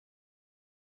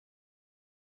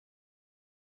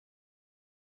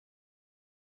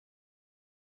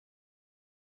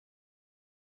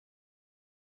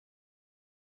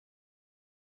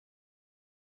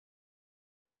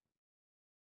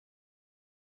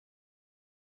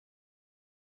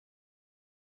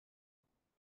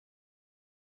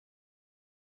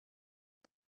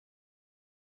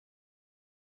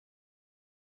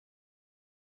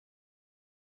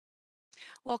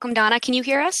Welcome, Donna. Can you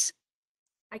hear us?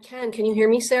 I can. Can you hear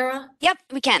me, Sarah? Yep,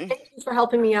 we can. Thank you for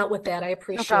helping me out with that. I No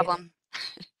appreciate it. problem.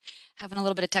 Having a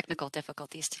little bit of technical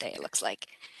difficulties today, it looks like.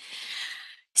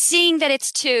 Seeing that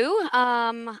it's 2,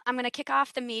 I'm going to kick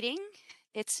off the meeting.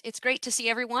 It's great to see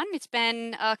everyone. It's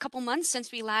been a couple months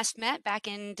since we last met back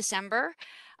in December,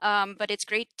 but it's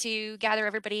great to gather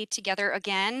everybody together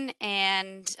again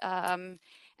and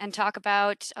talk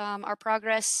about our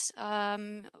progress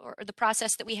or the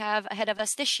process that we have ahead of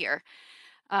us this year.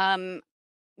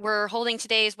 We're holding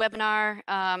today's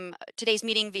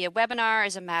meeting via webinar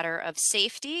as a matter of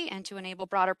safety and to enable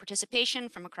broader participation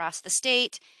from across the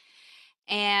state.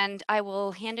 And I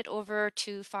will hand it over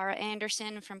to Farah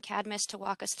Anderson from Cadmus to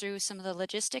walk us through some of the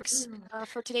logistics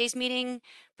for today's meeting,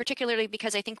 particularly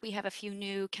because I think we have a few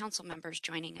new council members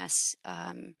joining us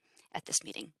at this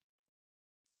meeting.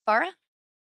 Farah?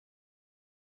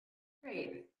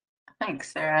 Great.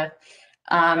 Thanks, Sarah.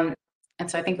 And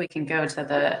so I think we can go to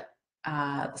the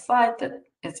slide that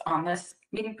is on this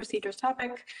meeting procedures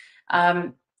topic.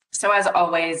 So as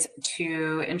always,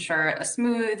 to ensure a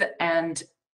smooth and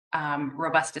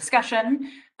robust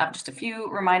discussion, just a few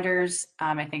reminders.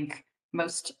 I think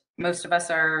most of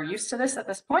us are used to this at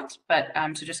this point, but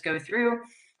to just go through.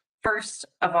 First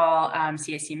of all,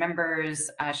 CAC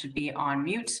members should be on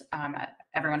mute.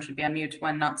 Everyone should be on mute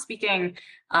when not speaking.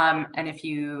 And if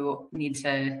you need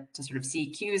to sort of see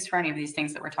cues for any of these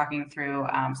things that we're talking through,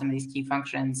 some of these key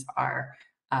functions are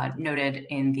noted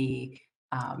in the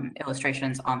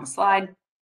illustrations on the slide.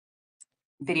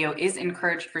 Video is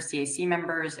encouraged for CAC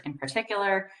members in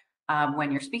particular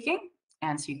when you're speaking.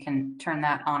 And so you can turn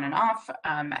that on and off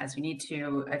as you need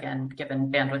to. Again,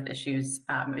 given bandwidth issues,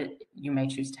 you may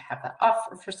choose to have that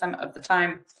off for some of the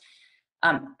time.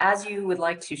 As you would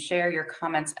like to share your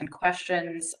comments and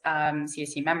questions,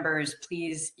 CAC members,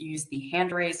 please use the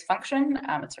hand raise function.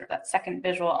 It's sort of that second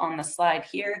visual on the slide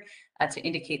here to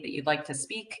indicate that you'd like to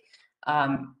speak.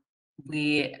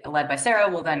 We, led by Sarah,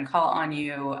 will then call on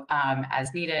you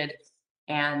as needed.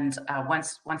 And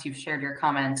once you've shared your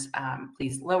comment,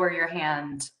 please lower your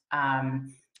hand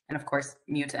and of course,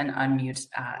 mute and unmute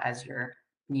as you're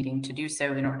needing to do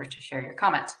so in order to share your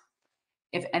comment.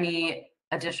 If any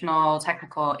additional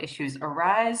technical issues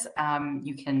arise,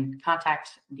 you can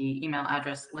contact the email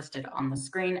address listed on the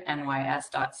screen,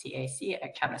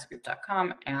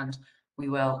 nys.cac@cadmusgroup.com, and we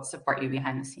will support you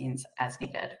behind the scenes as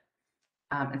needed.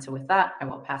 And so with that, I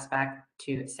will pass back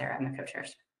to Sarah and the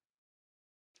co-chairs.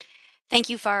 Thank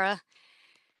you, Farah.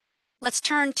 Let's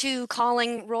turn to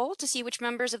calling roll to see which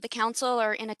members of the council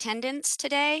are in attendance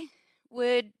today.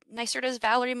 Would NYSERDA's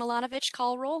Valerie Milanovic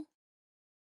call roll?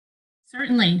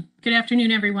 Certainly. Good afternoon,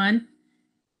 everyone.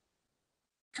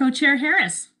 Co-Chair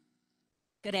Harris.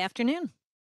 Good afternoon.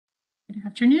 Good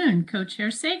afternoon. Co-Chair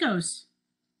Sagos.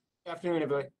 Good afternoon,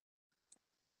 everybody.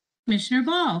 Commissioner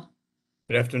Ball.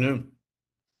 Good afternoon.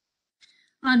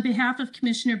 On behalf of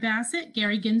Commissioner Bassett,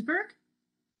 Gary Ginsburg.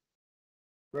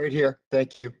 Right here.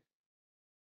 Thank you.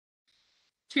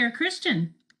 Chair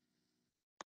Christian.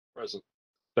 Present.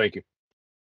 Thank you.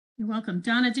 You're welcome.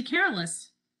 Donna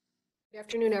DeCarolis. Good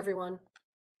afternoon, everyone.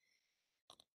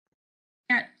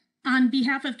 On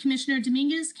behalf of Commissioner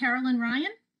Dominguez, Carolyn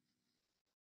Ryan.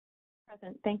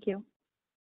 Present. Thank you.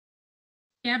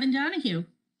 Gavin Donahue.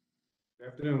 Good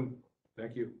afternoon.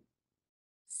 Thank you.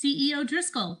 CEO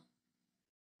Driscoll.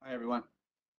 Hi, everyone.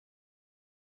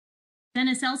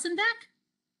 Dennis Elsenbeck.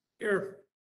 Here.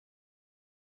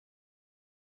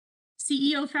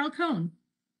 CEO Falcone.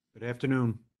 Good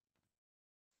afternoon.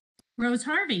 Rose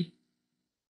Harvey.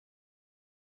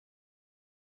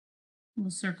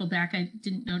 We'll circle back. I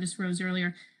didn't notice Rose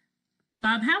earlier.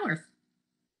 Bob Howarth.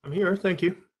 I'm here. Thank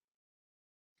you.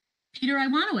 Peter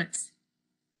Iwanowitz.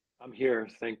 I'm here.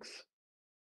 Thanks.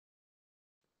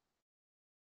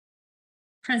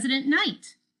 President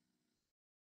Knight.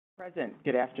 Present.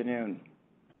 Good afternoon.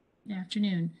 Good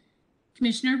afternoon.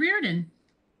 Commissioner Reardon.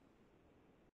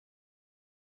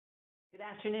 Good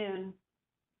afternoon.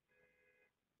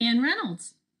 Ann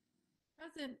Reynolds.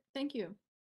 Present. Thank you.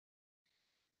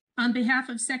 On behalf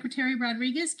of Secretary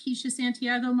Rodriguez, Keisha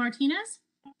Santiago Martinez.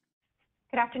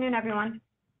 Good afternoon, everyone.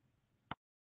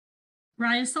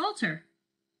 Raya Salter.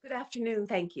 Good afternoon.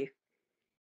 Thank you.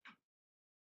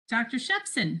 Dr.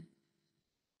 Shepson.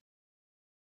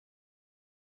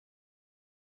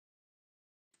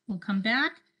 We'll come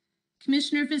back.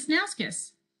 Commissioner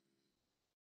Wisniewskis.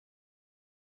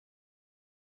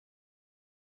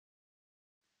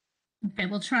 Okay,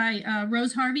 we'll try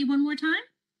Rose Harvey one more time.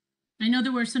 I know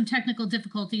there were some technical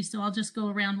difficulties, so I'll just go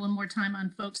around one more time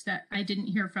on folks that I didn't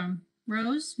hear from.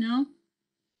 Rose, no?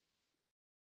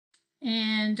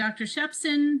 And Dr.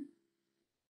 Shepson,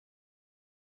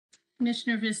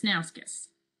 Commissioner Wisnauskas.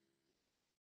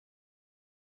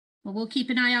 Well, we'll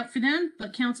keep an eye out for them,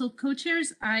 but Council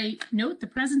co-chairs, I note the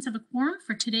presence of a quorum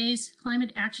for today's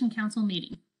Climate Action Council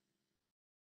meeting.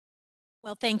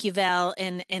 Well, thank you, Val.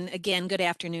 And again, good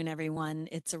afternoon, everyone.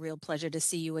 It's a real pleasure to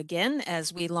see you again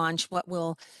as we launch what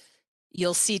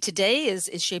you'll see today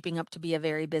is shaping up to be a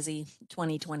very busy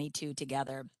 2022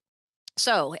 together.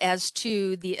 So as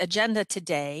to the agenda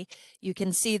today, you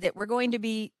can see that we're going to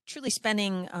be truly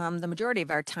spending the majority of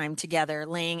our time together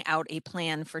laying out a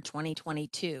plan for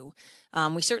 2022.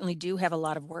 We certainly do have a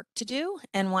lot of work to do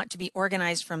and want to be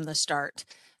organized from the start,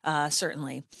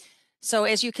 certainly. So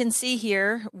as you can see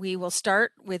here, we will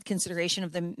start with consideration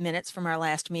of the minutes from our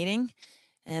last meeting.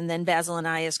 And then Basil and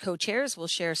I as co-chairs will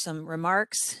share some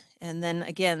remarks. And then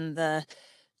again, the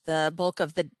bulk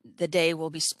of the day will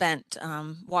be spent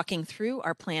walking through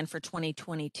our plan for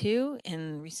 2022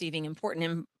 and receiving important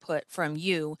input from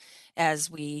you as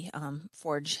we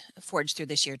forge through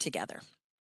this year together.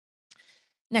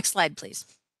 Next slide, please.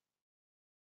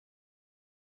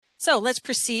 So let's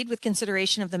proceed with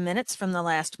consideration of the minutes from the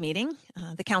last meeting.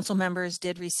 The council members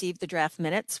did receive the draft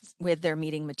minutes with their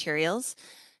meeting materials.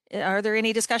 Are there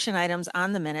any discussion items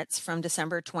on the minutes from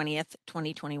December 20th,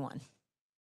 2021?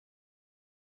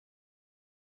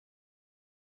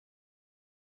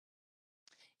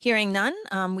 Hearing none,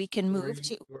 we can move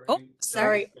to, oh,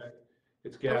 sorry.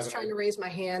 It's I was Gavin. trying to raise my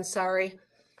hand, sorry.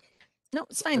 No,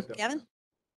 it's fine, Gavin.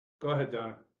 Go ahead,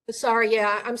 Donna. Sorry,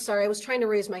 yeah, I'm sorry. I was trying to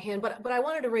raise my hand, but I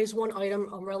wanted to raise one item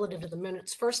relative to the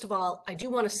minutes. First of all, I do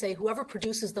want to say whoever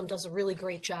produces them does a really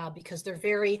great job because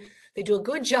they do a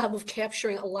good job of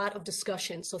capturing a lot of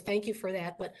discussion. So thank you for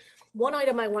that. But one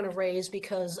item I want to raise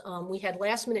because we had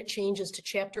last minute changes to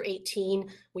Chapter 18.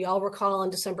 We all recall on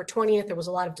December 20th, there was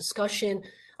a lot of discussion.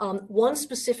 One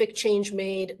specific change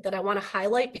made that I want to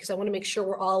highlight because I want to make sure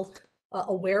we're all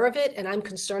aware of it and I'm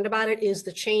concerned about it is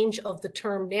the change of the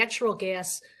term natural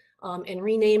gas and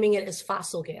renaming it as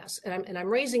fossil gas. And I'm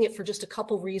raising it for just a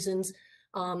couple reasons.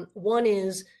 One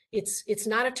is it's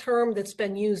not a term that's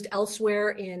been used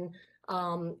elsewhere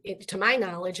to my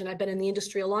knowledge, and I've been in the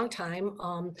industry a long time.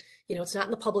 It's not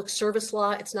in the public service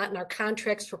law. It's not in our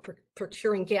contracts for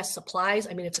procuring gas supplies.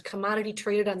 I mean, it's a commodity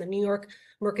traded on the New York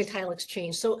Mercantile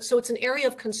Exchange. So it's an area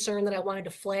of concern that I wanted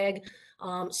to flag.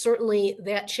 Certainly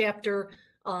that chapter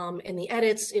and the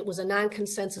edits, it was a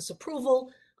non-consensus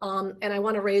approval. And I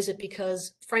want to raise it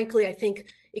because, frankly, I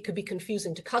think it could be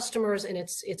confusing to customers, and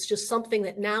it's just something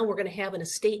that now we're going to have in a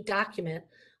state document,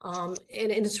 and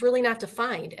it's really not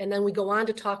defined. And then we go on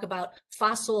to talk about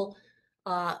fossil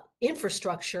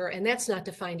infrastructure, and that's not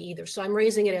defined either. So I'm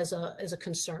raising it as a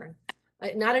concern,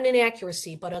 not an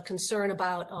inaccuracy, but a concern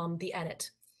about the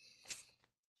edit.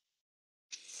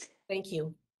 Thank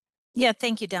you. Yeah,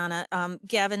 thank you, Donna.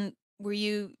 Gavin, were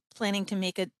you planning to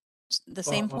make the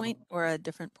same point or a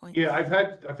different point? Yeah, I've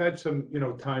had some,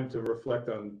 time to reflect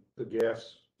on the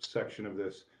gas section of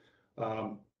this.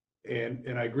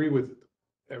 And I agree with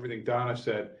everything Donna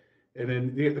said. And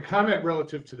then the comment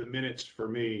relative to the minutes for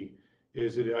me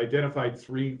is it identified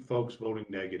 3 folks voting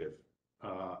negative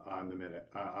on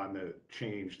the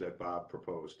change that Bob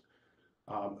proposed.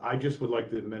 I just would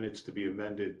like the minutes to be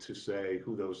amended to say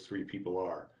who those 3 people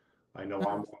are. I know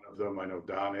I'm one of them. I know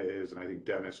Donna is, and I think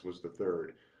Dennis was the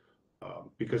third.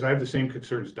 Because I have the same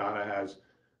concerns Donna has,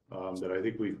 that I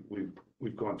think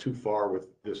we've gone too far with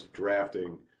this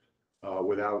drafting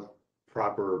without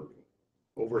proper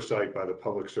oversight by the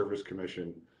Public Service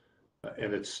Commission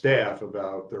and its staff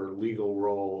about their legal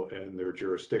role and their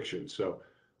jurisdiction. So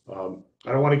I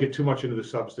don't want to get too much into the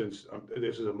substance.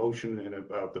 This is a motion and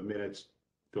about the minutes,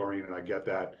 Doreen, and I get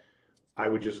that. I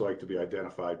would just like to be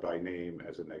identified by name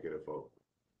as a negative vote.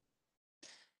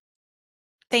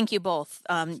 Thank you both.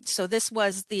 So this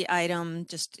was the item,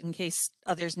 just in case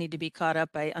others need to be caught up.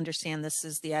 I understand this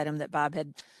is the item that Bob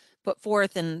had put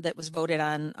forth and that was voted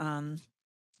on.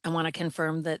 I want to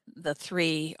confirm that the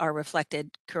 3 are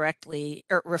reflected correctly,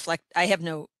 or I have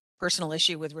no personal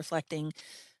issue with reflecting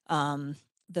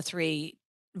the 3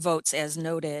 votes as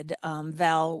noted.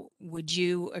 Val, would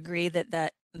you agree that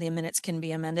the minutes can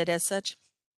be amended as such?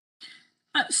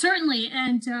 Certainly,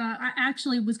 and I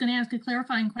actually was going to ask a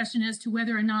clarifying question as to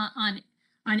whether or not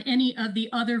on any of the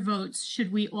other votes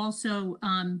should we also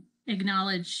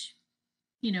acknowledge,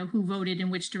 who voted in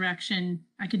which direction.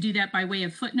 I could do that by way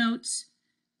of footnotes.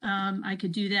 I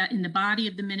could do that in the body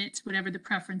of the minutes, whatever the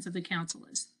preference of the council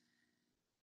is.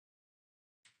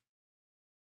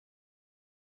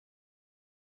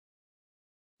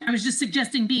 I was just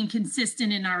suggesting being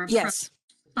consistent in our approach. Yes,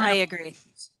 I agree.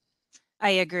 I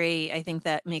agree. I think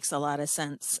that makes a lot of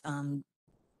sense.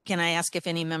 can I ask if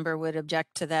any member would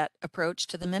object to that approach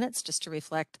to the minutes, just to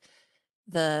reflect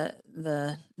the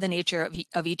nature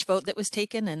of each vote that was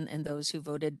taken and those who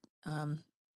voted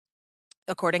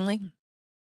accordingly?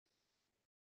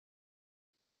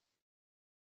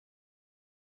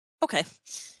 Okay.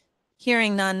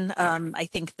 Hearing none, I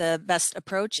think the best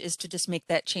approach is to just make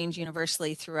that change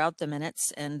universally throughout the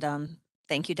minutes. And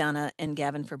thank you, Donna and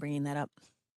Gavin, for bringing that up.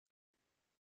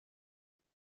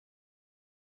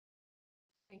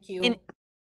 Thank you.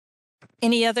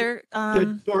 Any other?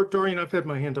 Doreen, I've had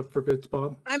my hand up for bits,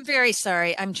 Bob. I'm very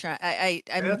sorry. I'm trying. I'm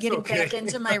That's getting okay. back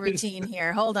into my routine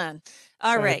here. Hold on.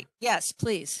 All right. Yes,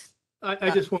 please.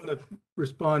 I just want to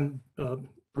respond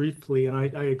briefly, and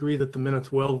I agree that the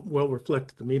minutes well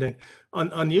reflect the meeting.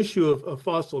 On the issue of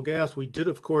fossil gas, we did,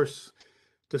 of course,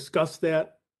 discuss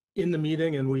that in the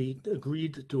meeting, and we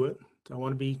agreed to it. So I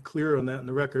want to be clear on that in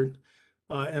the record.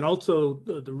 And also,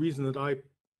 the reason that I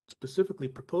specifically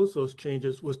proposed those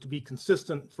changes was to be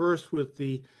consistent first with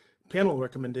the panel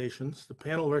recommendations. The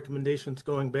panel recommendations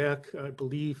going back, I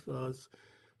believe, as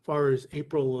far as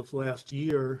April of last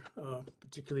year,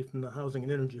 particularly from the Housing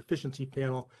and Energy Efficiency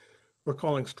Panel, we're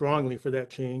calling strongly for that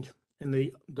change. And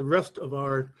the rest of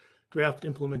our draft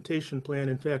implementation plan,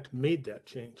 in fact, made that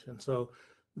change. And so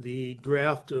the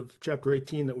draft of Chapter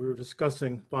 18 that we were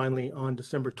discussing finally on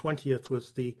December 20th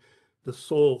was the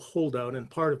sole holdout. And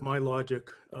part of my logic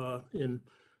in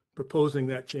proposing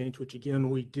that change, which again,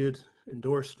 we did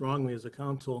endorse strongly as a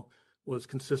council, was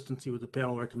consistency with the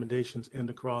panel recommendations and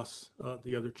across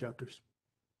the other chapters.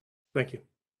 Thank you.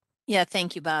 Yeah,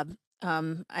 thank you, Bob.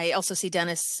 I also see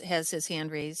Dennis has his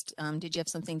hand raised. Did you have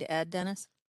something to add, Dennis?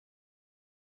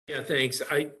 Yeah, thanks.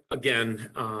 Again,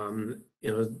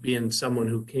 being someone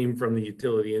who came from the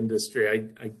utility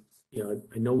industry, I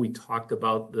know we talked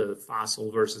about the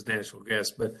fossil versus natural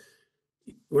gas, but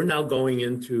we're now going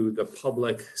into the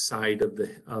public side of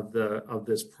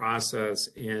this process,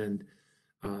 and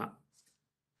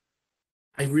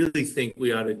I really think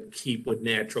we ought to keep with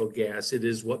natural gas. It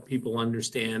is what people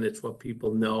understand. It's what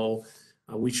people know.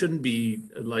 We shouldn't be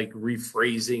like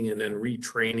rephrasing and then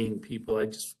retraining people. I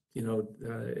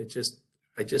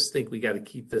just think we got to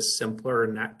keep this simpler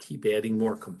and not keep adding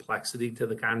more complexity to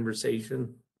the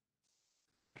conversation.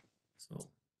 So.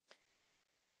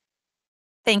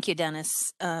 Thank you,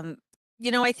 Dennis. I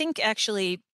think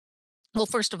actually, well,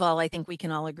 first of all, I think we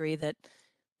can all agree that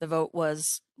the vote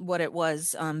was what it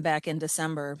was back in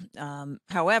December.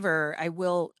 However, I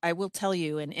will tell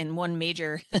you in one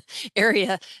major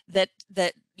area that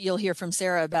you'll hear from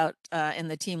Sarah about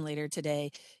and the team later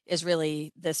today is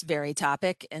really this very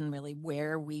topic, and really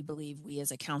where we believe we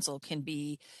as a council can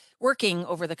be working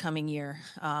over the coming year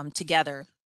together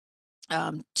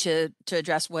to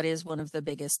address what is one of the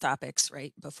biggest topics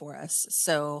right before us.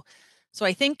 So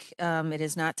I think it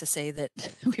is not to say that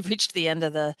we've reached the end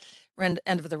of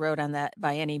the road on that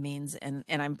by any means. And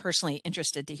I'm personally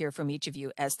interested to hear from each of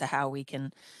you as to how we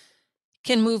can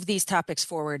move these topics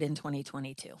forward in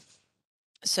 2022.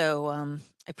 So I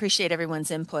appreciate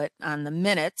everyone's input on the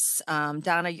minutes.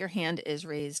 Donna, your hand is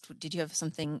raised. Did you have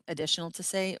something additional to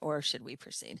say, or should we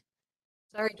proceed?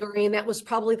 Sorry, Doreen, that was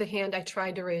probably the hand I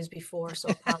tried to raise before, so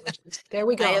apologies. There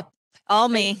we go. All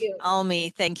me.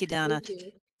 Thank you, Donna. Thank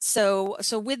you. So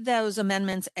with those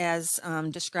amendments as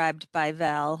described by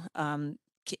Val,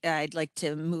 I'd like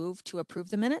to move to approve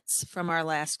the minutes from our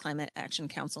last Climate Action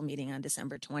Council meeting on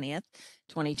December 20th,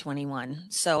 2021.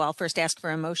 So I'll first ask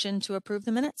for a motion to approve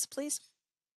the minutes, please.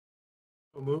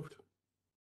 So moved.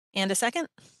 And a second?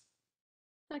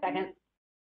 Second.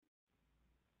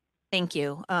 Thank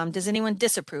you. Does anyone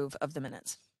disapprove of the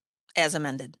minutes as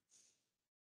amended?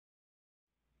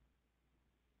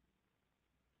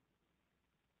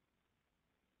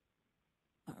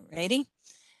 Alrighty.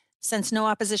 Since no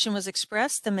opposition was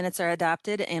expressed, the minutes are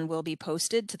adopted and will be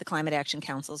posted to the Climate Action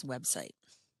Council's website.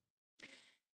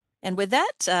 And with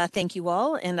that, thank you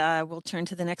all, and we'll turn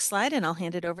to the next slide, and I'll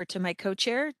hand it over to my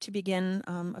co-chair to begin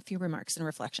a few remarks and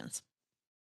reflections.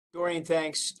 Doreen,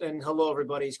 thanks, and hello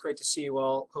everybody. It's great to see you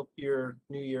all. Hope your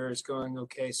new year is going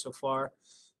okay so far.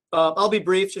 I'll be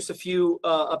brief, just a few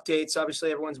updates.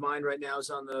 Obviously, everyone's mind right now is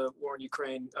on the war in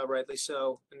Ukraine, rightly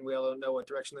so, and we all know what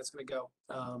direction that's going to go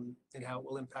and how it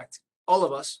will impact all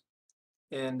of us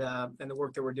and the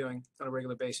work that we're doing on a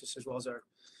regular basis, as well as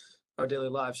our daily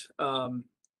lives.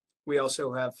 We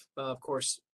also have, of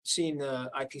course, seen the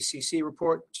IPCC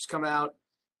report, which has come out.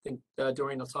 I think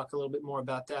Doreen will talk a little bit more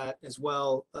about that as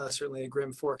well. Certainly a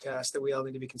grim forecast that we all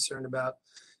need to be concerned about.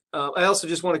 I also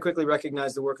just want to quickly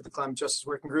recognize the work of the Climate Justice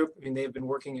Working Group. I mean, they've been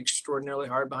working extraordinarily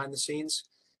hard behind the scenes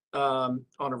on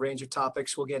a range of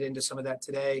topics. We'll get into some of that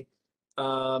today.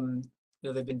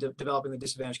 they've been developing the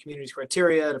disadvantaged communities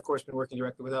criteria, and of course, been working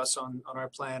directly with us on our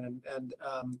plan. And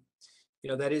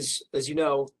that is, as you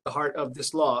know, the heart of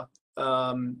this law,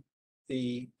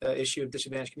 the issue of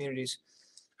disadvantaged communities,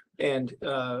 and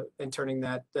turning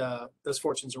those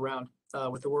fortunes around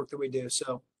with the work that we do.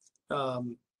 So I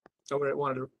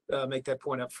wanted to make that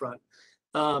point up front.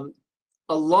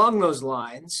 Along those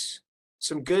lines,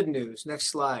 some good news. Next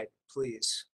slide,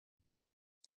 please.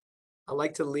 I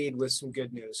like to lead with some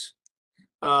good news.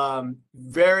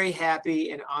 Very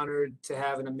happy and honored to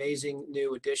have an amazing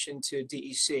new addition to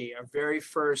DEC, our very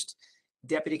first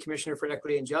Deputy Commissioner for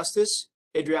Equity and Justice,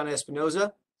 Adriana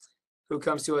Espinoza, who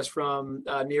comes to us from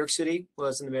New York City,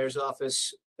 was in the mayor's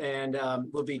office, and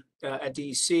will be at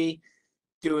DEC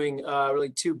doing really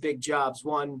two big jobs.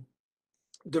 One,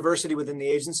 diversity within the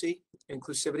agency,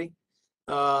 inclusivity,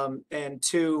 and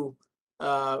two,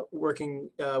 working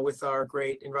with our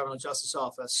great environmental justice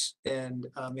office and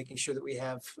making sure that we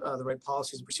have the right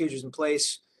policies and procedures in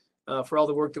place for all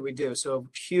the work that we do. So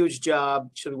huge job.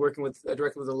 She'll be working with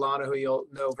directly with Alana, who you'll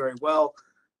know very well,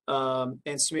 and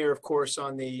Samir, of course,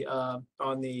 on the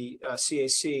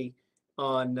CAC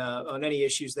on any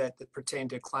issues that pertain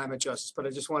to climate justice. But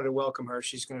I just wanted to welcome her.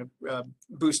 She's going to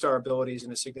boost our abilities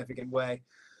in a significant way.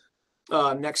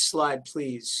 Next slide,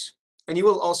 please. And you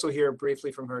will also hear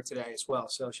briefly from her today as well,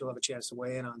 so she'll have a chance to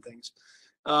weigh in on things.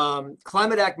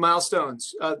 Climate Act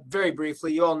milestones, very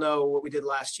briefly. You all know what we did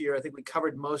last year. I think we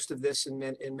covered most of this in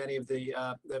many of the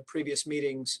previous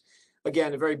meetings.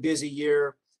 Again, a very busy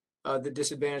year. The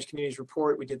Disadvantaged Communities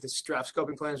Report, we did the draft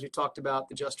scoping plans we talked about,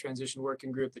 the Just Transition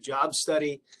Working Group, the Jobs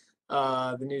Study,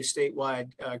 the new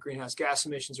statewide greenhouse gas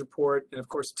emissions report, and of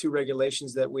course, the two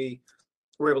regulations that we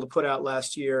were able to put out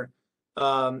last year.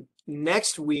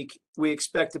 Next week, we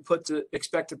expect to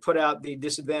put out the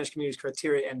disadvantaged communities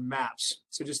criteria and maps.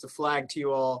 So just to flag to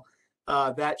you all,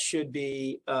 that should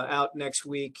be out next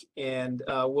week, and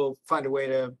we'll find a way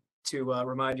to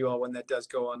remind you all when that does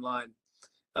go online.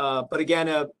 But again,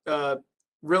 a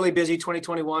really busy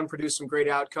 2021, produced some great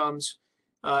outcomes,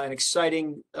 an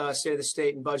exciting state of the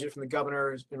state and budget from the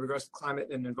governor in regards to climate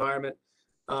and environment.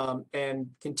 And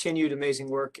continued amazing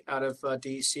work out of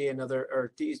DEC and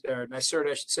or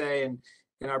NYSERDA, I should say, and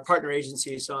our partner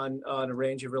agencies on a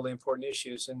range of really important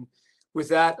issues. And with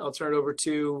that, I'll turn it over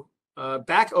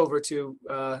back over to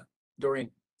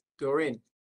Doreen. Doreen.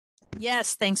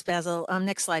 Yes, thanks, Basil.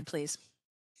 Next slide, please.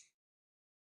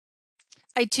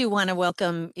 I too want to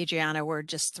welcome Adriana. We're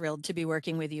just thrilled to be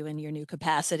working with you in your new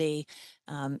capacity.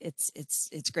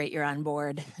 It's great you're on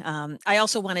board. I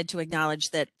also wanted to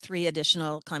acknowledge that 3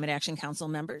 additional Climate Action Council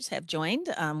members have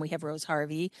joined. We have Rose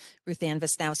Harvey, Ruth Ann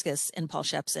Wisniewski, and Paul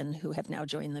Shepson, who have now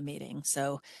joined the meeting.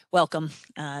 So welcome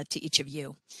to each of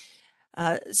you.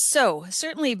 So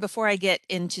certainly before I get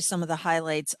into some of the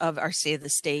highlights of our State of the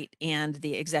State and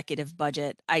the executive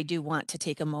budget, I do want to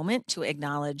take a moment to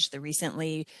acknowledge the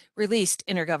recently released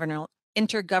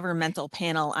Intergovernmental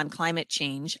Panel on Climate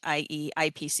Change, i.e.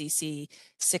 IPCC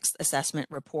 6th Assessment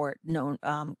Report, known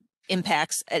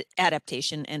Impacts,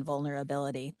 Adaptation, and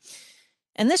Vulnerability.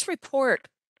 And this report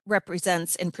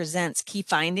represents and presents key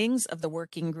findings of the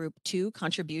Working Group 2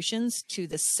 contributions to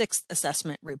the 6th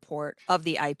assessment report of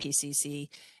the IPCC,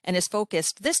 and is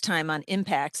focused this time on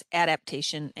impacts,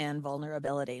 adaptation, and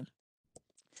vulnerability.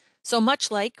 So much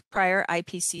like prior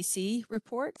IPCC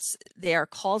reports, they are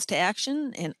calls to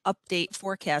action and update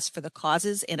forecasts for the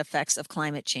causes and effects of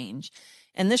climate change.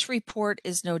 And this report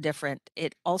is no different.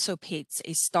 It also paints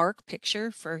a stark picture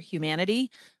for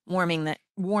humanity, warning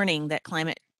that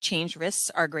climate change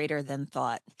risks are greater than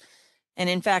thought.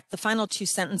 And in fact, the final 2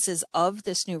 sentences of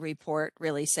this new report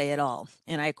really say it all.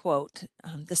 And I quote,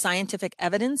 "The scientific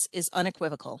evidence is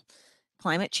unequivocal.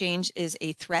 Climate change is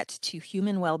a threat to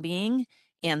human well-being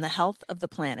and the health of the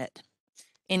planet.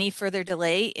 Any further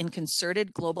delay in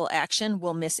concerted global action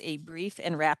will miss a brief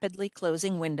and rapidly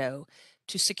closing window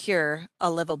to secure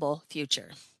a livable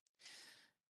future."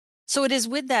 So it is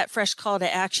with that fresh call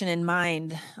to action in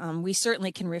mind, we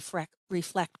certainly can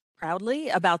reflect proudly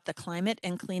about the climate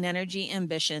and clean energy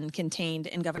ambition contained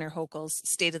in Governor Hochul's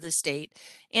State of the State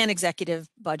and executive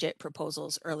budget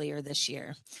proposals earlier this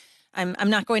year. I'm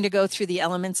not going to go through the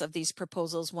elements of these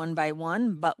proposals one by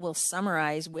one, but will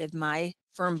summarize with my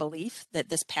firm belief that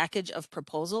this package of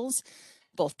proposals,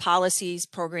 both policies,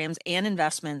 programs, and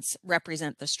investments,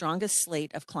 represent the strongest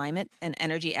slate of climate and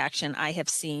energy action I have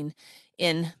seen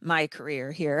in my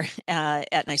career here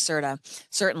at NYSERDA,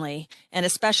 certainly, and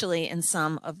especially in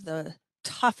some of the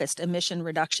toughest emission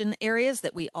reduction areas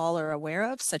that we all are aware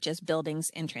of, such as buildings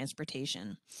and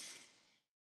transportation.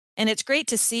 And it's great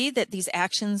to see that these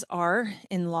actions are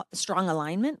in strong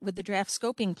alignment with the draft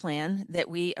scoping plan that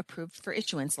we approved for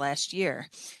issuance last year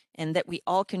and that we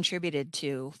all contributed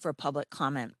to for public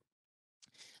comment.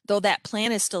 Though that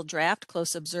plan is still draft,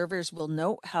 close observers will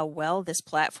note how well this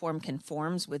platform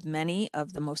conforms with many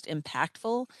of the most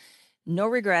impactful, no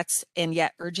regrets, and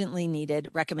yet urgently needed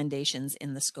recommendations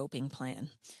in the scoping plan.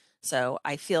 So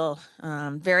I feel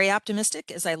very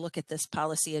optimistic as I look at this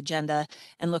policy agenda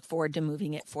and look forward to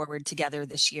moving it forward together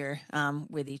this year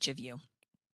with each of you.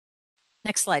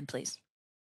 Next slide, please.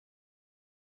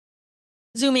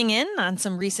 Zooming in on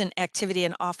some recent activity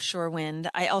in offshore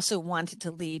wind, I also wanted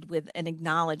to lead with an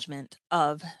acknowledgement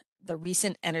of the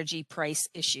recent energy price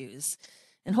issues.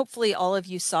 And hopefully all of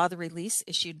you saw the release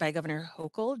issued by Governor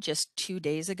Hochul just 2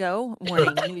 days ago,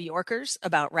 warning New Yorkers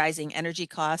about rising energy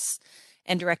costs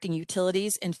and directing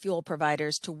utilities and fuel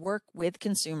providers to work with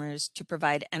consumers to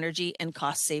provide energy and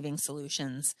cost-saving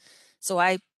solutions. So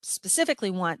I specifically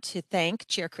want to thank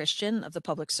Chair Christian of the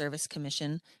Public Service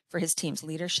Commission for his team's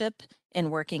leadership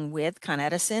in working with Con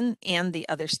Edison and the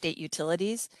other state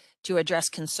utilities to address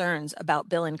concerns about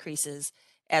bill increases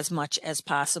as much as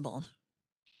possible.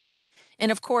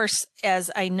 And of course,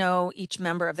 as I know each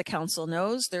member of the council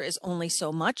knows, there is only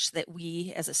so much that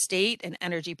we as a state and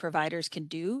energy providers can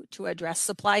do to address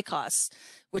supply costs,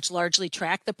 which largely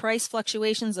track the price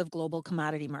fluctuations of global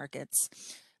commodity markets.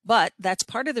 But that's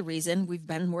part of the reason we've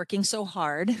been working so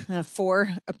hard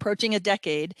for approaching a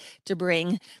decade to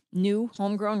bring new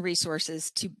homegrown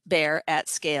resources to bear at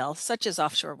scale, such as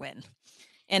offshore wind.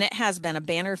 And it has been a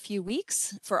banner few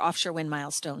weeks for offshore wind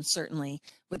milestones, certainly,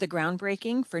 with the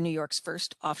groundbreaking for New York's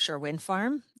first offshore wind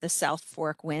farm, the South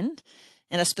Fork Wind,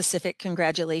 and a specific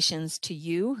congratulations to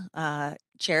you,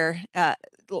 Chair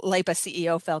LIPA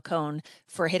CEO Falcone,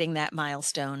 for hitting that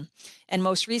milestone. And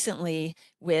most recently,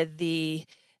 with the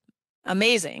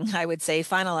amazing, I would say,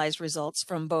 finalized results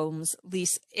from BOEM's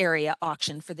lease area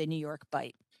auction for the New York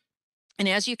Bight. And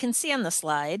as you can see on the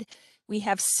slide, we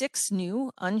have 6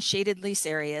 new unshaded lease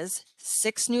areas,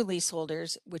 6 new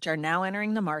leaseholders, which are now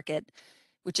entering the market,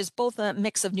 which is both a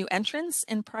mix of new entrants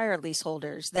and prior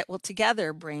leaseholders that will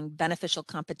together bring beneficial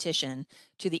competition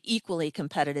to the equally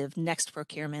competitive next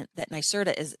procurement that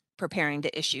NYSERDA is preparing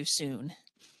to issue soon.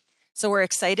 So we're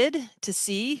excited to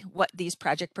see what these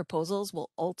project proposals will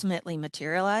ultimately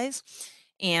materialize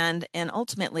and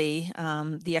ultimately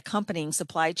the accompanying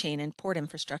supply chain and port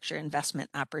infrastructure investment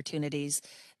opportunities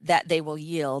that they will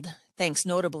yield, thanks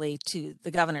notably to the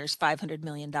governor's $500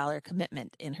 million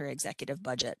commitment in her executive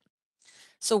budget.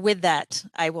 So with that,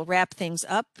 I will wrap things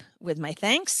up with my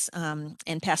thanks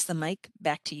and pass the mic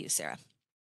back to you, Sarah.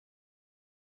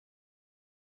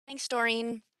 Thanks,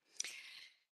 Doreen.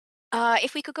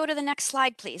 If we could go to the next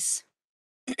slide, please.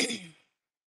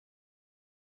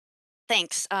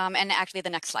 Thanks, and actually the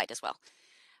next slide as well.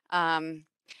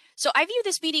 So I view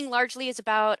this meeting largely as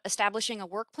about establishing a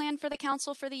work plan for the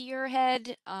council for the year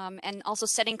ahead, and also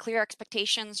setting clear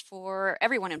expectations for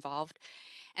everyone involved.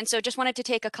 And so just wanted to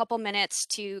take a couple minutes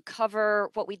to cover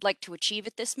what we'd like to achieve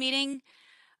at this meeting.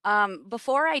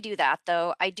 Before I do that,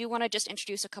 though, I do want to just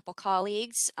introduce a couple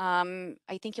colleagues.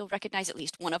 I think you'll recognize at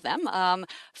least one of them.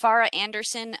 Farah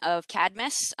Anderson of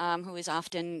Cadmus, who is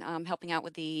often helping out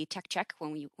with the tech check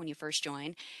when you first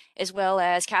join, as well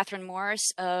as Catherine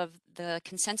Morris of the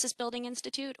Consensus Building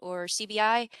Institute, or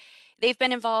CBI. They've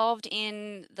been involved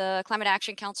in the Climate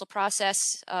Action Council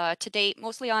process to date,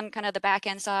 mostly on kind of the back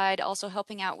end side, also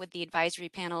helping out with the advisory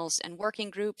panels and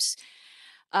working groups.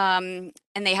 And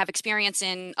they have experience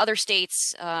in other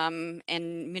states and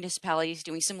municipalities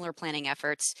doing similar planning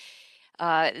efforts.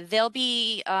 They'll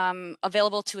be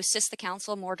available to assist the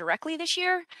council more directly this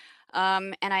year.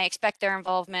 And I expect their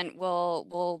involvement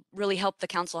will really help the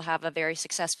council have a very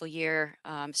successful year,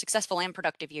 successful and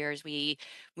productive year as we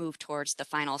move towards the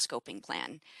final scoping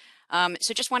plan.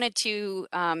 So just wanted to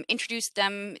introduce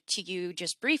them to you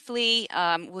just briefly.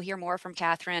 We'll hear more from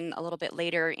Catherine a little bit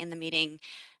later in the meeting.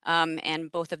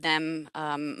 And both of them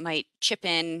might chip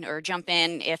in or jump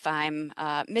in if I'm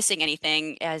missing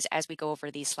anything as we go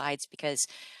over these slides, because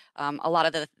a lot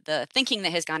of the thinking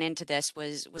that has gone into this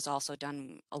was also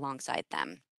done alongside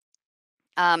them.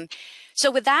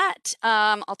 So with that,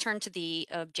 I'll turn to the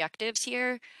objectives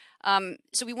here.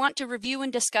 So we want to review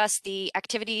and discuss the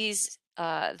activities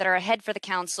that are ahead for the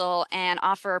council and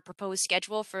offer a proposed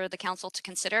schedule for the council to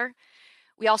consider.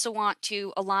 We also want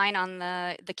to align on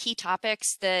the key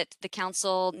topics that the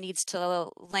council needs to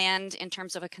land in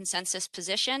terms of a consensus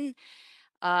position,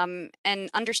 and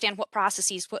understand what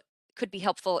processes could be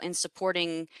helpful in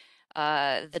supporting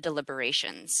the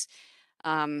deliberations,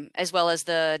 as well as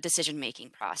the decision-making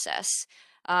process.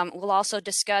 We'll also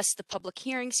discuss the public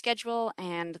hearing schedule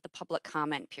and the public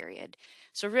comment period.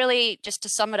 So really, just to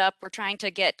sum it up, we're trying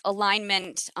to get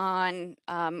alignment on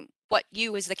what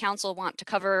you as the council want to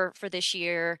cover for this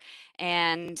year,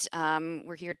 and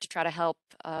we're here to try to help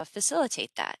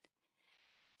facilitate that.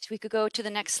 So we could go to the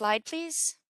next slide,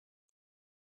 please.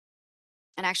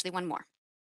 And actually one more.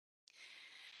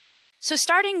 So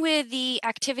starting with the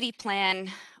activity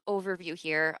plan overview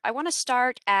here, I want to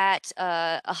start at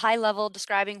a high level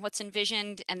describing what's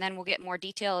envisioned, and then we'll get more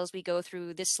detail as we go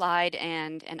through this slide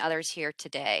and others here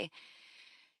today.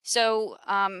 So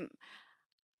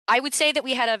I would say that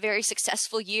we had a very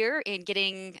successful year in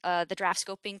getting the draft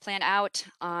scoping plan out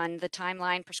on the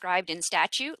timeline prescribed in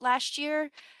statute last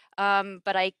year,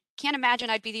 but I can't imagine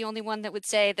I'd be the only one that would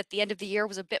say that the end of the year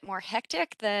was a bit more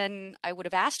hectic than I would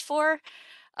have asked for.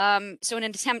 So in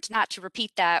an attempt not to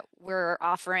repeat that, we're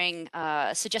offering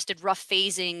a suggested rough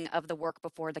phasing of the work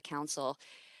before the council.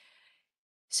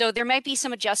 So there might be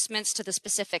some adjustments to the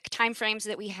specific timeframes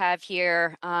that we have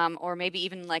here, or maybe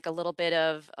even like a little bit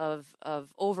of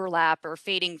overlap or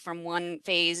fading from one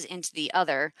phase into the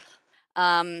other.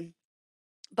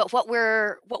 But what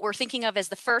we're thinking of as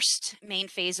the first main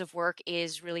phase of work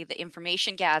is really the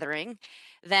information gathering.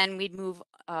 Then we'd move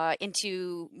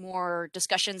into more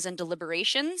discussions and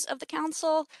deliberations of the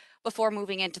council before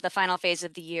moving into the final phase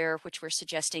of the year, which we're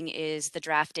suggesting is the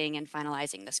drafting and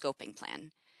finalizing the scoping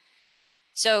plan.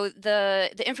 So the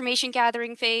information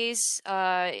gathering phase,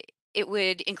 it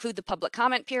would include the public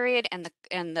comment period and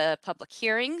the public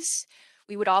hearings.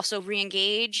 We would also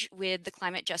re-engage with the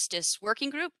Climate Justice Working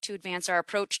Group to advance our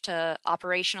approach to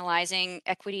operationalizing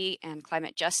equity and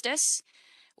climate justice.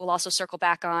 We'll also circle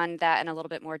back on that in a little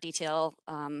bit more detail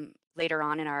later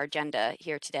on in our agenda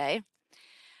here today.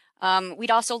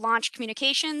 We'd also launch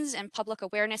communications and public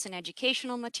awareness and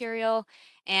educational material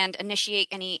and initiate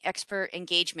any expert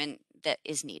engagement that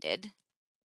is needed.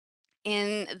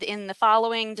 In the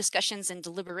following discussions and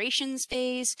deliberations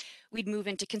phase, we'd move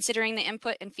into considering the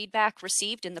input and feedback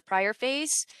received in the prior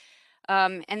phase.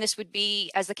 And this would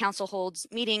be as the council holds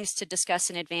meetings to discuss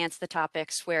and advance the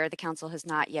topics where the council has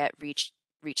not yet reached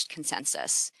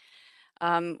consensus.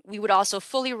 We would also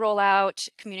fully roll out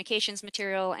communications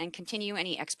material and continue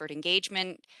any expert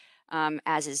engagement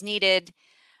as is needed.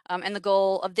 And the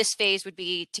goal of this phase would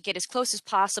be to get as close as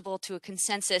possible to a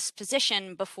consensus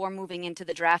position before moving into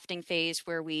the drafting phase,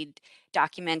 where we'd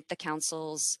document the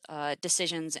council's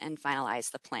decisions and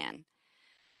finalize the plan.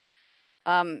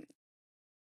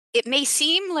 It may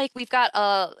seem like we've got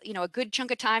a good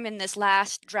chunk of time in this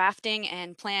last drafting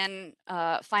and plan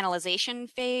finalization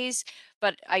phase,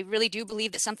 but I really do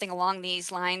believe that something along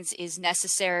these lines is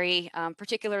necessary,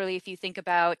 particularly if you think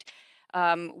about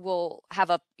we'll have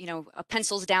a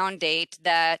pencils down date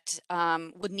that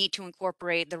would need to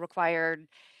incorporate the required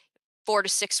 4 to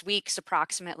 6 weeks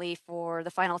approximately for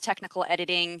the final technical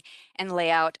editing and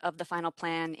layout of the final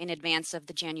plan in advance of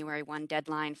the January 1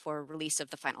 deadline for release of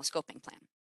the final scoping plan.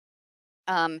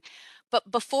 But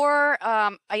before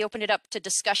I open it up to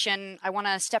discussion, I want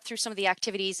to step through some of the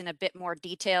activities in a bit more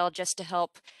detail just to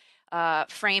help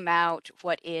frame out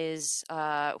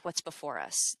what's before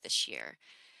us this year.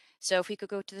 So if we could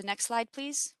go to the next slide,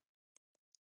 please.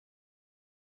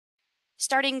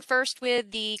 Starting first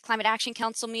with the Climate Action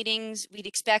Council meetings, we'd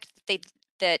expect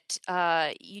that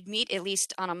you'd meet at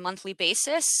least on a monthly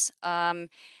basis, and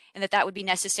that would be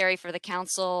necessary for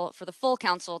the full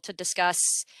council to discuss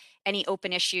any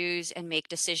open issues and make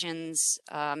decisions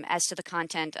as to the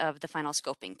content of the final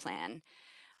scoping plan.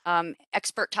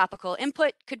 Expert topical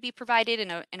input could be provided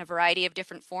in a variety of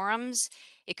different forums.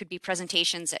 It could be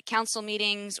presentations at council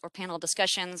meetings or panel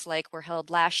discussions like were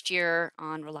held last year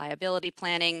on reliability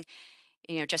planning,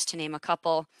 just to name a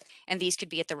couple. And these could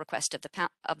be at the request of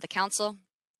the council.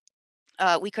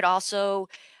 We could also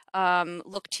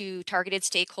look to targeted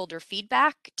stakeholder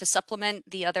feedback to supplement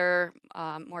the other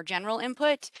more general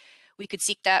input. We could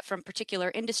seek that from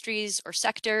particular industries or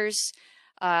sectors.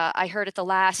 I heard at the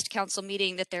last council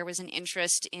meeting that there was an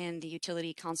interest in the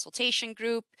utility consultation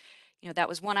group. That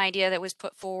was one idea that was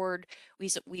put forward.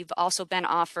 We've also been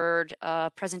offered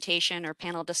a presentation or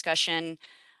panel discussion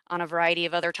on a variety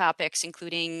of other topics,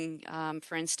 including,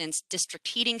 for instance, district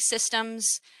heating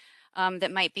systems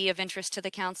that might be of interest to the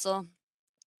council.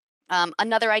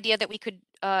 Another idea that we could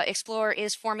explore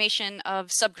is formation of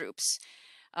subgroups.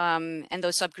 And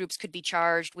those subgroups could be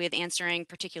charged with answering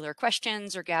particular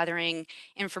questions or gathering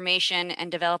information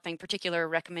and developing particular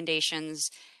recommendations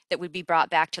that would be brought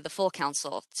back to the full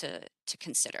council to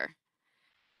consider.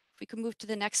 If we could move to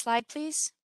the next slide,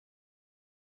 please.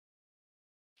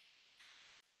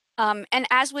 And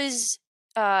as was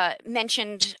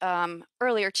mentioned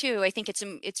earlier too, I think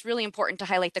it's really important to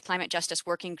highlight the Climate Justice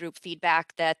Working Group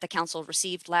feedback that the council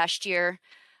received last year.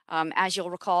 As you'll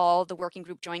recall, the working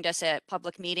group joined us at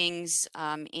public meetings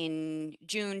in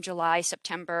June, July,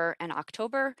 September, and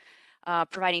October,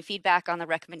 providing feedback on the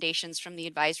recommendations from the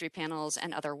advisory panels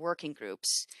and other working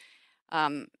groups.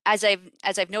 As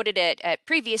I've noted at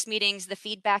previous meetings, the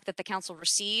feedback that the council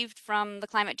received from the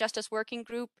Climate Justice Working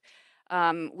Group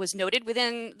was noted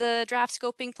within the draft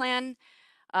scoping plan.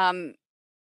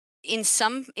 In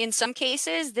some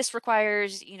cases, this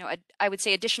requires, I would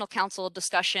say additional council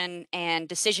discussion and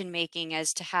decision making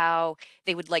as to how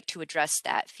they would like to address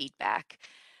that feedback,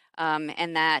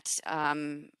 and that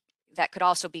could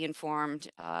also be informed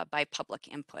by public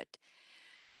input.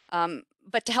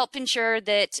 But to help ensure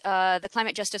that the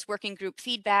Climate Justice Working Group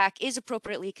feedback is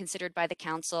appropriately considered by the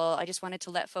council, I just wanted to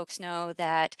let folks know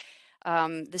that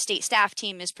the state staff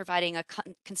team is providing a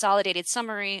consolidated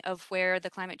summary of where the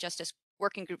Climate Justice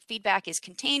Working Group feedback is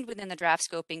contained within the draft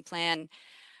scoping plan.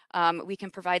 We can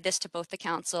provide this to both the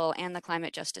council and the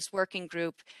Climate Justice Working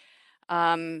Group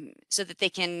so that they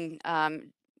can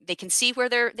see where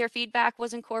their feedback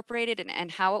was incorporated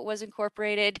and how it was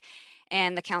incorporated.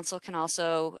 And the council can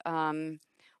also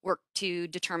work to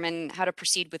determine how to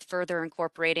proceed with further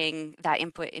incorporating that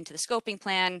input into the scoping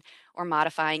plan or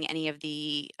modifying any of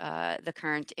the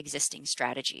current existing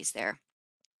strategies there.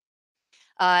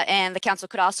 And the council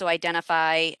could also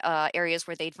identify areas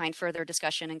where they'd find further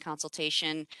discussion and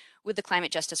consultation with the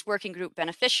Climate Justice Working Group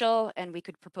beneficial, and we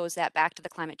could propose that back to the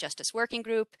Climate Justice Working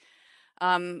Group.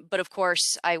 But of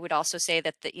course, I would also say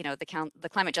that the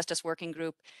Climate Justice Working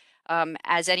Group,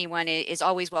 as anyone, is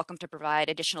always welcome to provide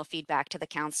additional feedback to the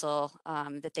council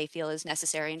that they feel is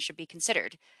necessary and should be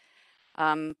considered.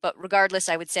 But regardless,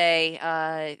 I would say,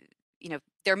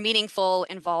 their meaningful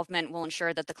involvement will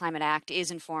ensure that the Climate Act is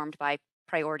informed by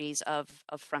priorities of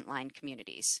frontline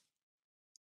communities.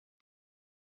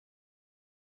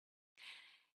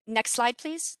 Next slide,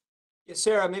 please. Yeah,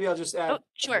 Sarah, maybe I'll just add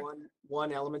sure.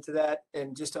 one element to that,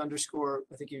 and just to underscore,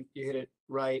 I think you hit it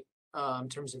right in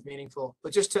terms of meaningful,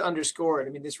 but just to underscore it, I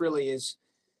mean, this really is,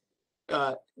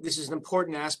 this is an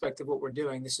important aspect of what we're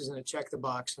doing. This isn't a check the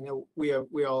box. I know we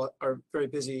all are very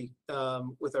busy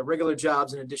with our regular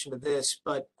jobs in addition to this,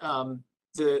 but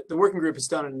the working group has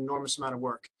done an enormous amount of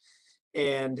work.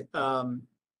 And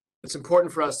it's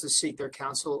important for us to seek their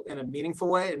counsel in a meaningful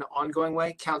way, an ongoing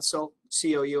way, counsel,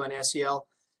 COU and SEL,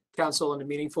 counsel in a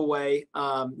meaningful way,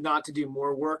 not to do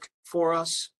more work for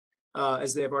us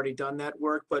as they have already done that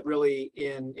work, but really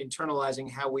in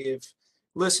internalizing how we have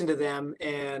listened to them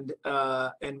and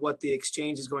what the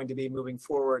exchange is going to be moving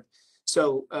forward.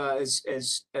 So as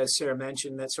Sarah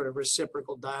mentioned, that sort of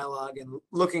reciprocal dialogue and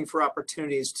looking for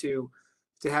opportunities to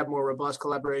have more robust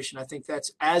collaboration, I think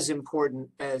that's as important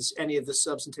as any of the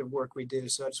substantive work we do.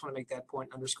 So I just want to make that point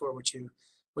and underscore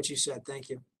what you said. Thank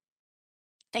you.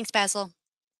 Thanks, Basil.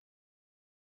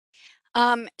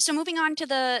 So moving on to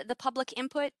the public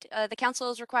input, the council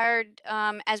is required,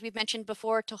 as we've mentioned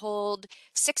before, to hold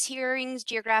 6 hearings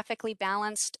geographically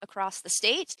balanced across the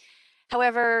state.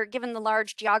 However, given the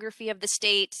large geography of the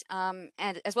state, and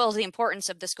as well as the importance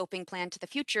of the scoping plan to the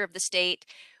future of the state,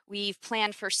 we've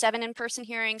planned for 7 in-person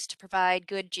hearings to provide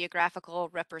good geographical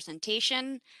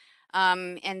representation.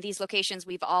 And these locations,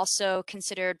 we've also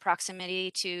considered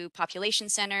proximity to population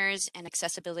centers and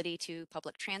accessibility to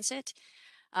public transit.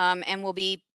 And we'll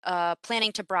be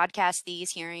planning to broadcast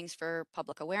these hearings for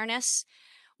public awareness.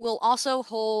 We'll also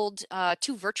hold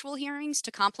 2 virtual hearings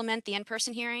to complement the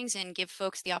in-person hearings and give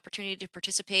folks the opportunity to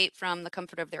participate from the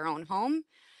comfort of their own home.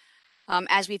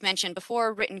 As we've mentioned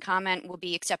before, written comment will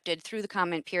be accepted through the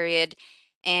comment period,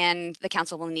 and the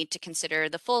council will need to consider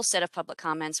the full set of public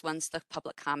comments once the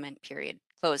public comment period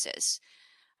closes.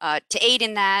 To aid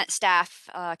in that, staff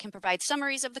can provide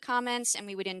summaries of the comments, and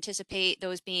we would anticipate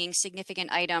those being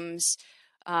significant items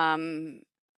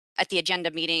at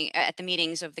the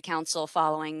meetings of the council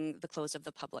following the close of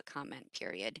the public comment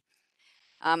period.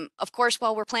 Of course,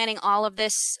 while we're planning all of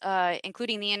this,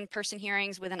 including the in-person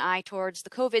hearings with an eye towards the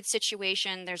COVID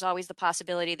situation, there's always the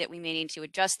possibility that we may need to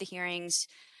adjust the hearings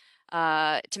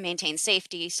to maintain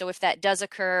safety. So if that does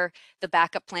occur, the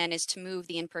backup plan is to move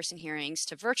the in-person hearings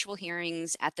to virtual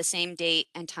hearings at the same date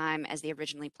and time as the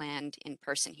originally planned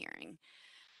in-person hearing.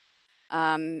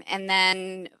 And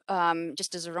then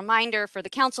just as a reminder for the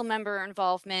council member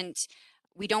involvement,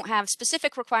 we don't have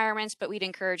specific requirements, but we'd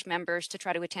encourage members to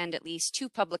try to attend at least 2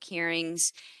 public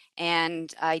hearings.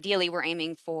 And ideally, we're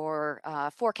aiming for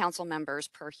 4 council members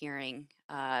per hearing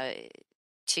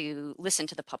to listen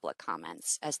to the public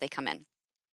comments as they come in.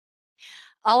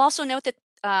 I'll also note that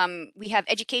we have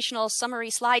educational summary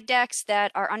slide decks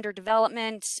that are under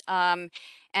development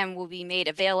and will be made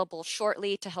available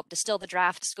shortly to help distill the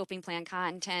draft scoping plan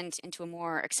content into a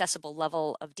more accessible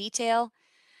level of detail.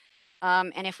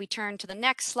 And if we turn to the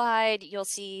next slide, you'll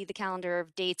see the calendar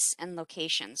of dates and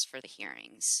locations for the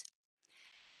hearings.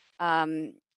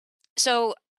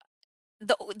 So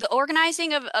the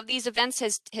organizing of these events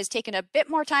has taken a bit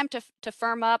more time to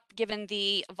firm up given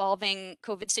the evolving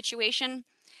COVID situation.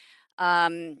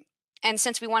 And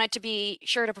since we wanted to be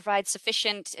sure to provide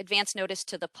sufficient advance notice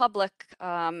to the public,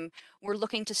 we're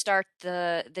looking to start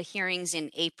the hearings in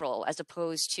April as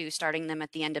opposed to starting them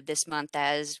at the end of this month,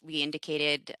 as we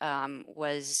indicated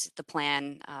was the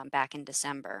plan back in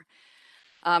December.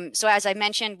 So as I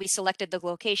mentioned, we selected the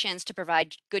locations to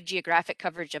provide good geographic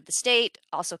coverage of the state,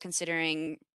 also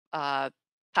considering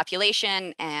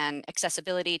population and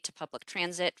accessibility to public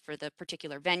transit for the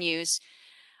particular venues.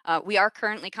 We are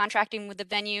currently contracting with the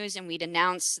venues, and we'd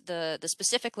announce the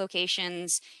specific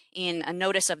locations in a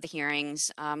notice of the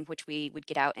hearings, which we would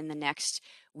get out in the next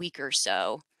week or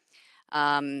so.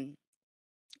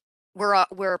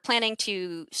 We're planning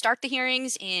to start the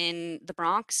hearings in the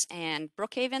Bronx and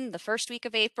Brookhaven the first week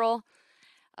of April.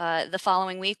 The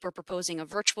following week, we're proposing a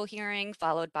virtual hearing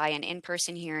followed by an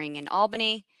in-person hearing in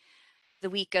Albany. The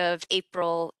week of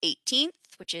April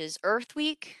 18th, which is Earth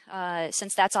Week,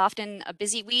 since that's often a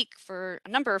busy week for a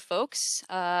number of folks.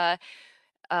 And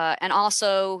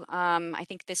also, I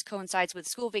think this coincides with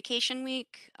school vacation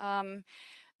week,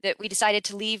 that we decided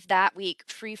to leave that week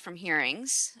free from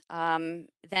hearings.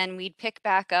 Then we'd pick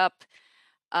back up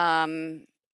the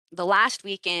last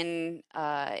week in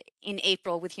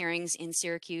April with hearings in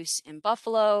Syracuse and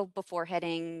Buffalo before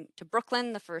heading to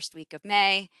Brooklyn the first week of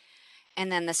May, and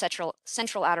then the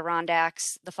Central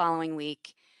Adirondacks the following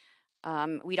week.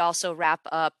 We'd also wrap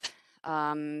up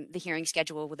the hearing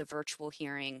schedule with a virtual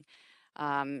hearing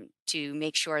to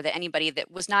make sure that anybody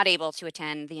that was not able to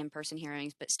attend the in-person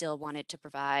hearings but still wanted to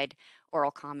provide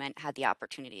oral comment had the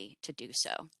opportunity to do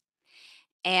so.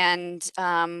 And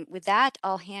with that,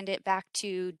 I'll hand it back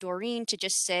to Doreen to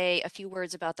just say a few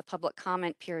words about the public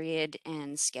comment period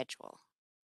and schedule.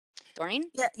 Doreen?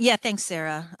 Yeah, thanks,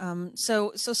 Sarah.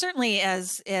 So certainly,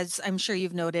 as I'm sure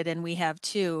you've noted, and we have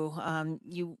too,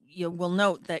 you will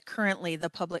note that currently the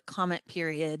public comment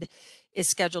period is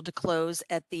scheduled to close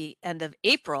at the end of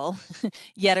April.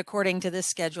 Yet, according to this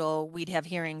schedule, we'd have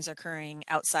hearings occurring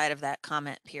outside of that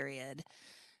comment period.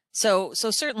 So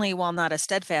certainly, while not a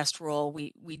steadfast rule,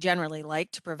 we generally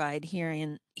like to provide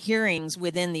hearings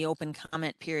within the open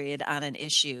comment period on an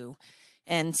issue.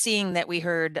 And seeing that we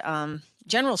heard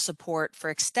general support for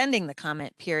extending the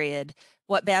comment period,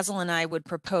 what Basil and I would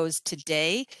propose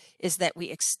today is that we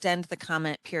extend the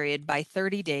comment period by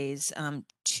 30 days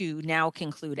to now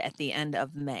conclude at the end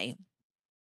of May.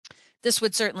 This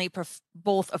would certainly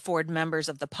both afford members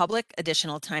of the public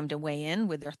additional time to weigh in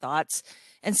with their thoughts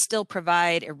and still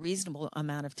provide a reasonable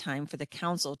amount of time for the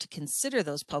council to consider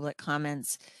those public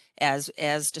comments as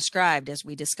described as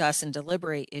we discuss and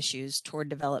deliberate issues toward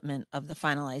development of the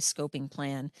finalized scoping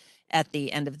plan at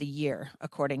the end of the year,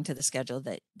 according to the schedule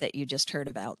that you just heard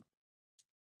about.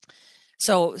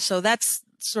 So that's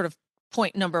sort of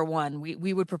point number one.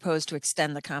 We would propose to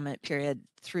extend the comment period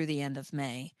through the end of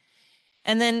May.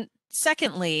 And then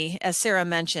secondly, as Sarah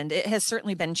mentioned, it has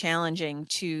certainly been challenging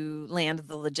to land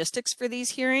the logistics for these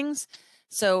hearings.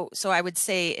 So I would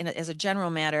say, as a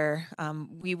general matter,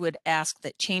 we would ask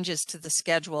that changes to the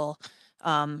schedule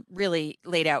really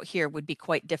laid out here would be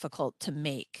quite difficult to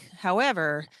make.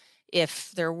 However,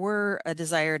 if there were a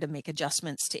desire to make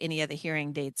adjustments to any of the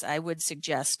hearing dates, I would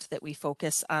suggest that we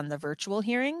focus on the virtual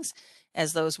hearings,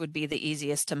 as those would be the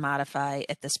easiest to modify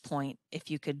at this point,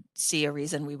 if you could see a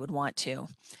reason we would want to.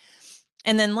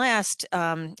 And then last,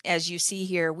 as you see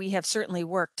here, we have certainly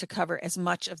worked to cover as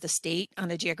much of the state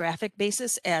on a geographic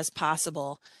basis as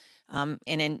possible.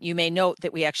 You may note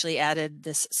that we actually added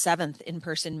this 7th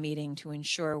in-person meeting to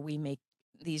ensure we make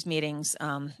these meetings,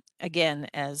 again,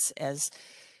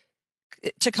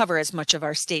 to cover as much of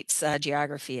our state's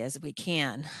geography as we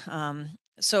can.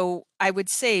 So I would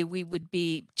say we would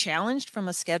be challenged from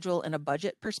a schedule and a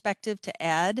budget perspective to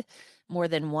add more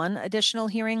than one additional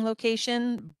hearing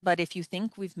location. But if you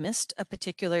think we've missed a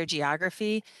particular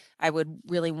geography, I would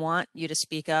really want you to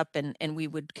speak up, and we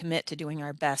would commit to doing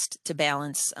our best to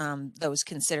balance those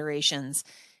considerations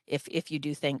if you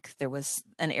do think there was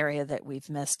an area that we've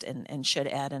missed and should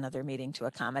add another meeting to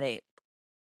accommodate.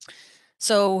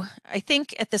 So I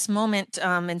think at this moment,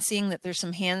 and seeing that there's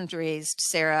some hands raised,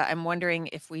 Sarah, I'm wondering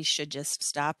if we should just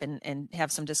stop and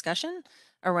have some discussion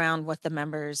around what the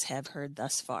members have heard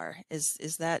thus far.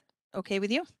 Is that okay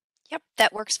with you? Yep,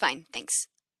 that works fine. Thanks.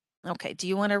 Okay, do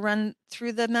you want to run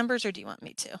through the members or do you want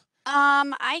me to?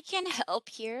 I can help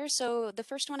here. So the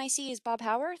first one I see is Bob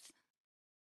Howarth.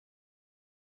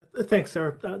 Thanks,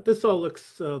 Sarah. This all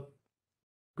looks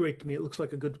great to me. It looks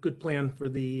like a good plan for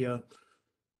the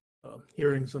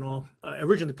hearings and all. I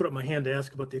originally put up my hand to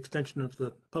ask about the extension of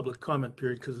the public comment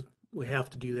period because we have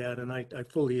to do that, and I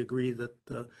fully agree that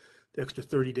the extra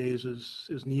 30 days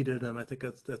is needed, and I think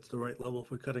that's the right level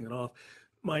if we're cutting it off.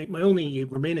 My only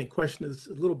remaining question is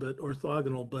a little bit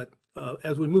orthogonal, but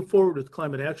as we move forward with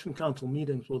Climate Action Council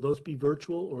meetings, will those be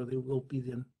virtual or they will be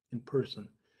in person?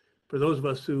 For those of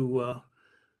us who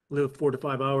live 4 to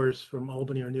 5 hours from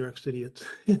Albany or New York City,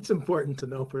 it's important to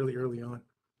know fairly early on.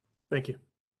 Thank you.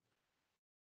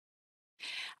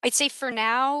 I'd say for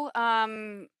now,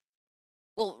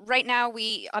 well, right now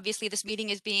obviously this meeting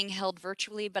is being held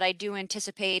virtually, but I do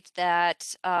anticipate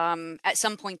that at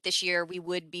some point this year we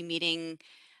would be meeting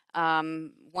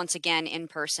once again in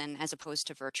person as opposed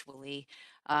to virtually.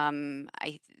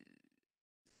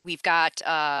 We've got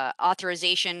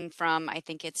authorization from, I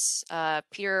think it's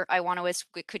Peter Iwanowitz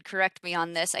could correct me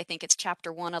on this. I think it's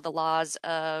Chapter 1 of the laws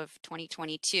of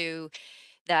 2022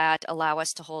 that allow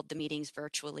us to hold the meetings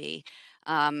virtually.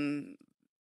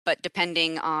 But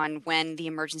depending on when the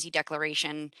emergency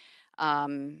declaration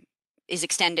is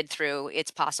extended through, it's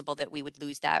possible that we would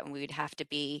lose that and we would have to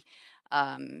be,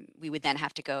 we would then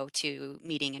have to go to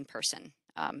meeting in person.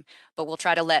 But we'll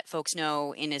try to let folks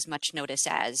know in as much notice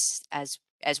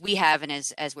as we have and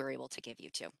as we're able to give you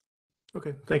too.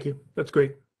 Okay, thank you. That's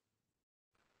great.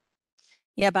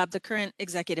 Yeah, Bob, the current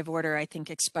executive order, I think,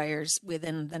 expires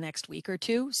within the next week or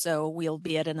two. So we'll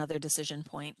be at another decision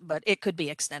point, but it could be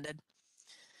extended.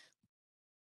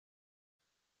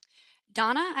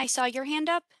 Donna, I saw your hand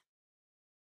up.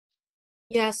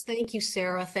 Yes, thank you,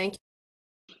 Sarah. Thank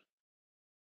you.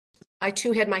 I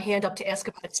too had my hand up to ask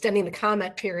about extending the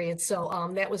comment period, so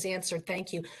that was answered.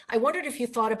 Thank you. I wondered if you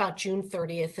thought about June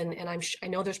 30th, and I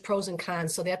know there's pros and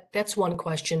cons, so that's one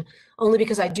question. Only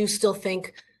because I do still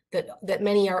think that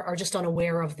many are just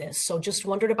unaware of this. So just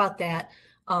wondered about that.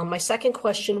 My second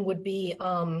question would be,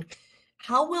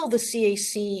 how will the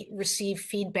CAC receive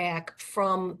feedback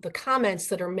from the comments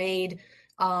that are made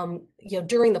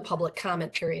during the public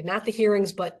comment period, not the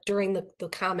hearings, but during the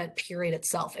comment period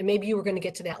itself? And maybe you were going to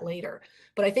get to that later,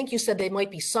 but I think you said they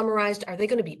might be summarized. Are they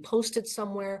going to be posted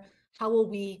somewhere? How will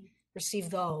we receive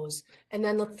those? And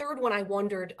then the third one, I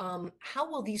wondered, how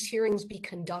will these hearings be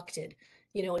conducted?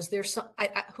 Is there some,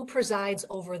 who presides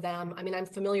over them? I mean, I'm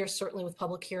familiar certainly with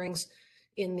public hearings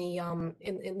in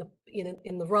the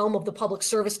realm of the Public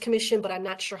Service Commission, but I'm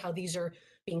not sure how these are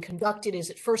being conducted. Is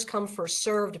it first come, first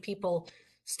served? Do people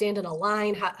stand in a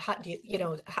line?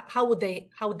 How would they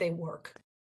work?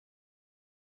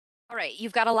 All right,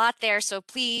 you've got a lot there, so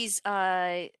please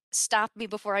stop me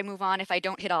before I move on if I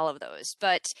don't hit all of those.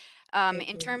 But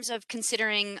in terms of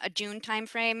considering a June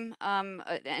timeframe,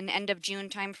 an end of June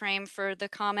timeframe for the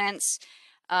comments,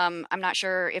 I'm not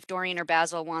sure if Doreen or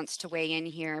Basil wants to weigh in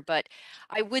here, but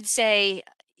I would say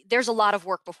there's a lot of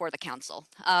work before the council.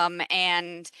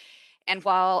 And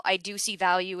while I do see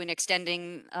value in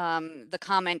extending the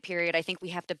comment period, I think we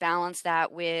have to balance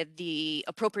that with the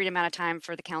appropriate amount of time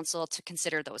for the council to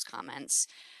consider those comments.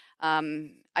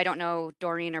 I don't know,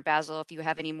 Doreen or Basil, if you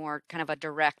have any more kind of a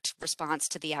direct response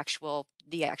to the actual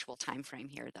time frame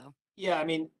here, though. Yeah, I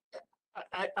mean,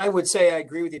 I would say I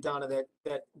agree with you, Donna,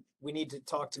 that we need to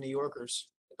talk to New Yorkers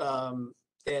and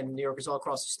New Yorkers all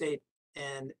across the state,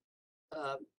 and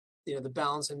the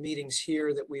balance of meetings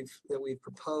here that we've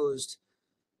proposed,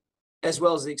 as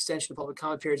well as the extension of public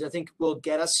comment periods, I think will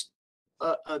get us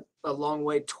a long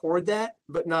way toward that,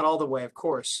 but not all the way, of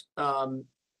course.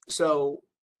 So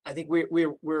I think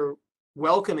we're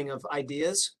welcoming of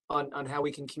ideas on how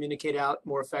we can communicate out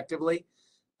more effectively.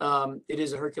 It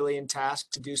is a Herculean task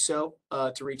to do so,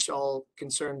 to reach all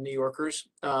concerned New Yorkers.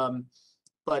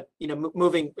 But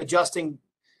adjusting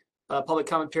public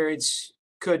comment periods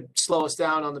could slow us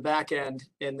down on the back end,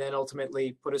 and then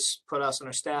ultimately put us and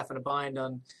our staff in a bind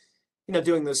on,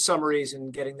 doing those summaries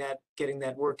and getting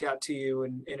that work out to you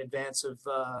in advance of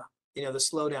the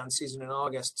slowdown season in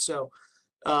August. So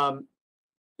I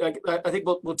think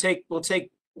we'll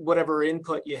take whatever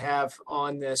input you have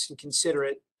on this and consider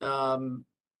it.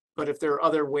 But if there are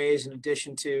other ways in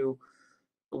addition to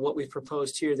what we've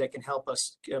proposed here that can help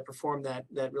us perform that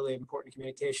really important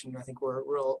communication, I think we're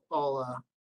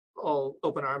all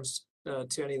open arms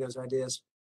to any of those ideas.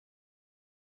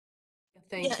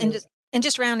 Thank you. And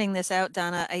just rounding this out,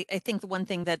 Donna, I think the one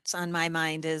thing that's on my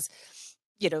mind is,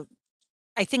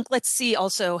 I think let's see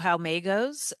also how May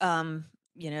goes.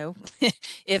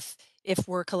 If if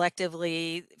we're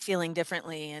collectively feeling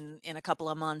differently in a couple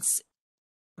of months,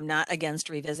 I'm not against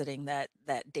revisiting that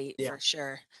date Yeah. for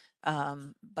sure.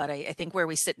 But I think where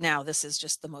we sit now, this is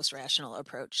just the most rational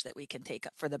approach that we can take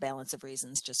for the balance of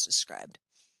reasons just described.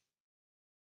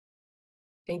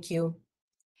 Thank you.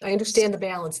 I understand the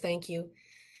balance. Thank you.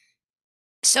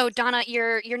 So Donna,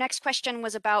 your next question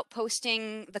was about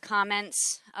posting the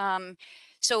comments.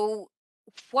 So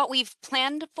what we've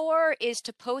planned for is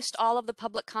to post all of the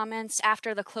public comments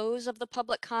after the close of the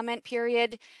public comment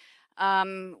period.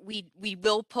 We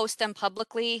will post them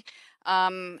publicly.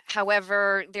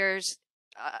 However, there's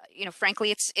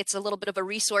frankly, it's a little bit of a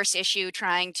resource issue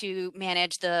trying to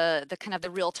manage the kind of the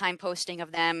real-time posting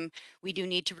of them. We do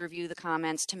need to review the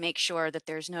comments to make sure that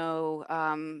there's no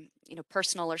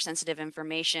personal or sensitive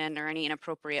information or any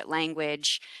inappropriate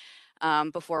language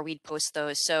before we post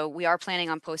those. So we are planning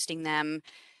on posting them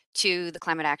to the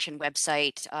Climate Action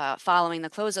website following the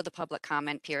close of the public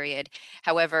comment period.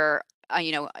 However,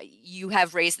 you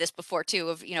have raised this before too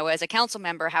of, as a council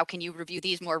member, how can you review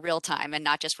these more real time and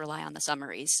not just rely on the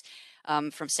summaries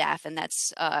from staff? And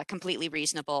that's completely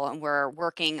reasonable. And we're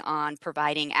working on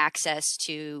providing access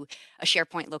to a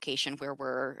SharePoint location where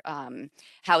we're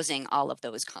housing all of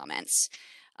those comments.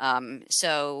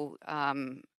 So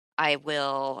I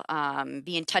will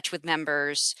be in touch with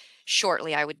members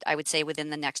shortly. I would say within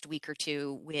the next week or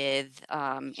two with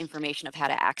information of how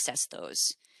to access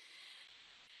those.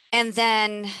 And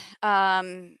then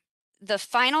the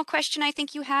final question I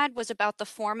think you had was about the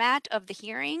format of the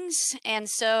hearings. And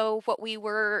so what we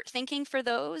were thinking for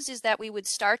those is that we would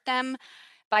start them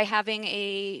by having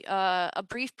a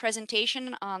brief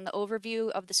presentation on the overview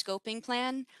of the scoping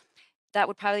plan. That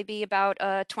would probably be about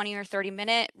a 20 or 30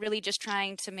 minute, really just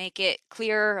trying to make it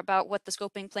clear about what the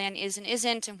scoping plan is and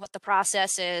isn't and what the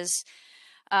process is.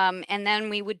 And then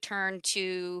we would turn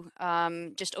to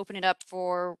just open it up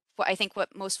for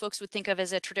what most folks would think of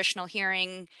as a traditional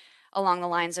hearing along the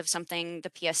lines of something the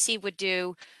PSC would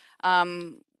do,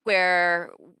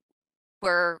 where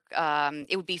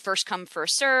it would be first come,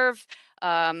 first serve,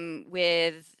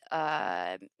 with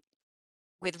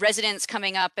residents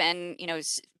coming up and,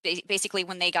 basically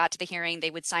when they got to the hearing, they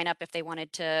would sign up if they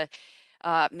wanted to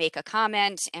make a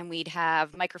comment, and we'd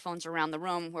have microphones around the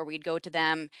room where we'd go to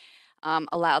them,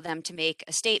 allow them to make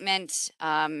a statement,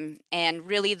 and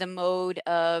really the mode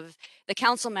of the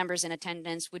council members in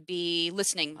attendance would be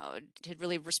listening mode, to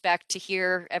really respect, to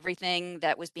hear everything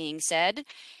that was being said.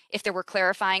 If there were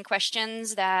clarifying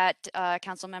questions that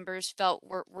council members felt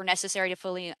were necessary to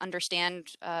fully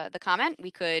understand the comment,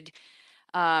 we could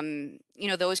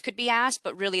those could be asked,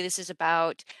 but really this is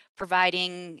about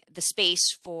providing the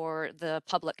space for the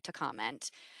public to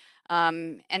comment.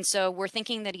 And so we're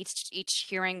thinking that each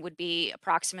hearing would be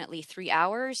approximately 3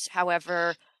 hours.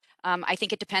 However, I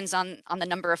think it depends on the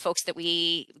number of folks that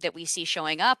we see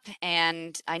showing up.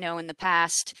 And I know in the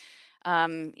past,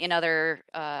 in other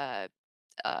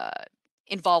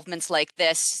involvements like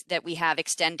this, that we have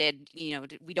extended,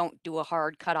 we don't do a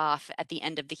hard cutoff at the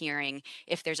end of the hearing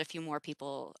if there's a few more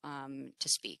people to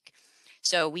speak.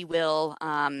 So we will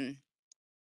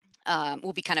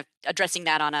we'll be kind of addressing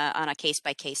that on a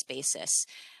case-by-case basis.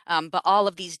 But all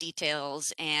of these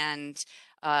details and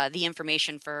the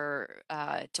information for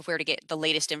to where to get the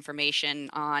latest information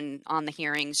on the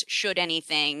hearings, should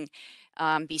anything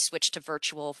be switched to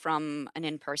virtual from an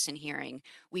in-person hearing,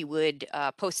 we would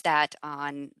post that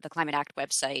on the Climate Act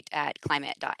website at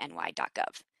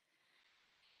climate.ny.gov.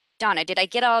 Donna, did I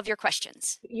get all of your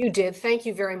questions? You did. Thank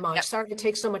you very much. Yep. Sorry to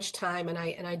take so much time, and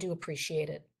I do appreciate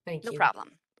it. Thank you. No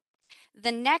problem.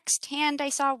 The next hand I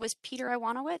saw was Peter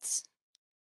Iwanowitz.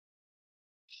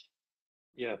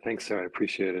 Yeah, thanks, Sarah. I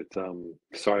appreciate it.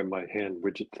 Sorry, my hand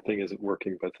widget thing isn't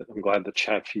working, but I'm glad the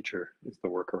chat feature is the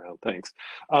workaround. Thanks.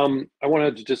 I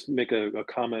wanted to just make a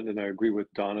comment, and I agree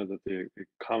with Donna that the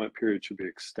comment period should be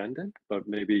extended, but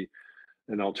maybe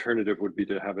an alternative would be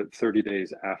to have it 30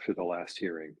 days after the last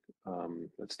hearing.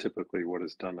 That's typically what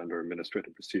is done under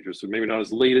administrative procedures. So maybe not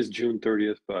as late as June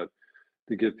 30th, but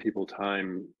to give people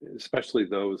time, especially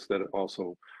those that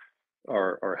also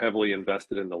are heavily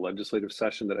invested in the legislative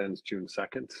session that ends June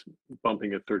 2nd.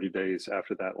 Bumping it 30 days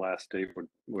after that last day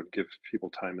would give people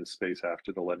time and space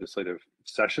after the legislative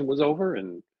session was over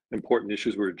and important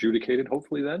issues were adjudicated,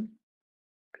 hopefully then.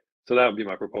 So that would be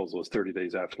my proposal, is 30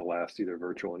 days after the last either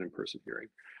virtual and in-person hearing.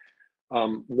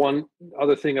 One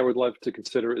other thing I would love to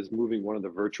consider is moving one of the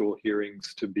virtual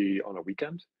hearings to be on a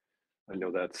weekend. I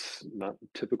know that's not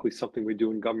typically something we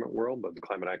do in government world, but the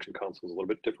Climate Action Council is a little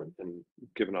bit different, and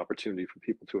give an opportunity for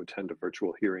people to attend a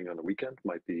virtual hearing on a weekend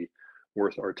might be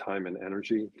worth our time and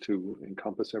energy to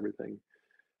encompass everything.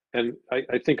 And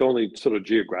I think only sort of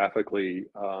geographically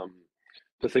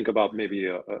to think about maybe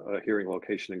a hearing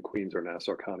location in Queens or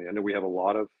Nassau County. I know we have a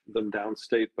lot of them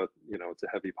downstate, but you know, it's a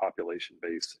heavy population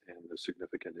base and there's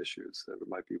significant issues that it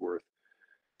might be worth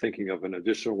thinking of an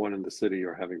additional one in the city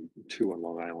or having two on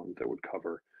Long Island that would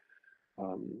cover,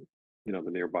 you know,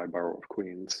 the nearby borough of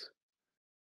Queens.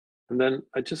 And then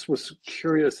I just was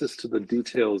curious as to the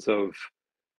details of,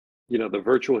 you know, the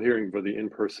virtual hearing for the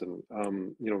in-person.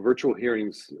 You know, virtual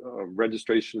hearings,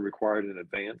 registration required in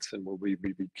advance, and will we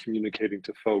be communicating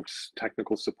to folks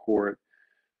technical support?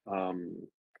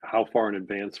 How far in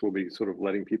advance will be sort of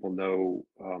letting people know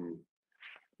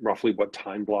roughly what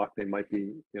time block they might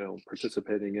be, you know,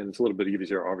 participating in? It's a little bit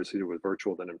easier, obviously, to do with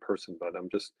virtual than in person, but I'm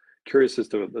just curious as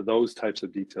to those types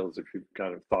of details, if you've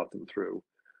kind of thought them through,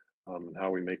 and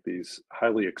how we make these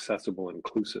highly accessible and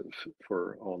inclusive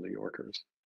for all New Yorkers.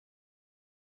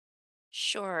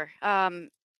 Sure.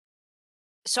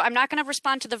 So I'm not going to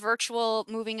respond to the virtual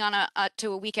moving on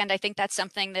to a weekend. I think that's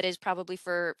something that is probably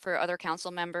for other council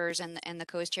members and the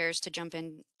co-chairs to jump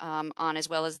in on, as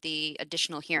well as the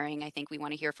additional hearing. I think we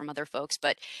want to hear from other folks.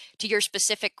 But to your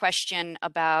specific question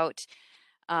about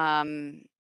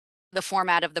the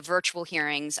format of the virtual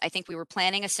hearings, I think we were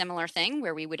planning a similar thing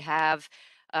where we would have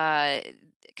kind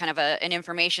of an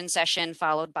information session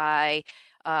followed by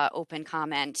open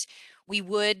comment. We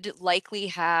would likely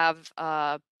have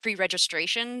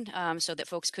pre-registration so that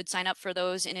folks could sign up for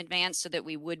those in advance, so that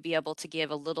we would be able to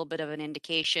give a little bit of an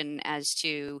indication as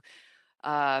to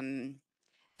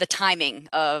the timing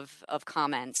of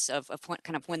comments, of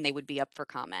kind of when they would be up for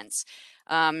comments.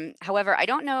 However, I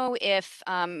don't know if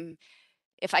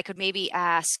I could maybe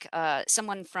ask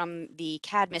someone from the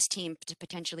Cadmus team to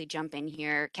potentially jump in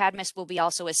here. Cadmus will be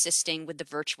also assisting with the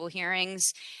virtual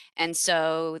hearings. And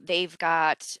so they've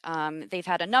got, they've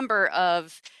helped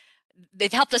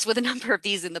us with a number of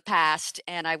these in the past.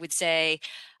 And I would say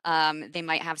they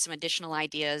might have some additional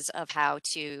ideas of how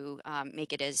to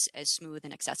make it as smooth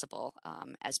and accessible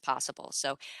as possible.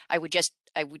 So I would just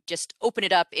open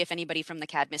it up if anybody from the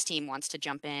Cadmus team wants to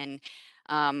jump in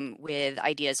with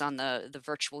ideas on the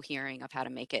virtual hearing of how to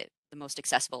make it the most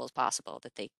accessible as possible,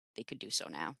 that they could do so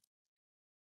now.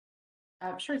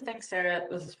 Sure, thanks, Sarah.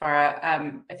 This is Farah.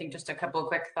 I think just a couple of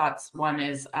quick thoughts. One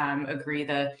is agree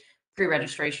the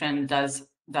pre-registration does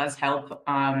help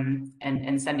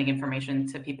and sending information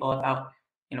to people about,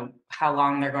 you know, how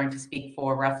long they're going to speak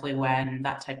for, roughly when,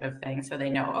 that type of thing, so they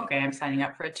know, okay, I'm signing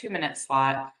up for a 2-minute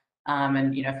slot.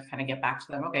 And, you know, kind of get back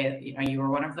to them, okay, you know, you were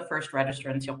one of the first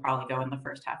registrants, you'll probably go in the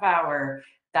first half hour,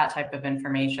 that type of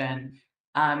information.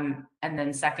 And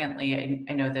then secondly,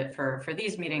 I know that for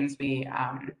these meetings, we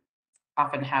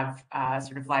often have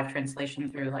sort of live translation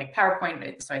through like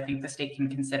PowerPoint. So I think the state can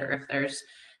consider if there's,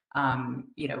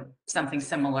 you know, something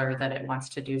similar that it wants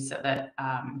to do, so that,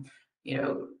 you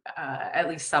know, at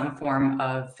least some form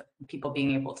of people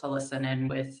being able to listen in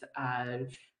with,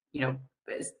 you know,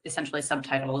 essentially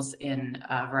subtitles in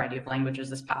a variety of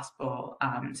languages as possible.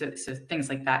 So things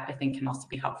like that, I think, can also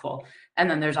be helpful. And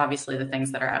then there's obviously the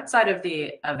things that are outside of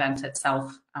the event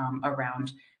itself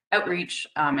around outreach,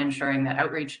 ensuring that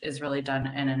outreach is really done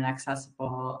in an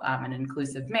accessible and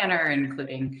inclusive manner,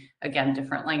 including, again,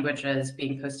 different languages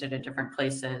being posted in different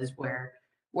places where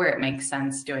it makes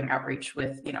sense, doing outreach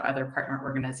with, you know, other partner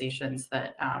organizations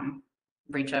that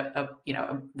reach you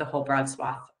know, the whole broad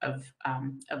swath of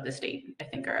the state, I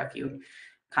think, are a few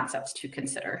concepts to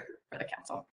consider for the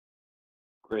council.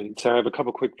 Great. Sarah, I have a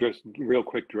couple quick, real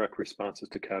quick direct responses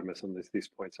to Cadmus on these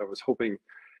points. I was hoping,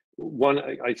 one,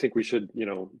 I think we should, you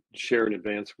know, share in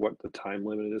advance what the time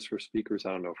limit is for speakers.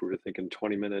 I don't know if we were thinking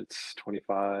 20 minutes,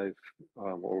 25,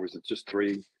 or was it just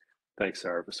 3? Thanks,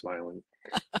 Sarah, for smiling.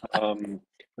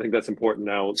 I think that's important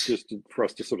now, just for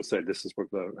us to sort of say, this is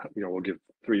what the, you know, we'll give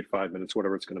 3 to 5 minutes,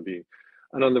 whatever it's going to be.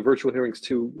 And on the virtual hearings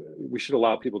too, we should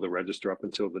allow people to register up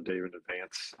until the day in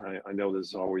advance. I know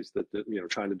there's always that, you know,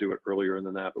 trying to do it earlier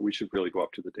than that, but we should really go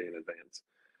up to the day in advance.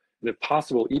 And if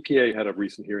possible, EPA had a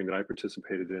recent hearing that I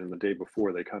participated in the day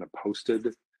before. They kind of posted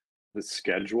the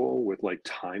schedule with like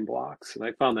time blocks. And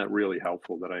I found that really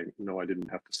helpful, that I know I didn't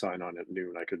have to sign on at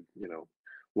noon. I could, you know,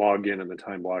 log in the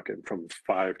time block and from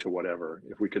 5 to whatever.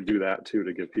 If we could do that too,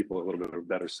 to give people a little bit of a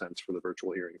better sense for the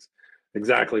virtual hearings,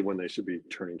 exactly when they should be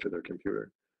turning to their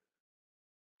computer.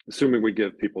 Assuming we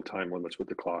give people time limits with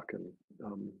the clock, and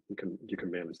you can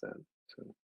manage that. So.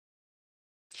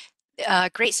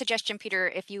 Great suggestion, Peter.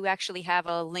 If you actually have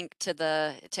a link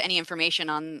to any information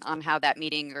on how that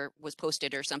meeting was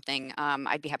posted or something,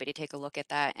 I'd be happy to take a look at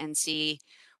that and see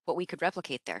what we could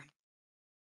replicate there.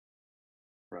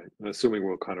 Right. And assuming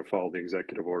we'll kind of follow the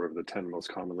executive order of the 10 most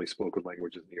commonly spoken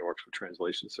languages in New York for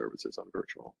translation services on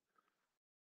virtual.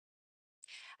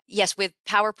 Yes, with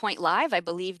PowerPoint Live, I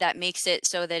believe that makes it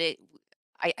so that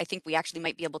I think we actually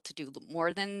might be able to do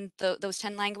more than those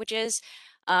 10 languages.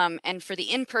 And for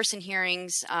the in-person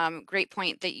hearings, great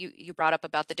point that you brought up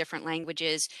about the different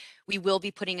languages. We will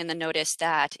be putting in the notice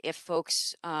that if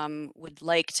folks would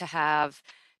like to have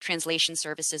translation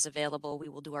services available, we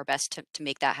will do our best to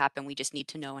make that happen. We just need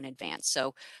to know in advance.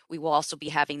 So we will also be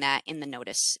having that in the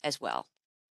notice as well.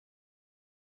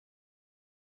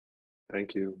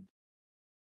 Thank you.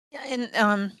 Yeah,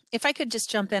 and if I could just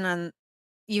jump in on,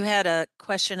 you had a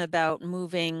question about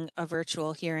moving a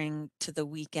virtual hearing to the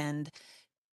weekend.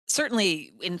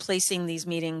 Certainly in placing these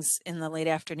meetings in the late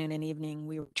afternoon and evening,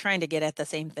 we were trying to get at the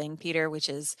same thing, Peter, which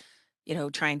is, you know,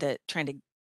 trying to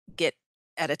get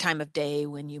at a time of day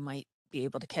when you might be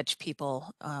able to catch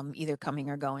people either coming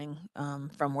or going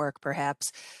from work,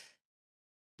 perhaps.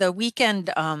 The weekend,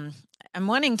 I'm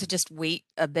wanting to just wait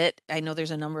a bit. I know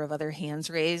there's a number of other hands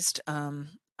raised on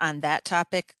that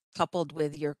topic, coupled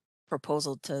with your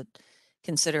proposal to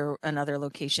consider another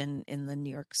location in the New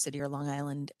York City or Long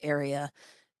Island area,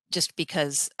 just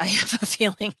because I have a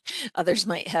feeling others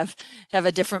might have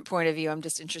a different point of view. I'm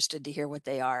just interested to hear what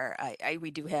they are.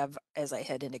 We do have, as I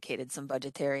had indicated, some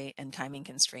budgetary and timing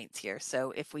constraints here.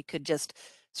 So if we could just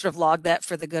sort of log that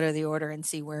for the good of the order and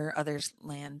see where others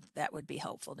land, that would be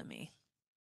helpful to me.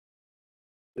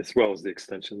 As well as the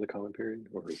extension of the comment period,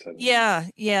 or is that?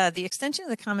 Yeah, the extension of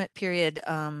the comment period.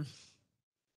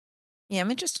 Yeah,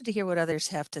 I'm interested to hear what others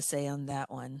have to say on that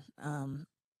one.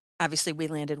 Obviously, we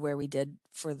landed where we did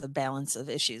for the balance of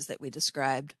issues that we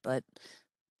described, but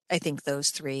I think those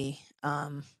three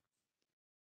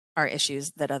are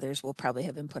issues that others will probably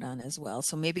have input on as well.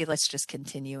 So maybe let's just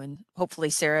continue, and hopefully,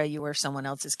 Sarah, you or someone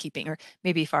else is keeping, or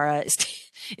maybe Farah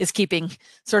is keeping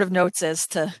sort of notes as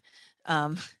to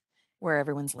where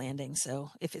everyone's landing. So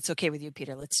if it's okay with you,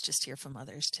 Peter, let's just hear from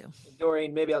others too.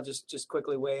 Doreen, maybe I'll just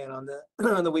quickly weigh in on the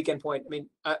on the weekend point. I mean,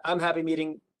 I'm happy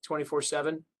meeting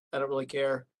 24/7. I don't really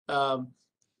care.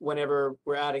 Whenever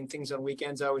we're adding things on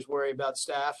weekends, I always worry about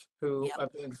staff who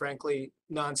have been frankly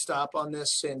nonstop on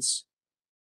this since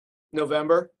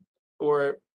November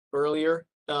or earlier.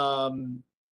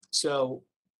 So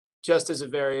just as a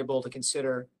variable to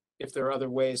consider, if there are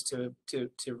other ways to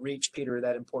reach, Peter,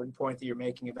 that important point that you're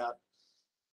making about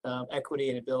equity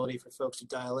and ability for folks to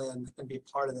dial in and be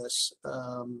part of this.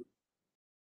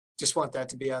 Just want that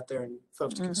to be out there and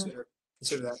folks to consider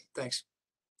that. Thanks.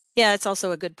 Yeah, it's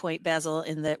also a good point, Basil,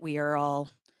 in that we are all,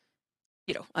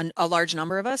 you know, a large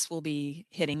number of us will be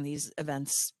hitting these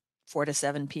events 4 to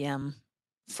 7 p.m.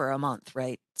 for a month,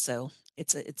 right? So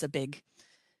it's a big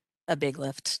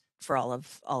lift for all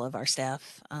of our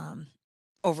staff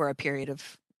over a period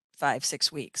of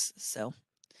 5-6 weeks. So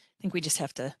I think we just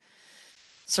have to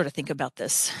sort of think about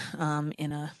this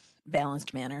in a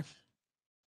balanced manner.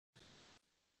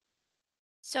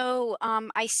 So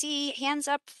I see hands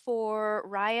up for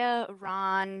Raya,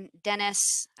 Ron,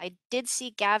 Dennis. I did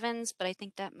see Gavin's, but I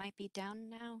think that might be down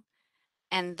now.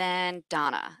 And then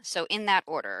Donna. So in that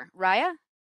order, Raya?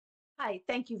 Hi,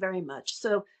 thank you very much.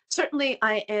 So certainly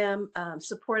I am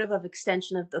supportive of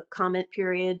extension of the comment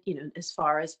period, you know, as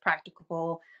far as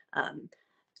practicable,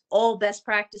 all best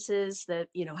practices that,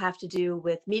 you know, have to do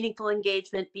with meaningful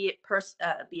engagement, be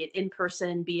it in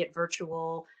person, be it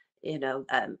virtual. You know,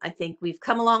 I think we've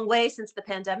come a long way since the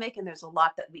pandemic, and there's a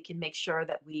lot that we can make sure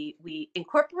that we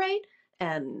incorporate.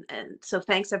 And so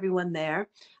thanks everyone there.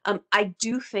 I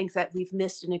do think that we've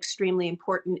missed an extremely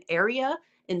important area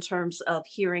in terms of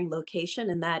hearing location,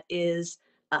 and that is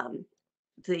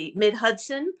the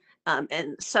Mid-Hudson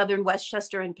and Southern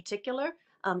Westchester in particular.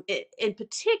 In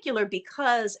particular,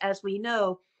 because as we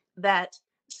know that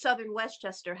Southern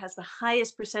Westchester has the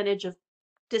highest percentage of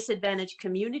disadvantaged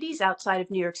communities outside of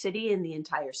New York City in the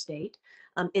entire state.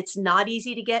 It's not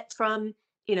easy to get from,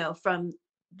 you know, from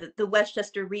the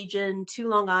Westchester region to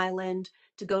Long Island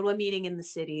to go to a meeting in the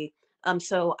city.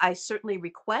 So I certainly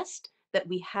request that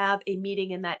we have a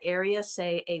meeting in that area,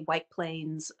 say a White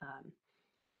Plains,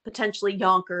 potentially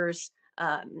Yonkers,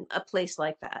 a place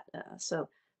like that. So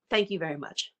thank you very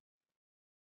much.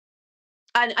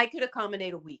 And I could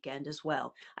accommodate a weekend as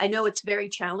well. I know it's very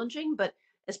challenging, but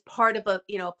as part of a,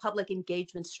 you know, a public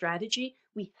engagement strategy,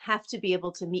 we have to be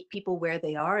able to meet people where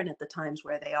they are and at the times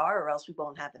where they are, or else we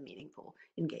won't have a meaningful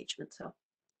engagement. So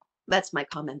that's my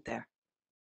comment there.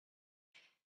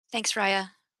 Thanks, Raya.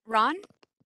 Ron?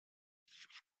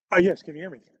 Yes, can you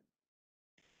hear me?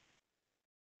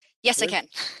 Yes, I can.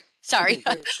 Sorry,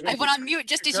 Okay, I thank went you. on mute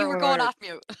just as you were Carolyn going and I off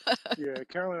mute. Yeah,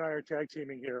 Carolyn and I are tag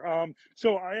teaming here.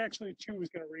 So I actually too was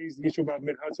going to raise the issue about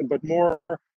Mid Hudson, but more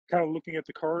kind of looking at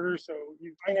the corridor. So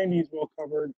I-90 is well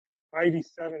covered,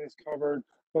 I-87 is covered,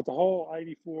 but the whole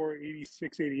I-84,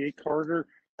 86, 88 corridor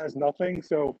has nothing.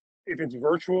 So if it's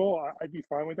virtual, I'd be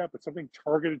fine with that, but something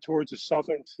targeted towards the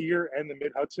southern tier and the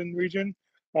Mid Hudson region,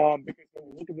 because when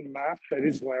you look at the map, that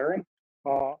is glaring.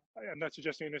 I'm not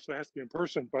suggesting it necessarily has to be in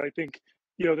person, but I think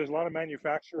there's a lot of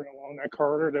manufacturing along that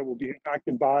corridor that will be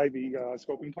impacted by the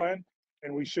scoping plan,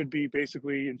 and we should be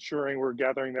basically ensuring we're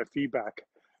gathering that feedback.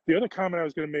 The other comment I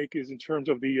was going to make is in terms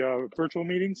of the virtual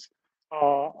meetings.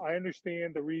 I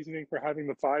understand the reasoning for having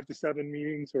the 5 to 7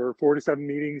 meetings or 4 to 7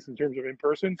 meetings in terms of in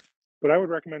person, but I would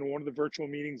recommend one of the virtual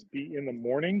meetings be in the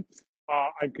morning.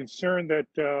 I'm concerned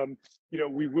that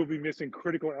we will be missing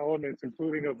critical elements,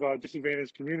 including of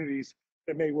disadvantaged communities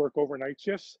that may work overnight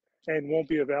shifts and won't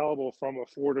be available from a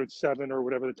 4 to 7 or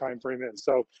whatever the time frame is.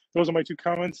 So those are my 2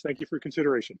 comments. Thank you for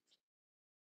consideration.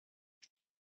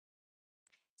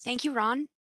 Thank you, Ron.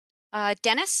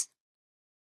 Dennis?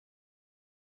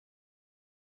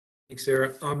 Thanks,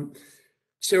 Sarah.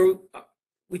 Sarah,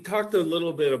 we talked a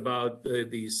little bit about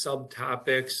the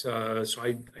subtopics. So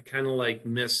I kind of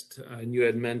missed, and you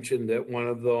had mentioned that one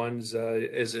of the ones,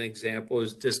 as an example,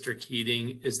 is district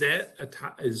heating. Is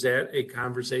that a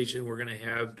conversation we're going to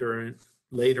have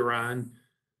later on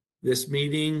this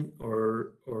meeting,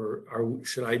 or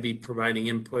should I be providing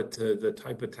input to the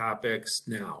type of topics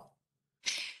now?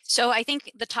 So I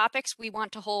think the topics we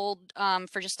want to hold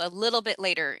for just a little bit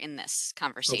later in this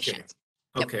conversation.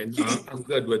 Okay, no, I'm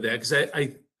good with that, because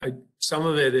I some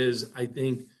of it is, I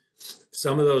think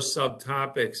some of those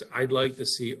subtopics I'd like to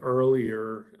see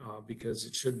earlier, because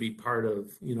it should be part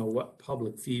of what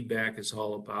public feedback is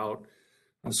all about.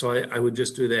 So I would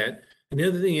just do that. And the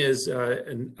other thing is,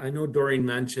 and I know Doreen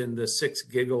mentioned the 6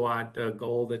 gigawatt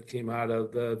goal that came out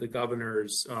of the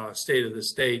governor's state of the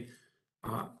state.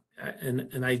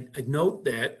 And I note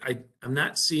that I'm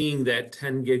not seeing that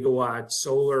 10 gigawatt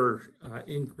solar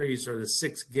increase or the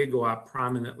 6 gigawatt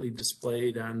prominently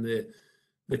displayed on the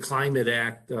Climate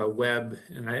Act web.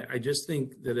 And I just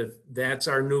think that if that's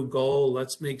our new goal,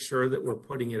 let's make sure that we're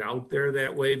putting it out there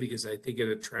that way, because I think it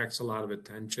attracts a lot of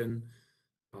attention.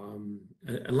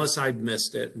 Unless I've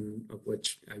missed it, and of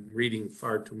which I'm reading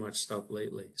far too much stuff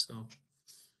lately.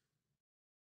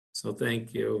 So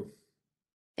thank you.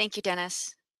 Thank you,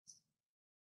 Dennis.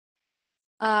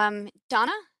 Donna,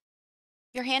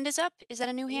 your hand is up. Is that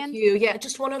a new hand? Thank you. Yeah,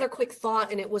 just one other quick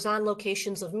thought, and it was on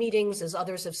locations of meetings, as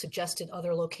others have suggested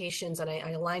other locations, and I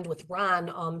aligned with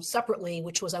Ron separately,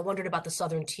 which was I wondered about the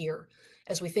southern tier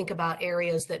as we think about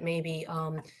areas that maybe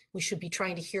we should be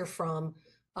trying to hear from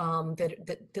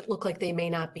that look like they may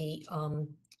not be,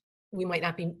 we might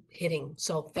not be hitting.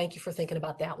 So thank you for thinking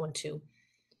about that one too.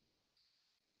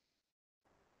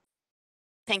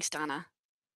 Thanks, Donna.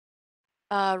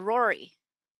 Rory.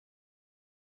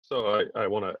 So I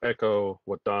want to echo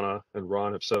what Donna and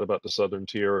Ron have said about the southern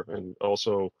tier, and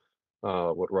also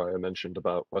what Raya mentioned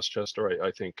about Westchester.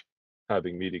 I think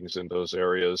having meetings in those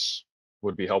areas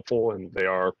would be helpful, and they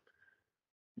are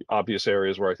obvious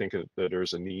areas where I think that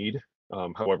there's a need.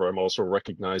 However, I'm also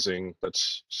recognizing that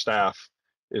staff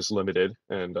is limited,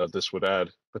 and this would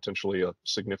add potentially a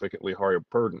significantly higher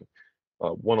burden.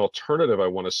 One alternative I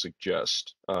want to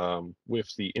suggest with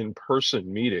the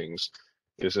in-person meetings,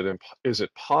 is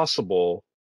it possible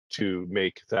to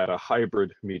make that a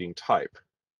hybrid meeting type,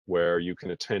 where you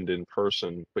can attend in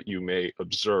person, but you may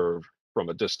observe from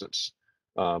a distance?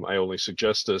 I only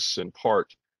suggest this in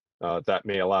part that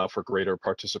may allow for greater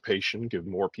participation, give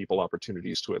more people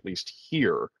opportunities to at least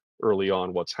hear early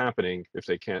on what's happening if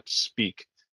they can't speak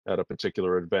at a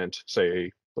particular event,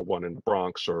 say the one in the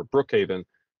Bronx or Brookhaven.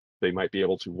 They might be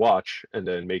able to watch and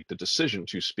then make the decision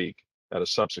to speak at a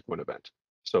subsequent event.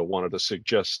 So wanted to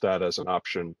suggest that as an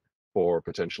option for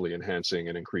potentially enhancing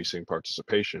and increasing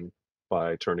participation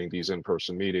by turning these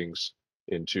in-person meetings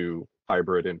into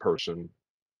hybrid in-person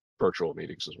virtual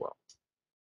meetings as well.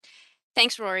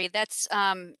 Thanks, Rory. That's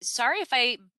sorry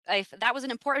if that was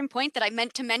an important point that I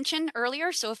meant to mention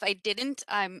earlier. So if I didn't,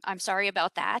 I'm sorry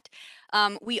about that.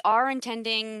 We are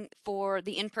intending for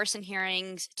the in-person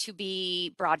hearings to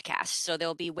be broadcast, so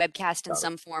they'll be webcast in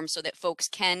some form so that folks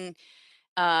can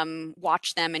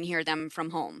watch them and hear them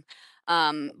from home.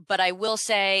 But I will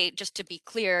say, just to be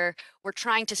clear, we're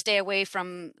trying to stay away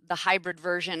from the hybrid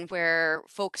version where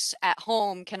folks at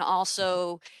home can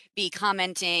also be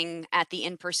commenting at the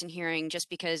in-person hearing, just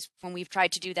because when we've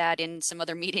tried to do that in some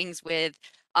other meetings with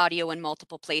audio in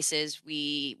multiple places,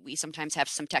 we sometimes have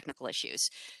some technical issues.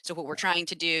 So what we're trying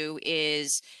to do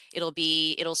is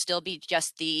it'll still be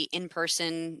just the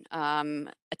in-person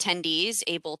attendees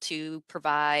able to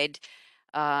provide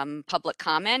public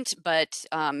comment, but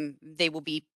they will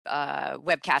be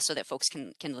webcast so that folks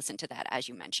can listen to that, as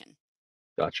you mentioned.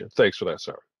 Gotcha. Thanks for that,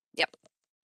 Sarah. Yep.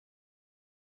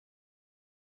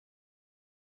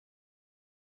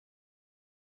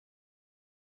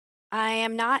 I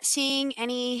am not seeing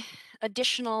any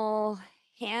additional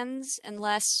hands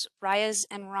unless Raya's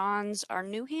and Ron's are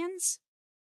new hands.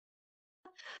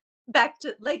 Back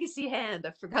to legacy hand.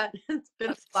 I forgot. It's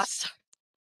been a while.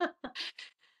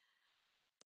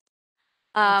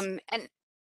 And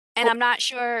I'm not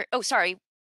sure. Oh, sorry.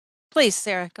 Please,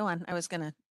 Sarah, go on. I was going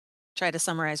to try to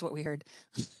summarize what we heard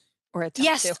or attempt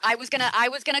Yes, to. I was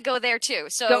gonna go there too.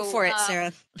 So Go for it,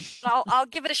 Sarah. I'll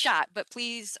give it a shot, but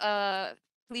please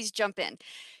jump in.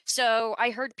 So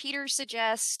I heard Peter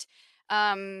suggest,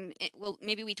 well,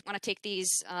 maybe we want to take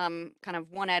these kind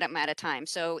of one item at a time.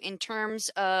 So in terms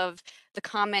of the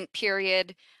comment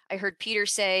period, I heard Peter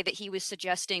say that he was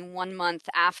suggesting 1 month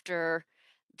after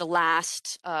the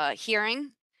last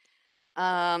hearing.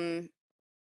 I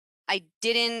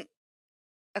didn't,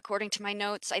 according to my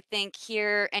notes, I think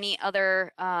hear any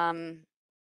other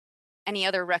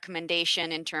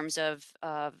recommendation in terms of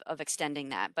extending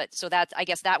that. But so that's, I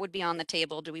guess that would be on the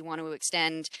table. Do we want to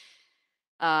extend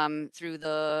through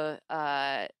the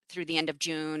end of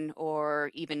June,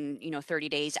 or even 30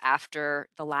 days after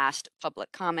the last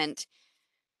public comment?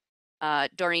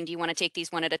 Doreen, do you want to take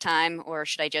these one at a time, or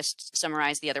should I just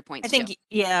summarize the other points? I think, too?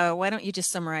 yeah, why don't you just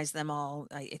summarize them all?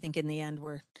 I think in the end,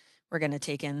 we're going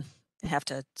to have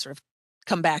to sort of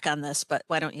come back on this, but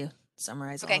why don't you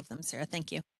summarize all of them, Sarah?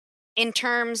 Thank you. In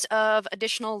terms of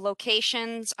additional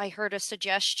locations, I heard a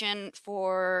suggestion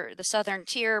for the southern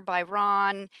tier by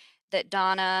Ron, that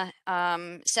Donna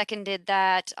seconded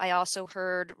that. I also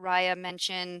heard Raya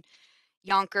mention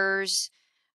Yonkers.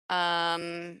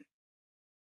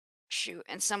 Shoot,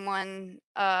 and someone,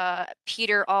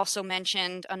 Peter also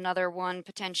mentioned another one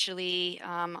potentially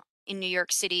in New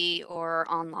York City or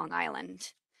on Long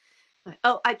Island.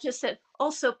 Oh, I just said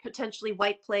also potentially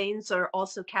White Plains are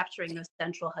also capturing the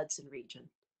central Hudson region.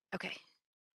 Okay.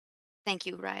 Thank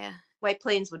you, Raya. White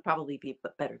Plains would probably be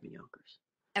better than Yonkers.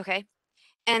 Okay.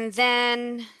 And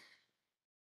then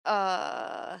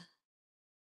the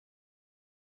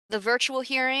virtual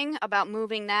hearing, about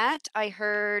moving that, I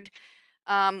heard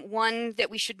one that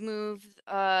we should move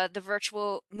at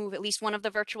least one of the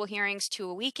virtual hearings to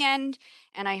a weekend.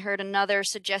 And I heard another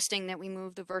suggesting that we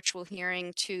move the virtual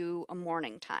hearing to a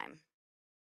morning time.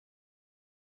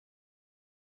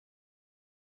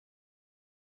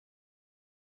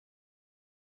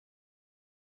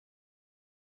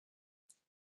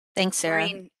 Thanks, Sarah.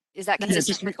 Maureen, is that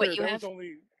consistent with what you have?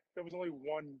 There was only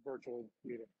one virtual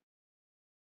meeting.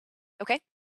 Okay.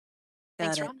 Got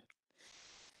Thanks, it. Ron.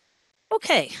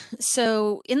 Okay,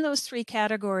 so in those three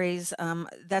categories,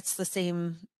 that's the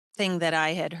same thing that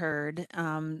I had heard.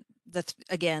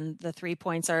 Again, the 3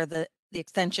 points are the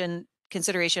extension,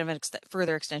 consideration of an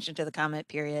further extension to the comment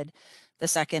period. The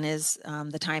second is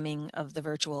the timing of the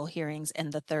virtual hearings,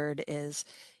 and the third is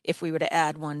if we were to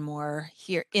add one more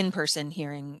in-person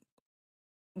hearing,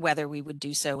 whether we would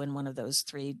do so in one of those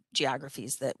three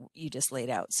geographies that you just laid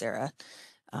out, Sarah.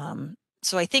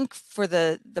 So I think for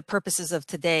the purposes of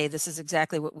today, this is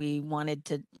exactly what we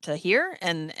wanted to hear.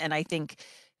 And I think,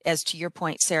 as to your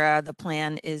point, Sarah, the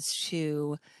plan is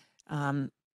to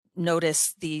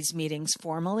notice these meetings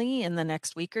formally in the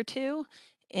next week or two,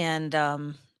 and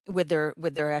with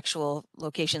their actual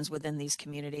locations within these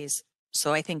communities.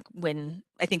 So I think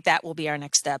that will be our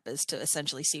next step, is to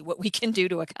essentially see what we can do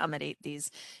to accommodate these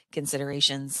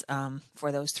considerations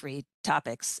for those three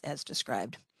topics as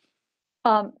described.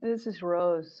 This is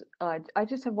Rose. I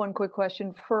just have one quick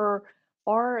question. For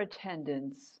our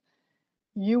attendance,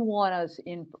 you want us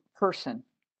in person.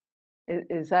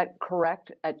 Is that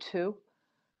correct, at 2?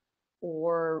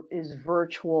 Or is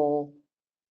virtual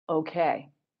okay?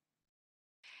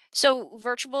 So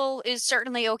virtual is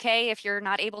certainly okay if you're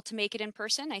not able to make it in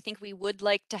person. I think we would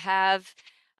like to have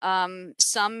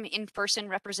some in-person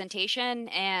representation,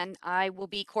 and I will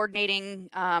be coordinating.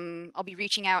 I'll be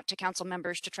reaching out to council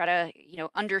members to try to,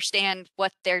 understand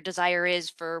what their desire is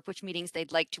for which meetings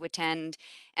they'd like to attend.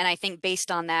 And I think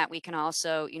based on that, we can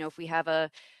also, if we have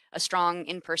a strong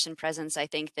in-person presence, I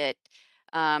think that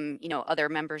you know, other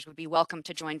members would be welcome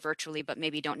to join virtually, but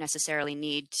maybe don't necessarily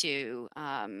need to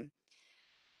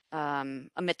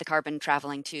emit the carbon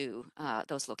traveling to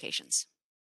those locations.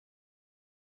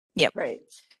 Yep. Great.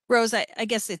 Rose, I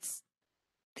guess it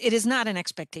is not an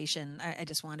expectation. I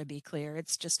just want to be clear.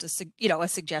 It's just a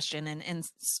suggestion,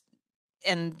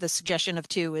 and the suggestion of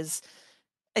 2 is,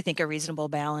 I think, a reasonable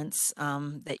balance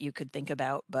that you could think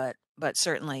about, but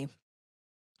certainly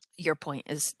your point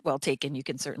is well taken. You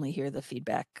can certainly hear the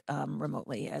feedback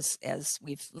remotely as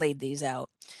we've laid these out.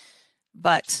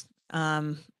 But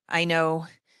I know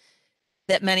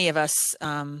that many of us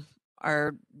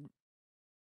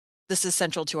this is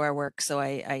central to our work, so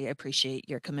I appreciate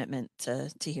your commitment to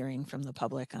hearing from the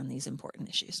public on these important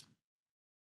issues.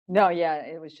 No, yeah,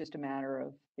 it was just a matter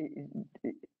of,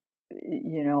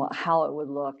 how it would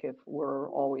look if we're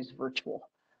always virtual.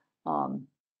 But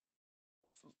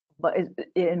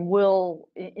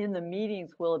in the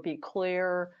meetings, will it be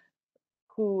clear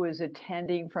who is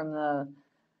attending from the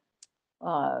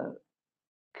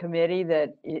committee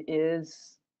that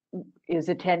is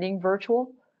attending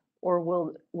virtual, or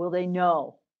will they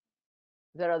know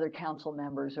that other council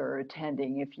members are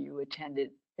attending if you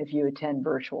attend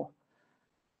virtual?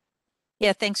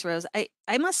 Yeah, thanks, Rose. I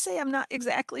must say I'm not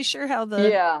exactly sure how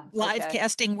the live okay.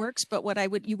 casting works, but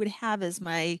what you would have is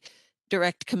my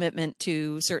direct commitment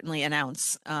to certainly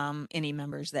announce any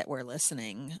members that were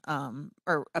listening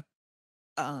or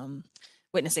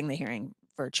witnessing the hearing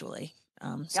virtually.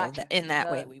 So Gotcha. that in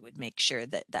that way, we would make sure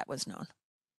that that was known.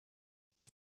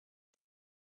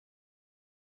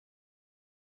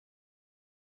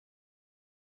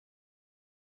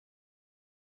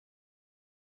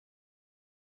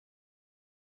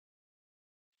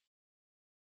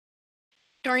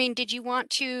 Doreen, did you want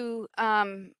to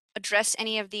address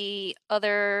any of the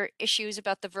other issues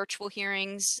about the virtual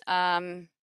hearings, about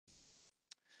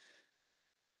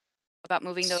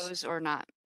moving those or not?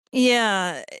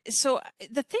 Yeah. So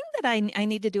the thing that I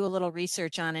need to do a little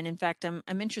research on, and in fact,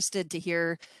 I'm interested to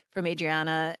hear from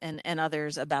Adriana and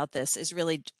others about this, is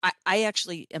really, I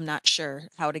actually am not sure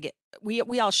how to get,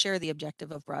 we all share the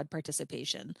objective of broad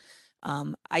participation.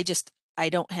 I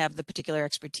don't have the particular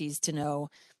expertise to know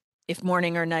if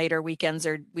morning or night or weekends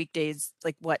or weekdays,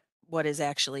 like what is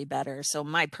actually better. So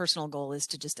my personal goal is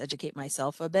to just educate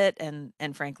myself a bit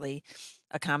and frankly,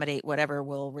 accommodate whatever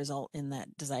will result in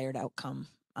that desired outcome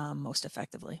most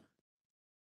effectively.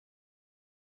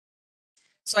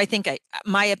 So I think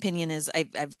my opinion is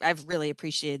I've really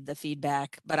appreciated the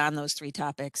feedback, but on those 3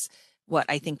 topics, what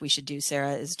I think we should do,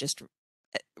 Sarah, is just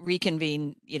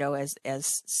reconvene,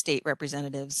 as state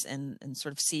representatives and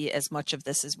sort of see as much of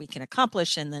this as we can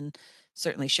accomplish, and then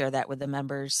certainly share that with the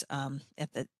members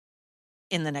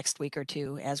in the next week or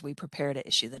 2 as we prepare to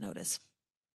issue the notice.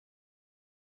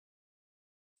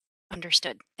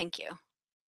 Understood. Thank you.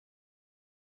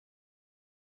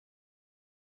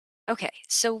 Okay,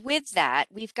 so with that,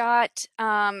 we've got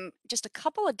just a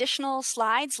couple additional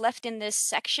slides left in this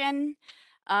section.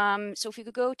 So if you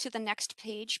could go to the next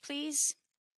page, please.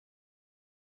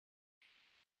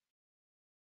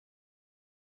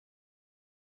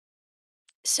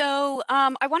 So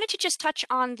I wanted to just touch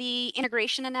on the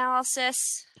integration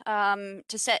analysis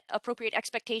to set appropriate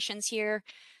expectations here.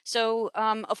 So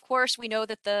of course, we know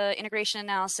that the integration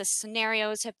analysis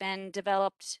scenarios have been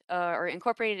developed or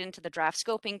incorporated into the draft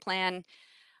scoping plan,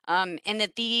 and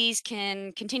that these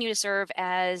can continue to serve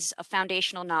as a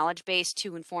foundational knowledge base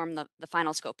to inform the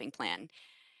final scoping plan.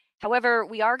 However,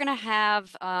 we are going to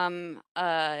have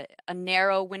a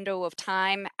narrow window of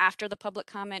time after the public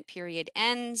comment period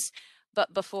ends,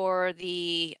 but before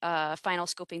the final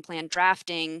scoping plan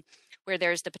drafting, where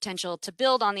there's the potential to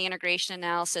build on the integration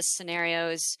analysis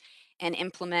scenarios and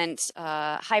implement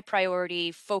high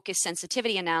priority focus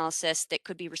sensitivity analysis that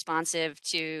could be responsive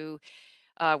to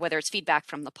whether it's feedback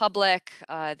from the public,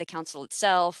 the council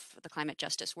itself, the climate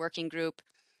justice working group.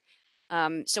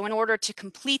 So in order to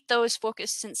complete those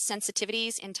focus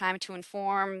sensitivities in time to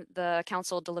inform the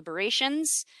council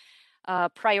deliberations,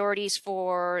 priorities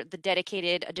for the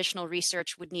dedicated additional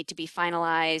research would need to be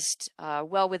finalized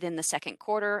well within the second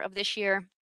quarter of this year.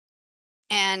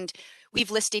 And we've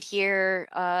listed here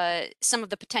some of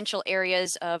the potential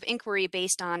areas of inquiry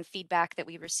based on feedback that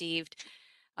we received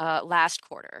last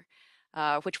quarter,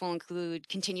 which will include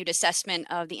continued assessment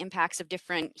of the impacts of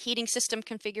different heating system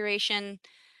configuration,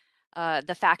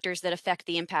 the factors that affect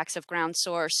the impacts of ground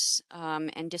source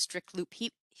and district loop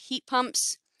heat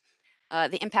pumps,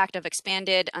 the impact of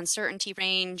expanded uncertainty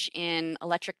range in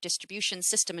electric distribution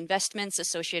system investments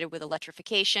associated with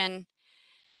electrification,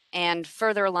 and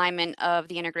further alignment of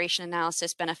the integration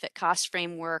analysis benefit cost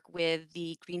framework with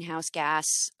the greenhouse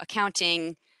gas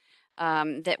accounting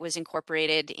that was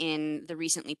incorporated in the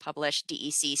recently published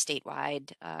DEC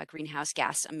statewide greenhouse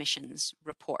gas emissions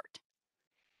report.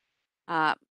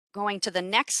 Going to the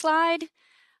next slide.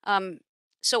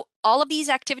 So all of these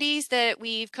activities that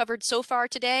we've covered so far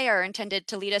today are intended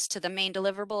to lead us to the main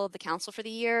deliverable of the council for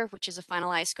the year, which is a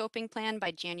finalized scoping plan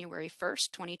by January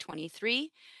 1st,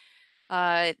 2023.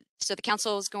 So the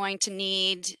council is going to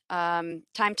need time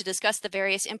to discuss the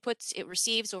various inputs it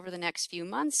receives over the next few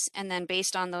months. And then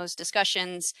based on those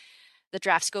discussions, the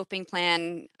draft scoping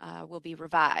plan will be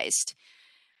revised.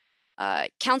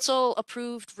 Council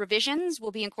approved revisions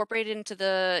will be incorporated into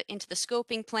the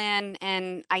scoping plan,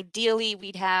 and ideally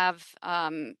we'd have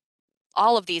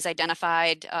all of these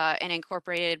identified and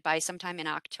incorporated by sometime in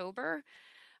October.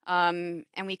 And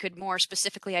we could more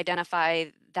specifically identify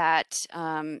that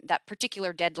that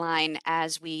particular deadline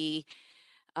as we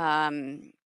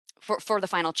for the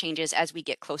final changes as we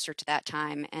get closer to that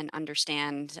time and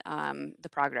understand the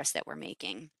progress that we're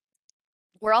making.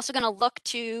 We're also going to look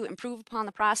to improve upon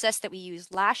the process that we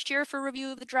used last year for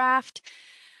review of the draft.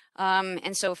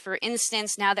 And so, for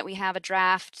instance, now that we have a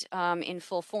draft in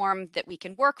full form that we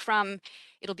can work from,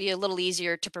 it'll be a little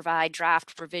easier to provide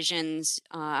draft revisions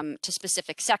to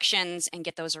specific sections and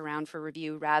get those around for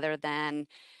review rather than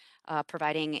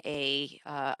providing a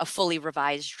fully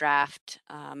revised draft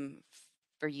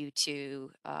for you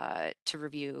to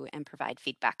review and provide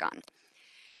feedback on.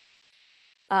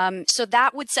 So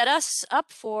that would set us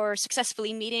up for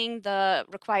successfully meeting the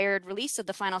required release of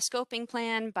the final scoping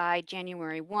plan by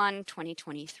January 1,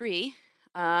 2023.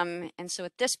 And so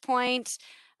at this point,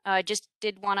 I just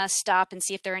did want to stop and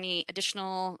see if there are any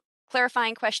additional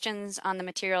clarifying questions on the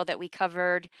material that we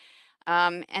covered.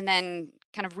 And then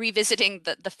kind of revisiting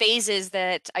the phases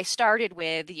that I started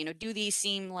with, you know, do these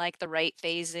seem like the right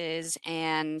phases,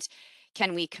 and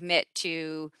can we commit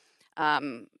to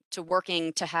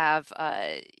working to have,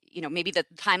 you know, maybe the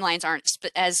timelines aren't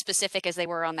as specific as they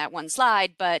were on that one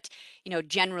slide, but, you know,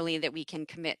 generally that we can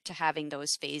commit to having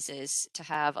those phases to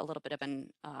have a little bit of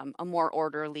a more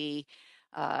orderly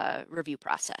review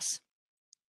process.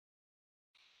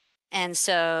 And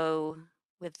so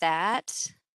with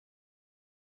that,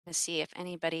 let's see if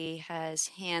anybody has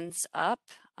hands up.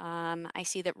 I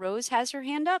see that Rose has her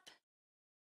hand up.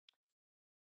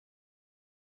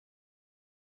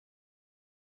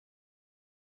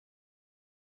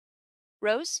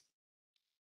 Rose?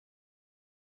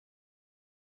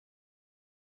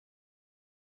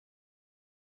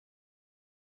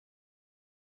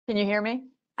 Can you hear me?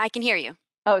 I can hear you.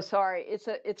 Oh, sorry.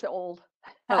 It's old.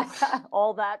 Oh.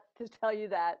 All that to tell you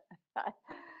that.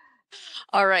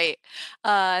 All right.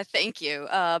 Thank you.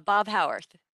 Bob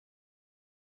Howarth.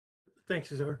 Thanks,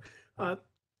 Cesar.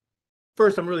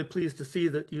 First, I'm really pleased to see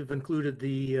that you've included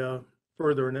the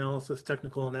further analysis,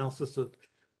 technical analysis of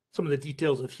some of the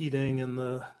details of heating and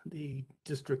the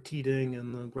district heating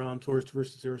and the ground source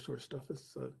versus air source stuff.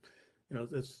 Is you know,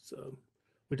 this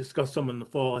we discussed some in the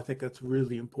fall. I think that's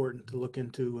really important to look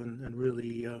into and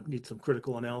really need some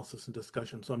critical analysis and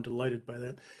discussion. So I'm delighted by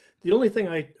that. The only thing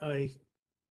I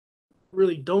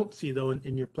really don't see though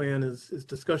in your plan is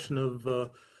discussion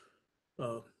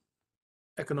of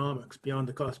economics beyond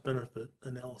the cost benefit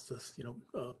analysis. You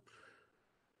know,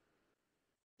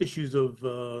 issues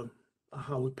of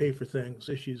how we pay for things,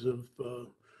 issues of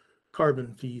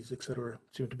carbon fees, et cetera,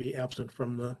 seem to be absent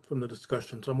from the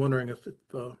discussion. So I'm wondering if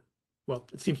well,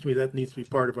 it seems to me that needs to be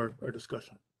part of our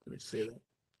discussion. Let me say that.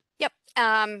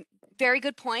 Yep. Very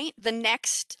good point. The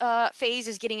next phase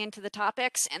is getting into the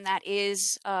topics, and that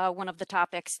is one of the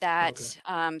topics that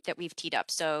that we've teed up.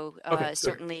 So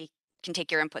certainly can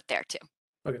take your input there too.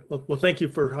 Okay. Well, thank you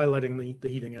for highlighting the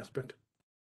heating aspect.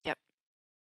 Yep.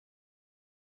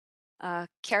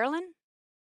 Carolyn?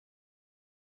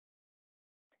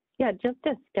 Yeah, just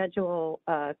a schedule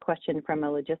question from a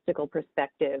logistical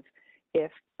perspective.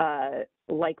 If,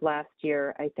 like last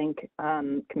year, I think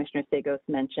Commissioner Sagos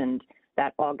mentioned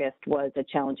that August was a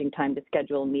challenging time to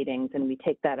schedule meetings, and we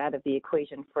take that out of the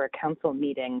equation for a council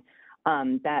meeting,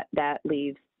 that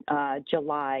leaves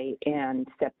July and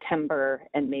September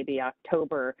and maybe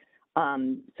October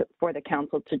for the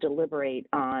council to deliberate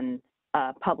on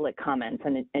public comments,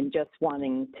 and just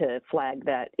wanting to flag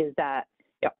that,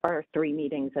 are 3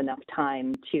 meetings enough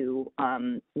time to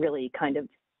really kind of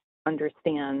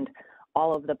understand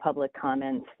all of the public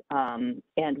comments,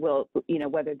 and will, you know,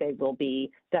 whether they will be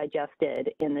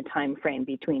digested in the time frame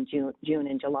between June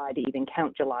and July to even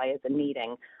count July as a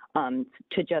meeting,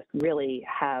 to just really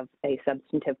have a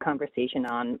substantive conversation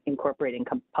on incorporating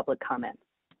public comment.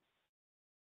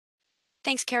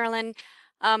 Thanks, Carolyn.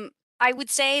 I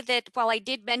would say that while I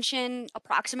did mention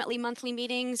approximately monthly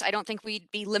meetings, I don't think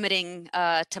we'd be limiting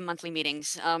to monthly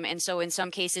meetings. And so in some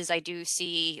cases, I do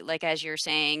see, like as you're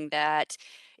saying, that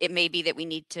it may be that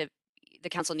the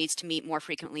council needs to meet more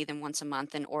frequently than once a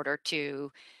month in order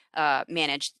to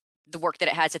manage the work that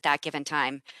it has at that given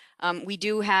time. We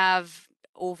do have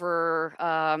over,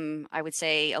 I would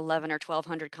say 11 or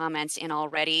 1200 comments in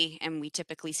already, and we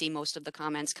typically see most of the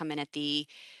comments come in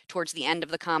towards the end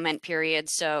of the comment period.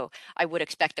 So I would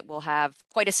expect that we'll have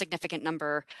quite a significant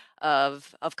number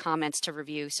of comments to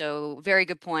review. So very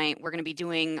good point. We're going to be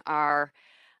doing our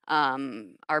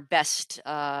best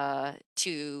to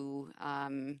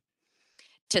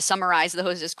summarize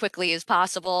those as quickly as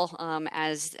possible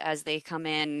as they come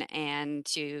in, and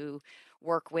to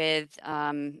work with,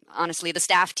 honestly, the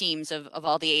staff teams of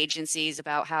all the agencies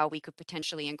about how we could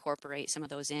potentially incorporate some of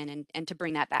those in, and to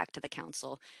bring that back to the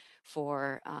council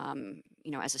for,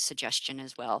 as a suggestion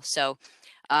as well. So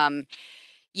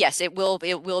yes, it will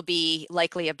be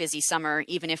likely a busy summer,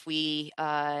 even if we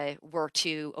were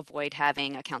to avoid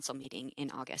having a council meeting in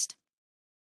August.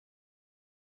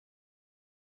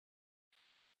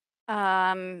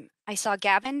 I saw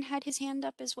Gavin had his hand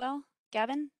up as well.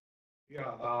 Gavin?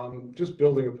 Yeah, just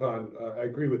building upon, I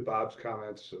agree with Bob's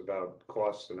comments about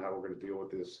costs and how we're going to deal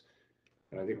with this.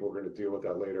 And I think we're going to deal with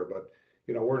that later. But,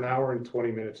 we're an hour and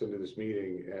 20 minutes into this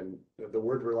meeting, and the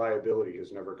word reliability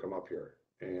has never come up here.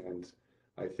 And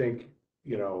I think,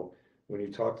 when you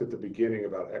talked at the beginning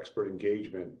about expert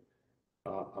engagement,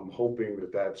 I'm hoping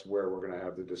that that's where we're going to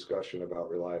have the discussion about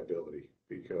reliability,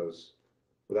 because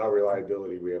without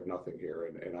reliability, we have nothing here.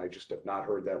 And I just have not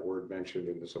heard that word mentioned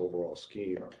in this overall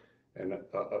scheme and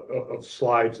of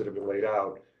slides that have been laid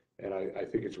out. And I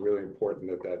think it's really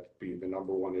important that that be the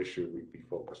number one issue we be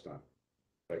focused on.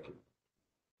 Thank you.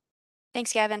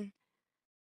 Thanks, Gavin.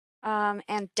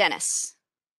 And Dennis.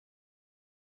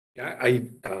 Yeah,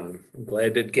 I'm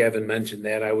glad that Gavin mentioned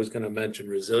that. I was going to mention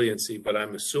resiliency, but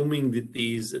I'm assuming that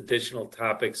these additional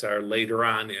topics are later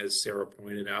on, as Sarah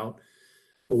pointed out.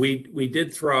 We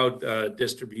did throw out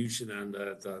distribution on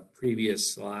the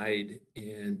previous slide,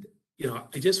 and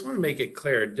I just want to make it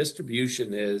clear,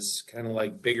 distribution is kind of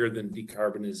like bigger than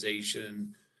decarbonization.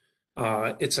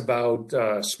 It's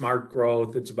about smart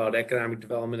growth. It's about economic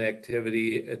development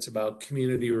activity. It's about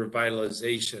community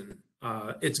revitalization.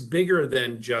 It's bigger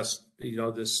than just,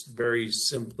 this very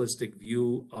simplistic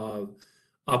view of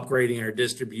upgrading our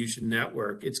distribution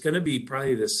network. It's going to be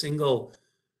probably the single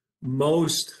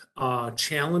most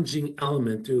challenging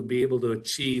element to be able to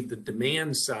achieve the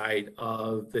demand side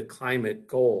of the climate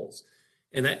goals.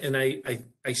 And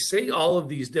I say all of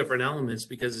these different elements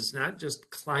because it's not just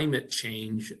climate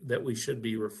change that we should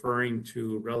be referring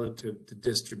to relative to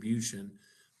distribution,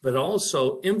 but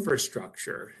also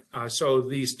infrastructure. So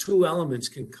these two elements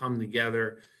can come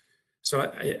together. So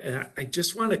I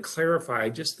just want to clarify, I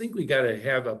just think we got to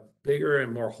have a bigger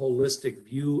and more holistic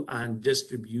view on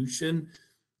distribution.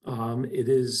 It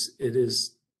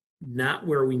is not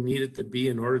where we need it to be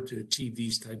in order to achieve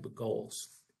these type of goals.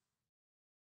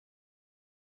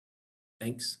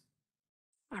 Thanks.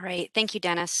 All right. Thank you,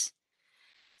 Dennis.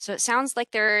 So it sounds like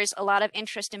there's a lot of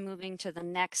interest in moving to the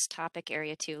next topic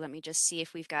area too. Let me just see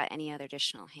if we've got any other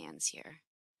additional hands here.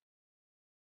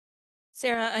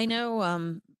 Sarah, I know,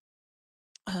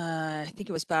 I think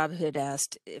it was Bob who had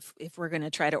asked if we're going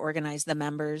to try to organize the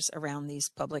members around these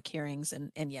public hearings,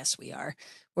 and yes, we are.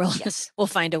 We'll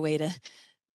find a way to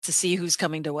see who's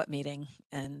coming to what meeting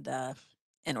and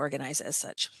organize as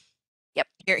such. Yep.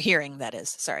 Hearing, that is.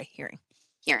 Sorry, hearing.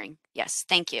 Hearing. Yes.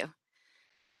 Thank you.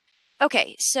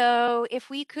 Okay, so if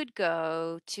we could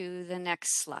go to the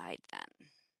next slide then.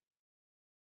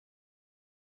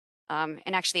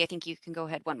 And actually, I think you can go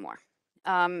ahead one more.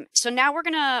 So now we're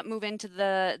going to move into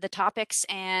the topics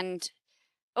and,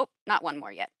 oh, not one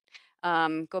more yet.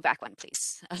 Go back one,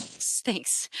 please.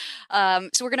 Thanks. So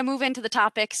we're going to move into the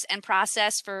topics and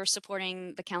process for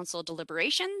supporting the council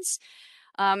deliberations.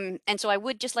 And so I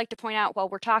would just like to point out, while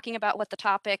we're talking about what the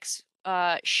topics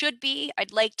should be,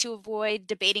 I'd like to avoid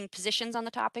debating positions on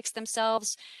the topics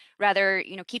themselves. Rather,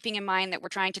 keeping in mind that we're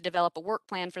trying to develop a work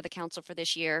plan for the council for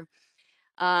this year.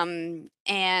 And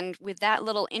with that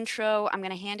little intro, I'm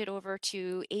going to hand it over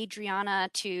to Adriana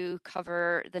to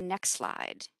cover the next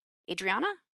slide. Adriana?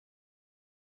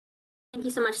 Thank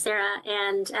you so much, Sarah.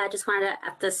 And just wanted to,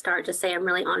 at the start, just say I'm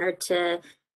really honored to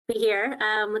be here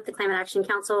with the Climate Action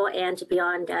Council and to be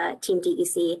on Team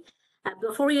DEC.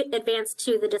 Before we advance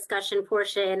to the discussion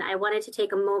portion, I wanted to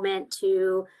take a moment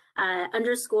to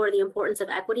underscore the importance of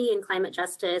equity and climate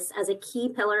justice as a key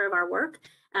pillar of our work,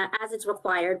 as it's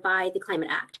required by the Climate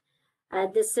Act.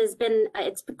 This has been,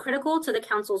 it's been critical to the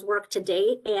council's work to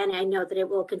date, and I know that it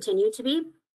will continue to be.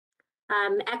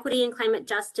 Equity and climate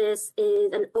justice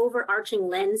is an overarching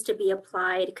lens to be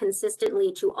applied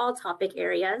consistently to all topic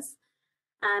areas.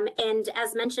 And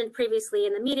as mentioned previously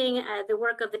in the meeting, the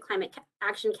work of the Climate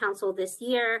Action Council this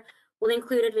year will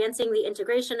include advancing the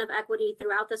integration of equity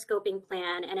throughout the scoping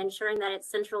plan and ensuring that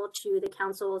it's central to the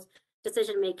council's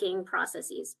decision-making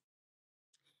processes.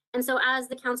 And so as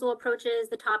the council approaches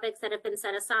the topics that have been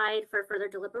set aside for further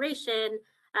deliberation,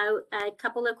 a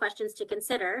couple of questions to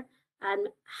consider.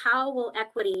 How will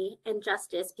equity and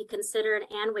justice be considered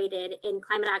and weighted in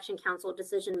Climate Action Council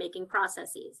decision-making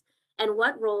processes? And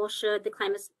what role should the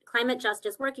Climate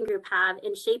Justice Working Group have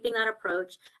in shaping that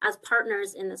approach as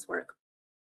partners in this work?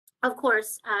 Of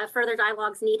course, further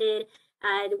dialogues needed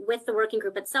with the working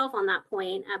group itself on that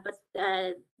point, but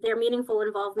their meaningful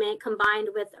involvement combined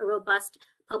with a robust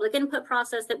public input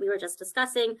process that we were just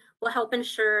discussing will help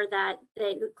ensure that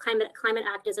the Climate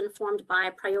Act is informed by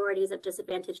priorities of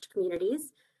disadvantaged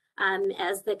communities,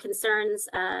 as the concerns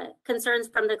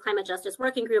from the Climate Justice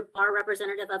Working Group are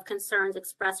representative of concerns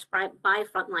expressed by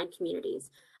frontline communities.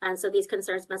 And so these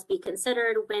concerns must be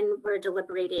considered when we're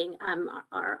deliberating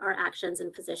our actions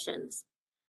and positions.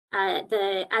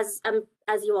 As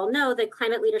you all know, the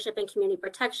Climate Leadership and Community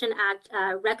Protection Act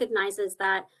recognizes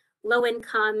that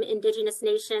low-income Indigenous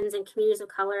nations and communities of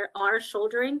color are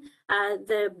shouldering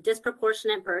the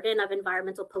disproportionate burden of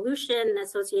environmental pollution,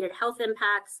 associated health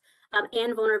impacts,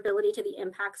 and vulnerability to the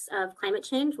impacts of climate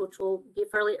change, which will be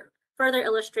further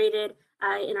illustrated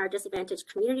in our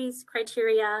disadvantaged communities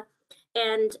criteria.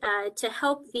 And to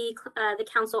help the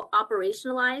council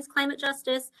operationalize climate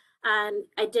justice,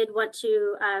 I did want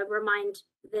to remind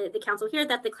the council here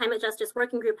that the Climate Justice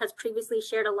Working Group has previously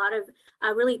shared a lot of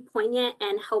really poignant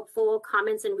and helpful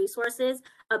comments and resources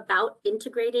about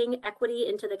integrating equity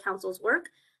into the council's work,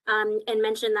 and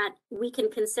mentioned that we can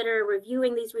consider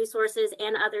reviewing these resources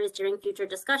and others during future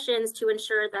discussions to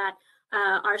ensure that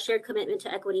our shared commitment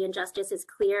to equity and justice is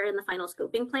clear in the final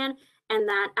scoping plan, and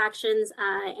that actions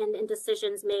and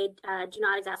decisions made do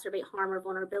not exacerbate harm or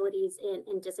vulnerabilities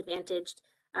in disadvantaged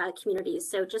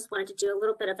communities. So just wanted to do a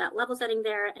little bit of that level setting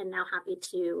there, and now happy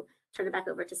to turn it back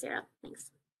over to Sarah.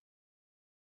 Thanks.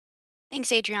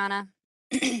 Thanks, Adriana.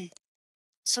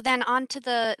 So then on to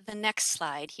the next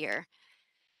slide here.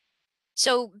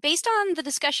 So based on the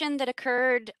discussion that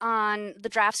occurred on the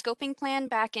draft scoping plan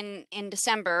back in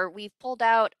December, we've pulled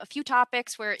out a few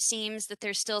topics where it seems that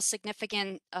there's still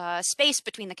significant space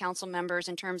between the council members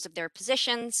in terms of their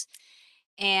positions,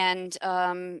 and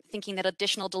thinking that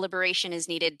additional deliberation is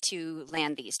needed to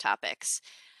land these topics.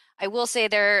 I will say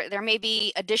there may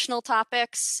be additional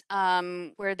topics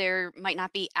where there might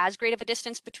not be as great of a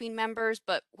distance between members,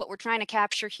 but what we're trying to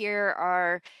capture here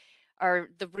are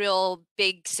the real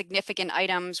big significant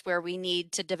items where we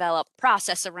need to develop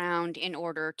process around in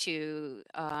order to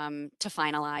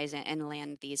finalize and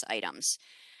land these items.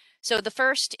 So the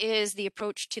first is the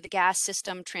approach to the gas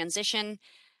system transition.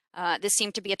 This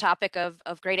seemed to be a topic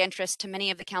of great interest to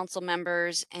many of the council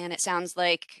members, and it sounds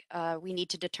like we need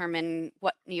to determine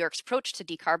what New York's approach to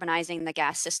decarbonizing the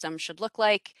gas system should look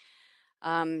like.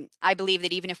 I believe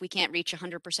that even if we can't reach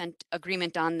 100%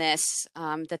 agreement on this,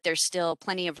 that there's still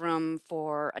plenty of room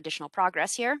for additional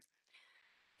progress here.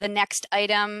 The next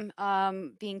item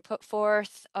being put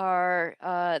forth are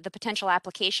the potential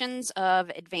applications of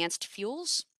advanced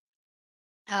fuels.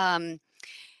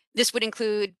 This would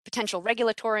include potential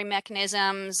regulatory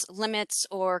mechanisms, limits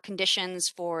or conditions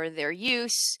for their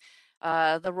use,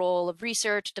 the role of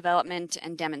research, development,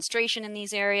 and demonstration in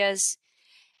these areas.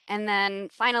 And then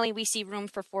finally, we see room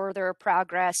for further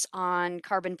progress on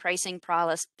carbon pricing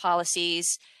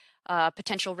policies,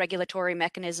 potential regulatory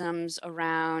mechanisms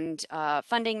around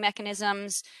funding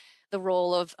mechanisms, the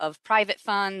role of private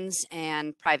funds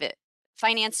and private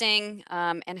financing,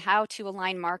 and how to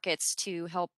align markets to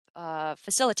help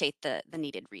facilitate the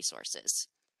needed resources.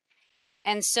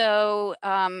 And so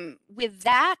with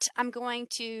that, I'm going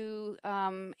to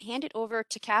hand it over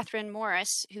to Catherine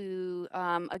Morris, who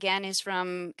again is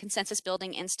from Consensus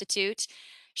Building Institute.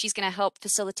 She's going to help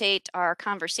facilitate our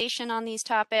conversation on these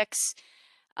topics,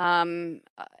 and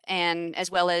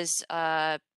as well as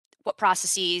what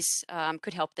processes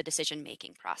could help the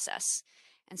decision-making process.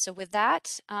 And so with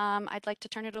that, I'd like to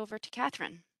turn it over to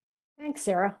Catherine. Thanks,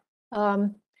 Sarah.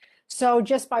 So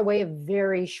just by way of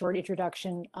very short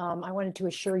introduction, I wanted to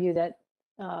assure you that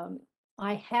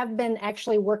I have been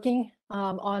actually working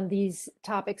on these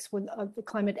topics with the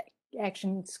Climate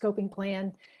Action Scoping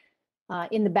Plan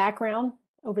in the background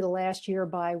over the last year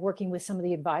by working with some of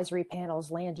the advisory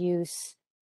panels, land use,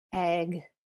 ag,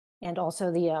 and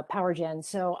also the power gen.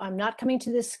 So I'm not coming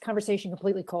to this conversation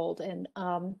completely cold. And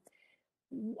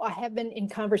I have been in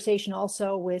conversation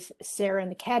also with Sarah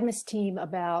and the Cadmus team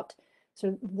about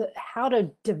sort of how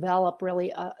to develop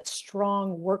really a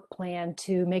strong work plan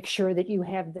to make sure that you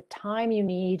have the time you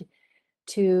need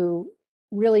to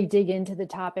really dig into the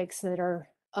topics that are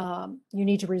you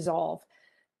need to resolve.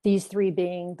 These three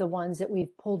being the ones that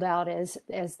we've pulled out as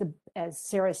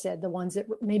Sarah said, the ones that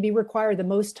maybe require the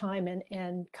most time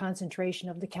and concentration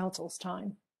of the council's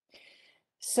time.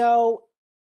 So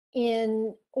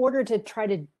in order to try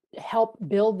to help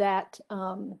build that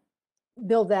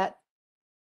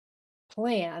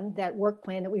plan, that work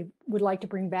plan that we would like to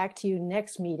bring back to you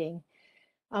next meeting,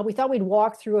 we thought we'd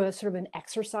walk through a sort of an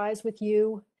exercise with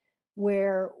you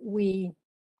where we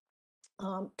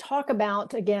talk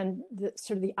about, again, the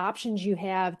sort of the options you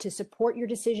have to support your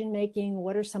decision making.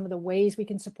 What are some of the ways we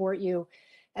can support you,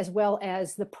 as well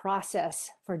as the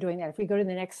process for doing that. If we go to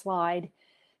the next slide,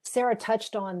 Sarah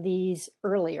touched on these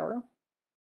earlier.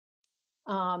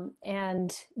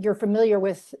 And you're familiar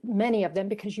with many of them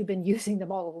because you've been using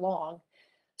them all along.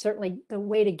 Certainly the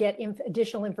way to get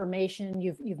additional information,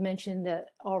 you've mentioned that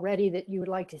already that you would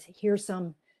like to hear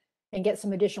some and get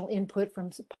some additional input from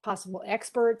possible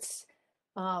experts.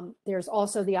 There's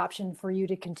also the option for you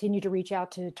to continue to reach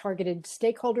out to targeted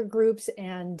stakeholder groups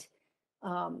and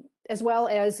as well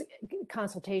as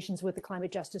consultations with the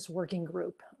Climate Justice Working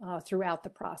Group throughout the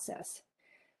process.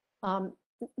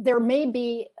 There may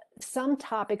be some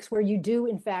topics where you do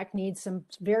in fact need some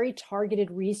very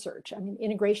targeted research. I mean,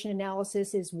 integration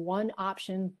analysis is one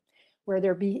option where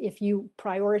if you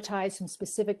prioritize some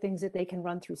specific things that they can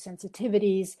run through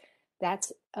sensitivities,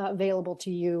 that's available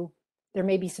to you. There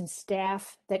may be some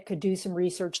staff that could do some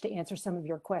research to answer some of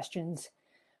your questions.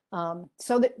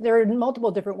 So that there are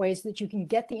multiple different ways that you can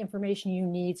get the information you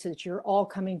need so that you're all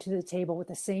coming to the table with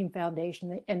the same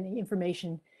foundation and the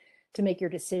information to make your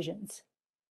decisions.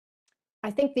 I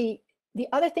think the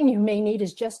other thing you may need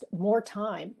is just more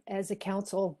time as a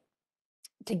council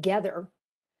together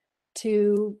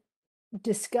to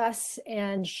discuss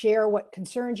and share what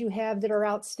concerns you have that are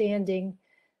outstanding,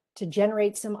 to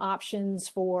generate some options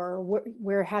for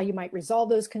how you might resolve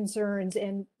those concerns,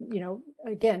 and, you know,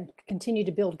 again, continue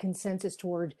to build consensus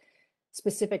toward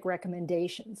specific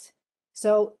recommendations.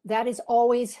 So that is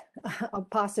always a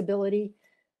possibility.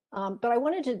 But I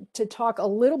wanted to talk a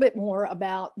little bit more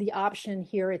about the option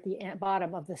here at the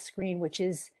bottom of the screen, which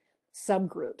is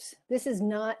subgroups. This is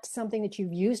not something that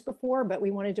you've used before, but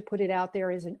we wanted to put it out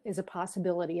there as a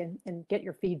possibility and get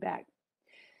your feedback.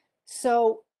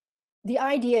 So the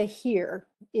idea here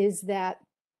is that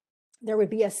there would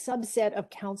be a subset of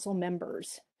council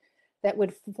members that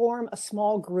would form a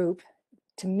small group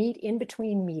to meet in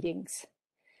between meetings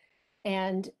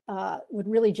and would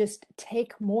really just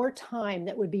take more time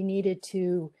that would be needed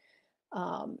to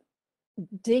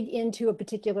dig into a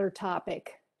particular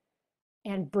topic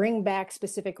and bring back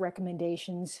specific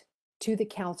recommendations to the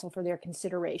council for their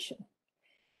consideration.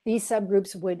 These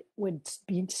subgroups would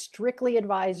be strictly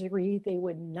advisory. They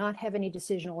would not have any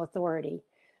decisional authority,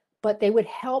 but they would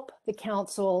help the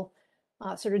council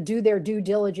sort of do their due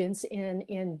diligence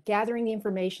in gathering the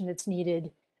information that's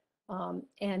needed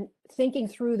and thinking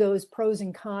through those pros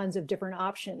and cons of different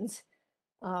options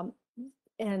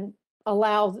and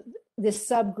allow this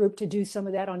subgroup to do some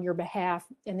of that on your behalf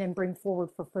and then bring forward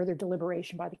for further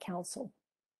deliberation by the council.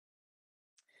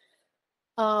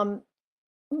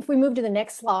 If we move to the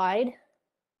next slide,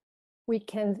 we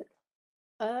can,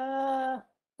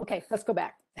 okay, let's go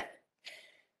back.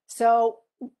 So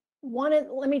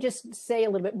let me just say a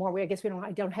little bit more. I guess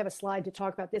I don't have a slide to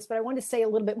talk about this, but I want to say a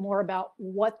little bit more about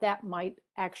what that might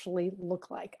actually look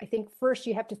like. I think first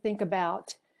you have to think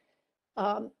about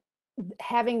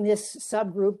having this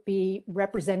subgroup be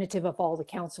representative of all the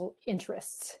council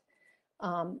interests.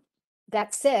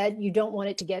 That said, you don't want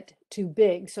it to get too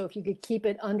big. So if you could keep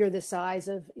it under the size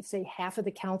of, say, half of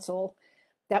the council,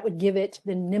 that would give it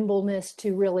the nimbleness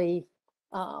to really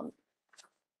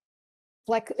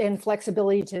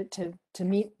flexibility to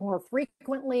meet more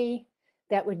frequently.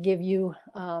 That would give you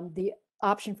the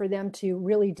option for them to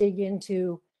really dig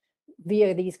into,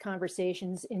 via these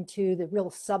conversations, into the real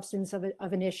substance of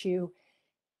an issue.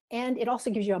 And it also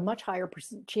gives you a much higher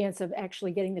chance of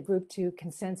actually getting the group to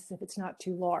consensus if it's not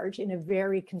too large in a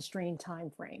very constrained time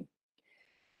frame.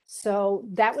 So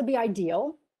that would be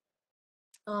ideal.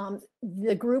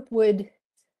 The group would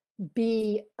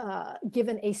be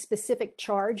given a specific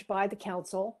charge by the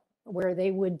council where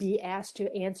they would be asked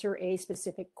to answer a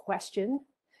specific question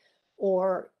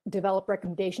or develop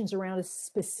recommendations around a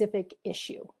specific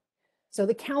issue. So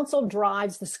the council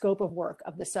drives the scope of work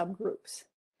of the subgroups.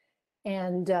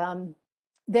 And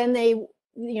then they,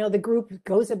 the group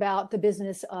goes about the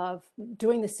business of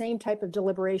doing the same type of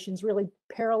deliberations, really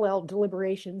parallel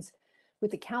deliberations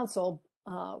with the council.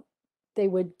 They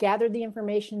would gather the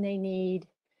information they need.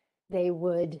 They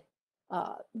would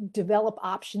develop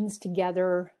options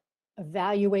together,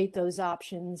 evaluate those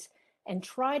options, and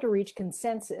try to reach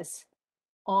consensus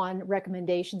on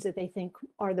recommendations that they think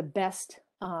are the best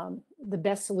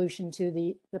solution to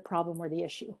the problem or the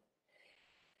issue.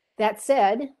 That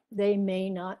said, they may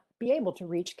not be able to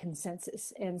reach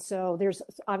consensus. And so there's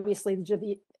obviously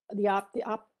the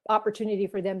opportunity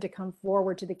for them to come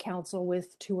forward to the council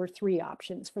with 2 or 3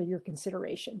 options for your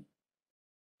consideration.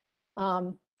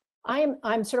 I'm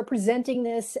sort of presenting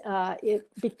this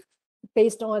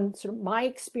based on sort of my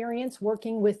experience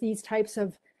working with these types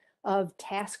of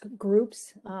task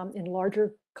groups in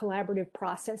larger collaborative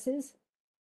processes.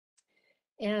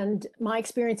 And my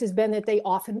experience has been that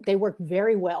they work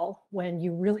very well when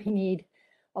you really need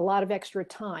a lot of extra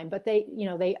time, but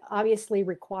they obviously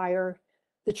require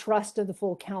the trust of the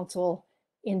full council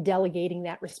in delegating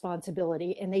that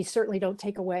responsibility. And they certainly don't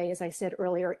take away, as I said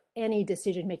earlier, any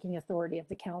decision-making authority of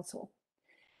the council.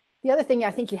 The other thing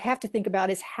I think you have to think about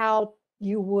is how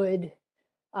you would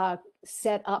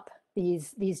set up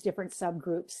these different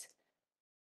subgroups.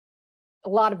 A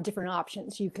lot of different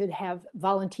options. You could have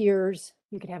volunteers,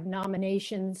 you could have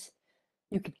nominations,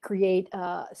 you could create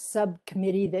a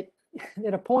subcommittee that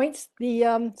appoints the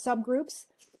subgroups,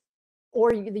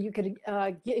 or you could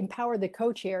empower the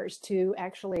co-chairs to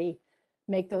actually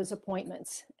make those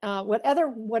appointments.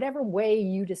 Whatever way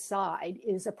you decide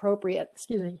is appropriate,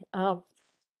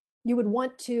 you would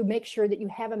want to make sure that you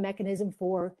have a mechanism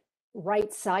for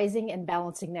right sizing and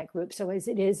balancing that group. So as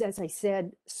it is, as I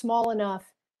said, small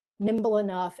enough, nimble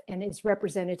enough, and is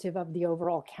representative of the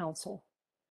overall council.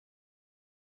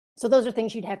 So those are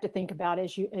things you'd have to think about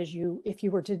if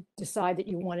you were to decide that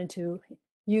you wanted to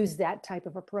use that type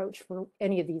of approach for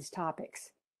any of these topics.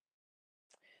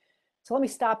 So let me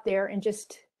stop there and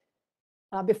just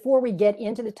before we get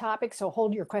into the topic, so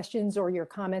hold your questions or your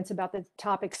comments about the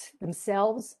topics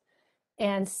themselves,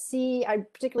 and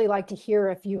I'd particularly like to hear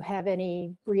if you have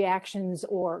any reactions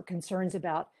or concerns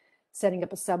about setting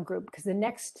up a subgroup, because the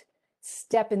next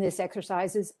step in this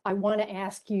exercise is I want to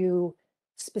ask you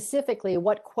specifically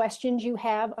what questions you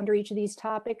have under each of these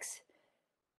topics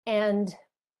and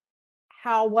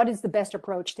what is the best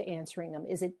approach to answering them.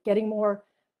 Is it getting more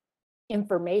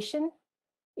information?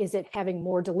 Is it having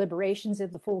more deliberations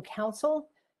of the full council?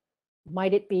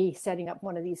 Might it be setting up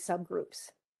one of these subgroups?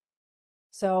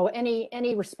 So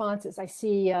any responses? I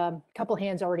see a couple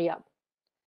hands already up.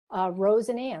 Rose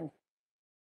and Ann.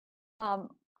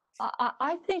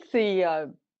 I think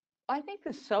the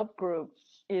subgroup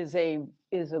is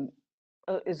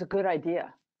a good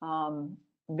idea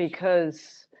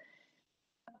because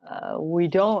we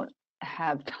don't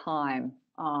have time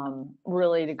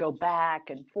really to go back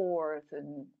and forth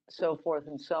and so forth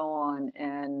and so on.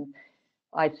 And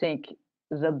I think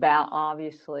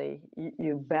obviously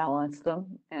you balance them,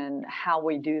 and how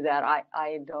we do that,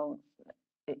 I don't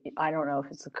know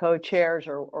if it's the co-chairs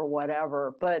or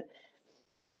whatever, but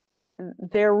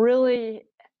there really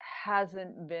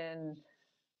hasn't been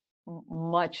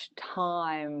much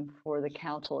time for the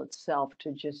council itself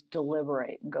to just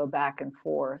deliberate and go back and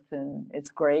forth. And it's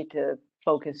great to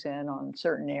focus in on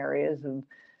certain areas of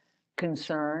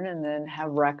concern and then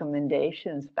have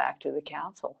recommendations back to the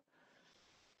council.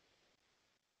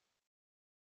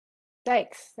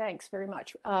 Thanks very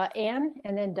much. Ann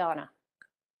and then Donna.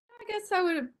 I guess I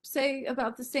would say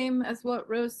about the same as what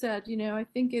Rose said. I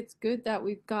think it's good that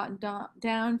we've gotten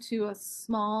down to a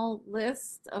small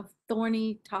list of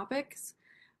thorny topics,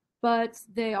 but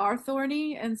they are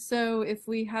thorny. And so if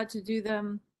we had to do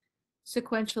them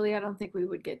sequentially, I don't think we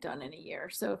would get done in a year.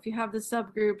 So if you have the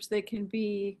subgroups, they can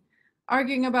be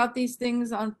arguing about these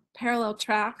things on parallel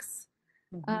tracks.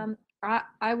 Mm-hmm.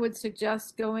 I would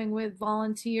suggest going with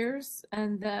volunteers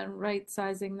and then right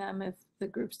sizing them if the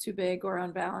group's too big or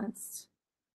unbalanced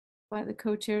by the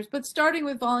co-chairs, but starting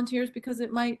with volunteers because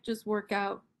it might just work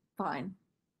out fine.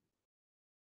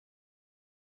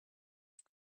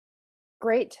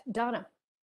 Great. Donna.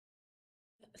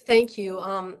 Thank you.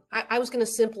 I was going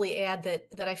to simply add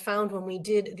that I found when we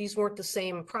did, these weren't the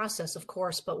same process, of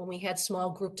course, but when we had small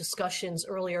group discussions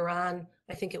earlier on,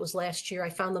 I think it was last year,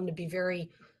 I found them to be very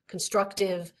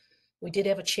constructive. We did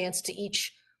have a chance to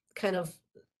each kind of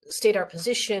state our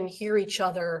position, hear each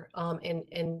other,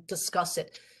 and discuss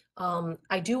it.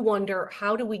 I do wonder,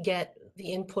 how do we get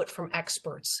the input from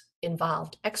experts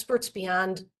involved? Experts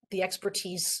beyond the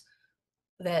expertise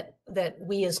that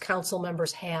we as council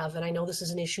members have. And I know this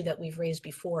is an issue that we've raised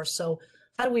before. So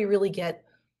how do we really get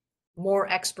more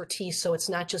expertise so it's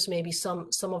not just maybe some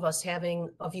of us having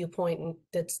a viewpoint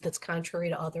that's contrary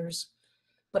to others?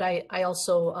 But I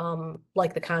also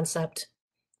like the concept,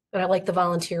 and I like the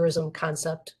volunteerism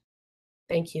concept.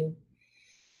 Thank you.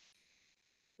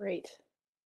 Great.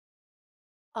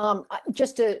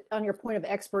 Just on your point of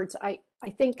experts, I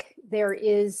think there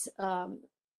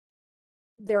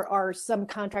are some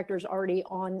contractors already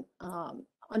on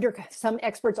some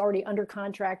experts already under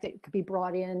contract that could be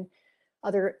brought in,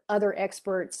 other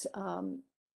experts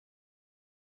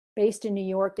based in New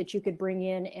York that you could bring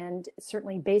in, and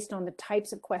certainly based on the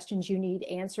types of questions you need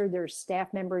answered, there's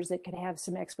staff members that could have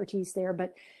some expertise there.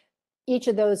 But each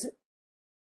of those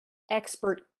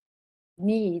expert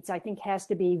needs, I think, has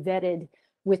to be vetted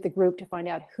with the group to find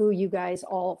out who you guys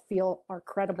all feel are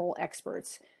credible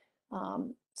experts,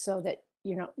 so that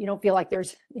you don't feel like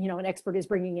there's an expert is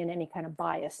bringing in any kind of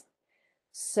bias.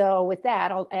 So with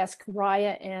that, I'll ask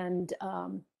Raya and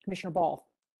Commissioner Ball.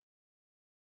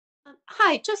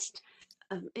 Hi, just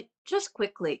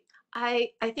quickly.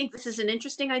 I think this is an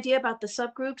interesting idea about the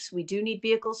subgroups. We do need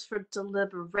vehicles for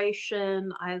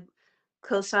deliberation. I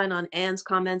co-sign on Anne's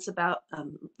comments about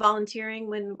volunteering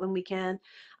when we can.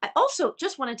 I also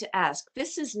just wanted to ask,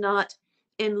 this is not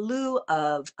in lieu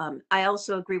of, I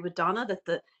also agree with Donna that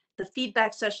the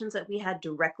feedback sessions that we had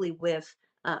directly with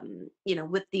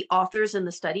with the authors and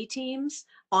the study teams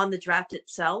on the draft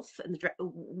itself and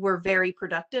were very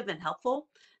productive and helpful.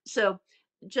 So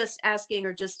just asking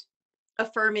or just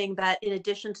affirming that in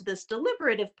addition to this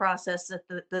deliberative process, that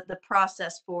the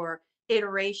process for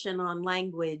iteration on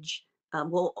language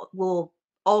will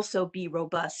also be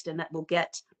robust, and that we'll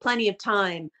get plenty of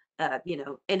time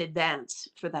in advance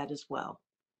for that as well.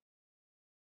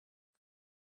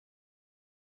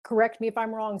 Correct me if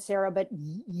I'm wrong, Sarah, but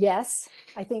yes,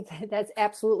 I think that's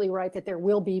absolutely right, that there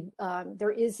will be, there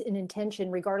is an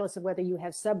intention, regardless of whether you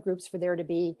have subgroups, for there to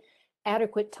be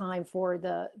adequate time for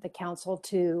the council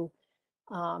to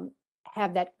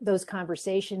have those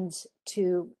conversations,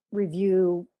 to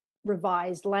review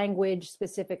revised language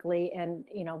specifically, and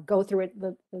go through it,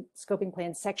 the scoping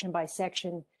plan section by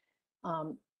section,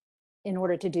 in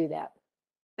order to do that.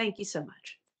 Thank you so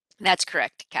much. That's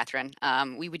correct, Catherine.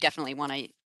 We would definitely want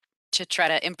to try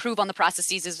to improve on the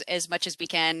processes as much as we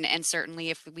can, and certainly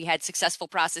if we had successful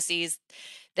processes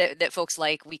that folks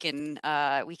like, we can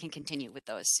continue with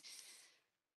those.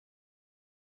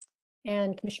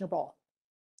 And Commissioner Ball.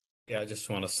 Yeah, I just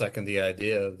want to second the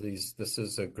idea of these. This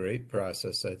is a great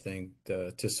process, I think,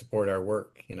 to support our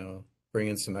work, bring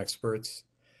in some experts.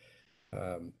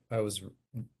 I was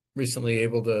recently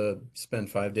able to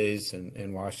spend 5 days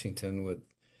in Washington with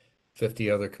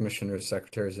 50 other commissioners,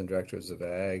 secretaries, and directors of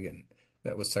ag, and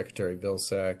met with Secretary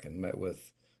Vilsack and met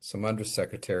with some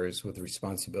undersecretaries with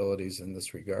responsibilities in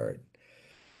this regard.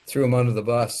 Threw them under the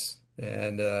bus,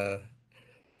 and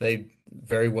they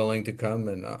very willing to come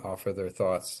and offer their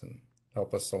thoughts and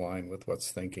help us align with what's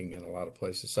thinking in a lot of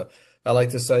places. So I like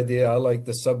this idea. I like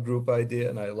the subgroup idea,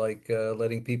 and I like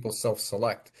letting people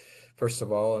self-select, first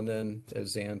of all, and then,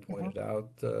 as Ann pointed out,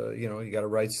 you got to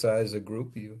right size a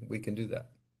group. We can do that.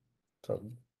 So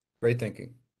great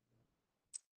thinking.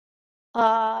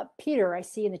 Peter, I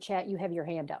see in the chat you have your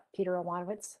hand up. Peter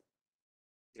Owanowitz.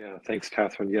 Yeah, thanks,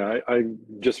 Catherine. Yeah, I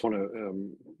just want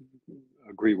to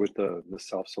agree with the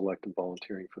self-select and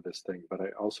volunteering for this thing, but I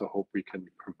also hope we can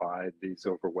provide these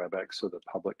over WebEx so the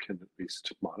public can at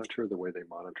least monitor the way they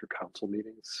monitor council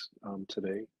meetings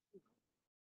today.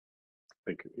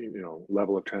 I think,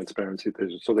 level of transparency,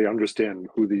 so they understand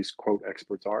who these quote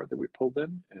experts are that we pulled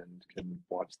in and can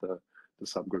watch the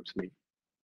subgroups meet.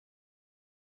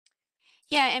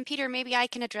 Yeah, and Peter, maybe I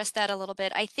can address that a little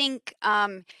bit. I think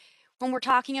when we're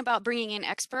talking about bringing in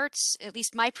experts, at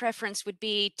least my preference would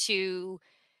be to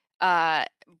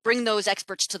bring those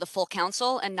experts to the full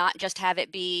council and not just have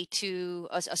it be to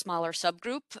a smaller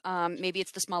subgroup. Maybe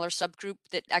it's the smaller subgroup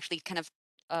that actually kind of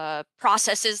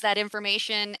processes that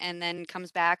information and then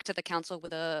comes back to the council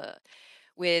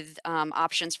with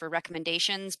options for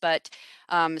recommendations. But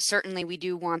certainly we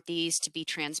do want these to be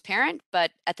transparent,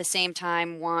 but at the same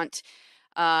time want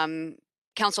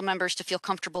council members to feel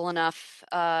comfortable enough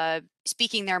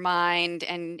speaking their mind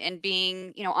and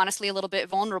being, honestly a little bit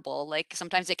vulnerable. Like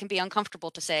sometimes it can be uncomfortable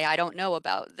to say, I don't know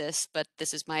about this, but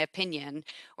this is my opinion,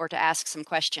 or to ask some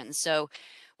questions. So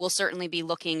we'll certainly be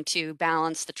looking to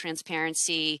balance the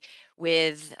transparency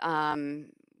with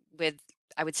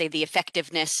I would say the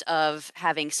effectiveness of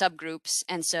having subgroups.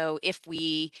 And so if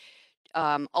we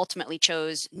ultimately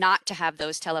chose not to have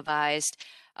those televised,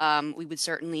 we would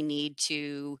certainly need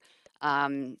to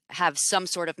have some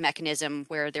sort of mechanism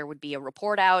where there would be a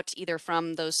report out either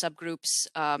from those subgroups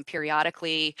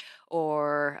periodically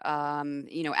or,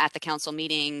 at the council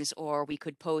meetings, or we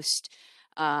could post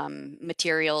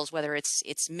materials, whether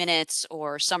it's minutes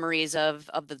or summaries of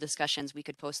the discussions. We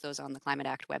could post those on the Climate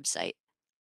Act website.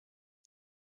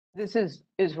 This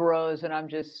is Rose, and I'm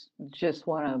just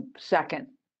want to second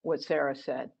what Sarah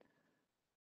said.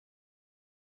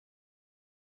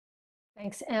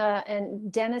 Thanks.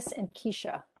 And Dennis and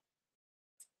Keisha.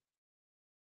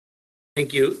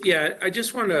 Thank you. Yeah, I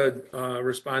just want to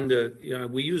respond to,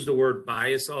 we use the word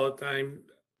bias all the time.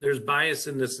 There's bias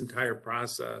in this entire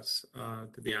process,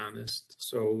 to be honest.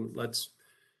 So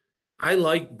I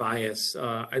like bias.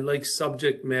 I like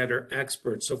subject matter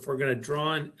experts. So if we're going to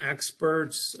draw in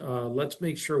experts, let's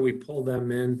make sure we pull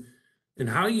them in. And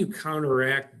how you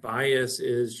counteract bias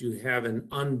is you have an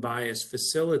unbiased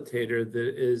facilitator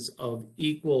that is of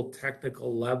equal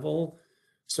technical level.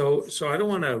 So I don't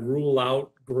want to rule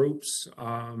out groups,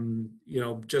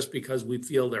 just because we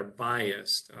feel they're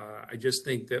biased. I just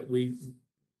think that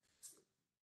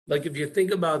if you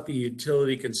think about the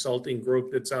utility consulting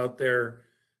group that's out there,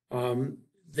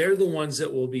 they're the ones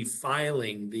that will be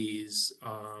filing these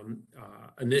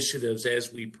initiatives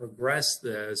as we progress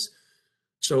this.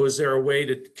 So is there a way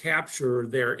to capture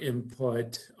their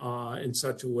input in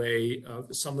such a way,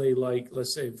 somebody like,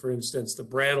 let's say, for instance, the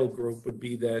Brattle Group would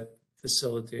be that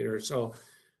facilitator. So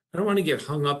I don't want to get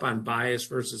hung up on bias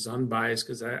versus unbiased,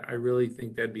 because I really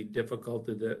think that'd be difficult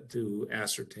to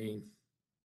ascertain.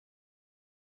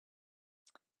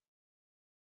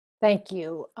 Thank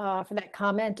you for that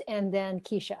comment. And then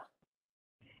Keisha.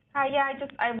 Hi, yeah,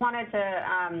 I wanted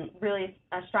to really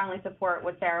strongly support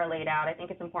what Sarah laid out. I think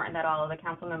it's important that all of the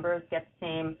council members get the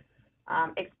same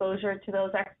exposure to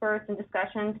those experts and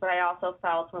discussions, but I also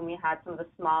felt when we had some of the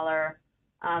smaller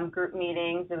group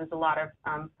meetings, there was a lot of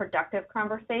productive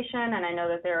conversation, and I know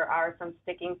that there are some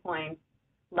sticking points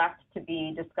left to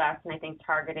be discussed, and I think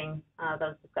targeting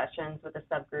those discussions with a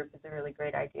subgroup is a really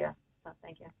great idea. So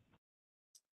thank you.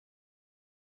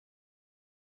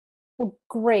 Well,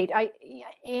 great.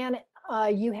 Anne,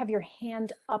 you have your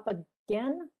hand up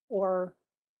again, or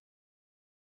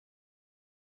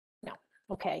no?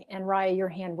 Okay. And Raya, your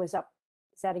hand was up.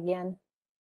 Is that again?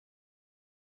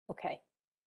 Okay.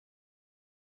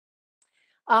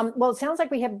 Well, it sounds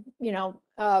like we have,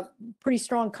 pretty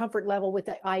strong comfort level with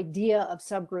the idea of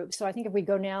subgroups. So I think if we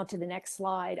go now to the next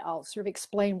slide, I'll sort of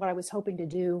explain what I was hoping to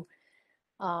do,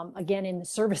 again, in the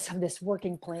service of this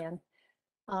working plan.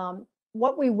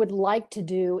 What we would like to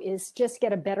do is just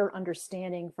get a better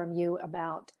understanding from you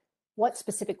about what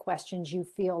specific questions you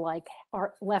feel like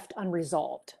are left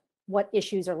unresolved, what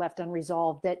issues are left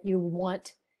unresolved that you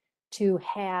want to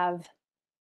have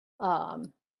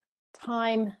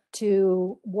time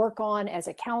to work on as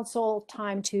a council,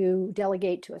 time to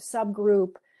delegate to a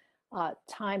subgroup,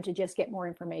 time to just get more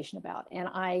information about. And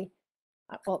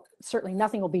well, certainly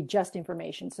nothing will be just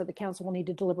information, so the council will need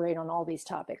to deliberate on all these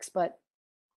topics, but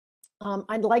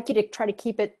I'd like you to try to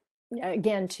keep it,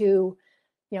 again, to,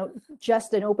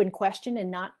 just an open question and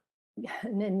not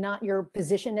your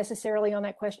position necessarily on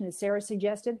that question, as Sarah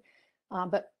suggested,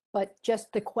 but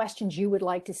just the questions you would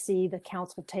like to see the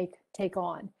council take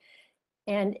on.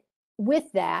 And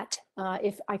with that,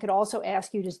 if I could also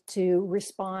ask you to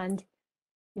respond,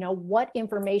 what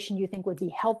information you think would be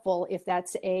helpful, if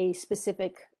that's a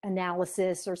specific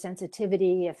analysis or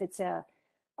sensitivity, if it's a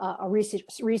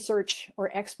research or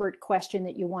expert question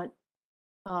that you want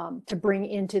to bring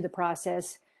into the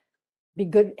process.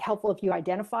 Be helpful if you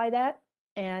identify that,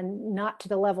 and not to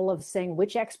the level of saying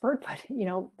which expert, but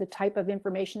the type of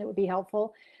information that would be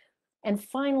helpful. And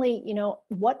finally,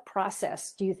 what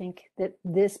process do you think that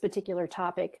this particular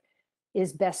topic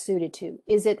is best suited to?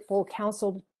 Is it full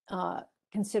council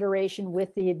consideration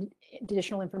with the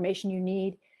additional information you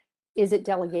need? Is it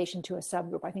delegation to a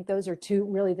subgroup? I think those are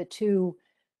really the two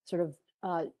sort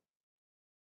of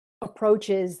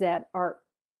approaches that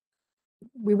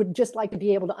we would just like to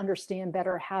be able to understand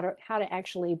better how to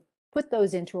actually put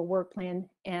those into a work plan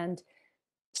and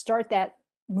start that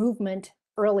movement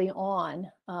early on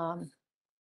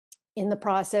in the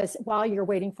process while you're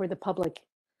waiting for the public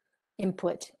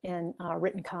input and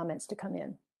written comments to come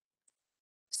in.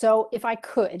 So if I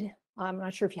could, I'm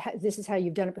not sure if this is how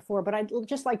you've done it before, but I'd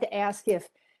just like to ask if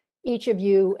each of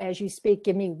you, as you speak,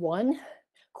 give me one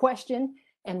question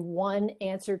and one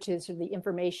answer to sort of the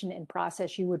information and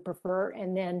process you would prefer,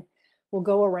 and then we'll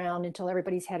go around until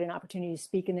everybody's had an opportunity to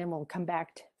speak, and then we'll come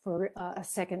back for a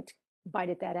second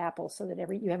bite at that apple, so that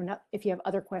you have enough, if you have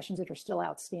other questions that are still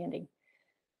outstanding.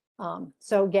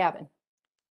 So Gavin,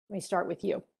 let me start with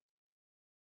you.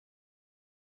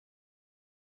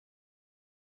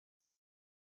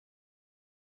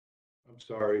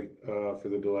 Sorry for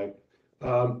the delay.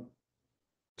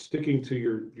 Sticking to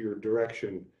your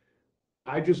direction,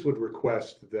 I just would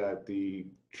request that the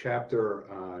chapter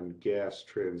on gas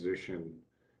transition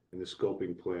in the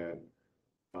scoping plan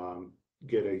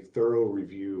get a thorough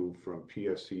review from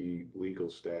PSC legal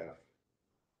staff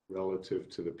relative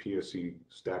to the PSC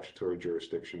statutory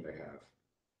jurisdiction they have,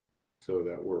 so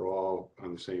that we're all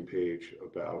on the same page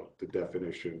about the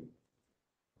definition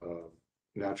of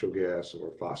natural gas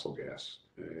or fossil gas.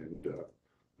 And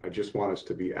I just want us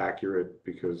to be accurate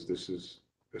because this is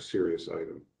a serious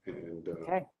item. And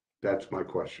Okay. that's my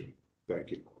question. Thank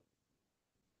you.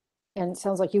 And it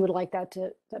sounds like you would like that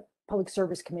the Public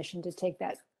Service Commission to take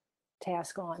that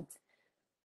task on.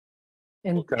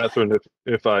 And Well, Catherine,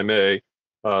 if I may,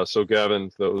 so Gavin,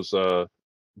 those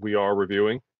we are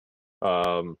reviewing,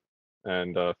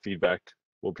 and feedback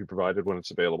will be provided when it's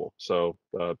available. So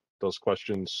those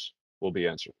questions will be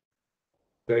answered.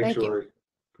 Thanks, Thank you. Lori.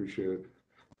 Appreciate it.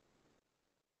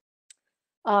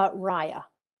 Raya.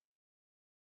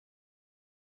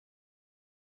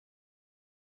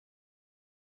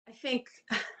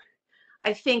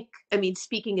 I mean,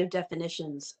 speaking of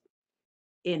definitions,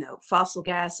 fossil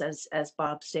gas, as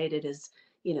Bob stated,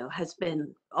 has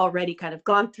been already kind of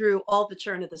gone through all the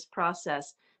churn of this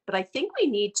process. But I think we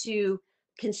need to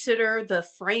consider the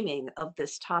framing of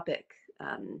this topic,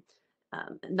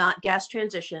 not gas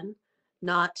transition,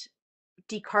 not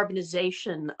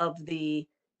decarbonization of the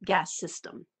gas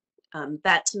system.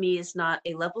 That to me is not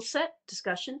a level set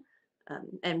discussion.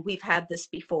 And we've had this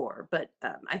before, but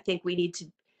I think we need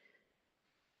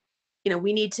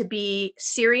to be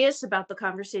serious about the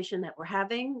conversation that we're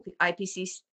having. The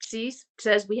IPCC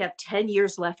says we have 10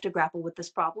 years left to grapple with this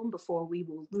problem before we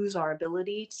will lose our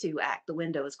ability to act. The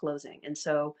window is closing. And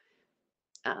so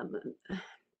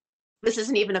this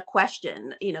isn't even a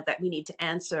question, that we need to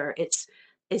answer. It's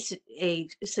a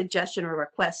suggestion or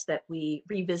request that we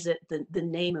revisit the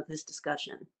name of this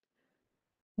discussion.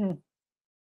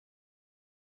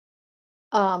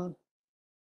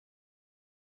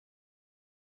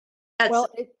 Well,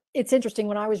 it's interesting.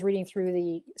 When I was reading through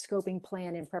the scoping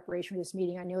plan in preparation for this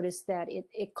meeting, I noticed that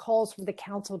it calls for the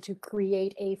council to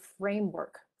create a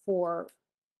framework for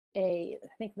I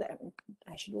think that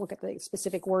I should look at the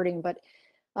specific wording, but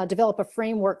develop a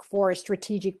framework for a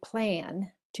strategic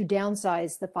plan to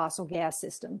downsize the fossil gas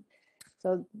system.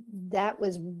 So that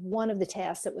was one of the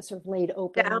tasks that was sort of laid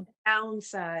open.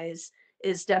 Downsize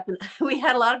is definitely, we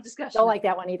had a lot of discussion. Don't like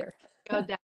that one either.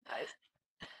 Downsize.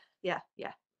 Yeah.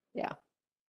 Yeah.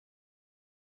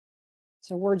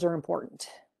 So words are important.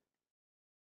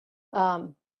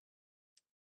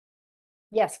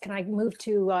 Yes, can I move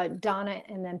to Donna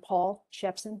and then Paul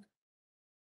Shepson?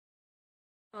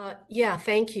 Yeah,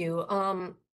 thank you.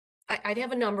 I'd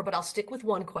have a number, but I'll stick with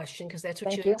one question because that's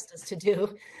what you asked us to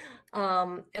do.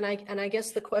 And I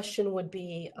guess the question would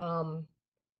be, I'm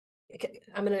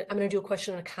gonna do a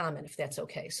question and a comment if that's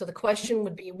okay. So the question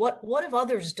would be, what have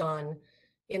others done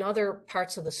in other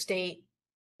parts of the state,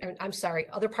 or I'm sorry,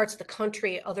 other parts of the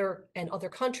country, other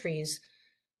countries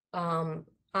on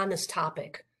this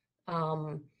topic?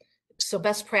 So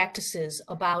best practices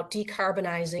about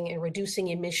decarbonizing and reducing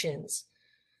emissions,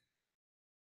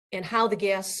 and how the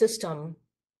gas system,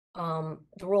 the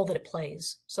role that it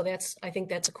plays. So I think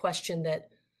that's a question that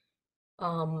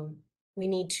we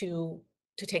need to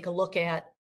take a look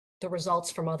at the results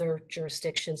from other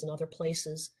jurisdictions and other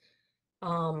places.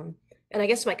 And I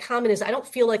guess my comment is, I don't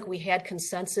feel like we had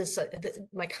consensus.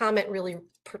 My comment really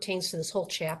pertains to this whole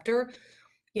chapter.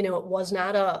 It was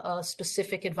not a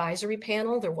specific advisory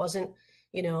panel. There wasn't,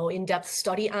 in-depth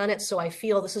study on it. So I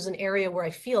feel this is an area where I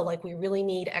feel like we really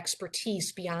need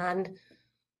expertise beyond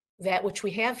that which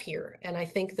we have here. And I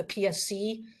think the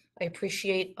PSC, I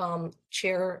appreciate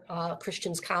Chair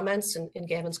Christian's comments and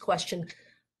Gavin's question.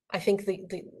 I think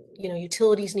the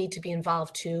utilities need to be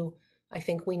involved too. I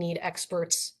think we need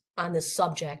experts on this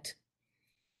subject.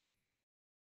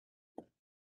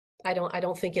 I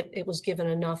don't think it was given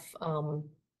enough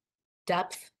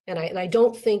depth, and I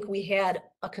don't think we had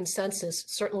a consensus,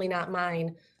 certainly not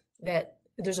mine, that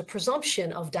there's a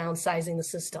presumption of downsizing the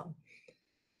system.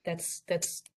 That's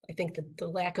I think the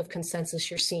lack of consensus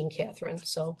you're seeing, Catherine.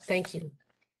 So thank you.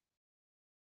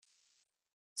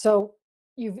 So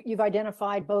you've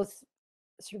identified both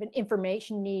sort of an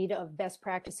information need of best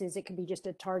practices. It could be just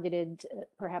a targeted,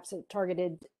 perhaps a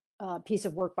targeted piece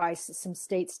of work by some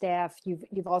state staff.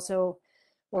 You've also,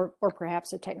 or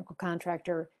perhaps a technical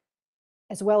contractor,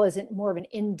 as well as more of an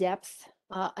in-depth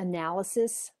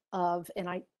analysis of, and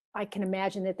I can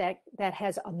imagine that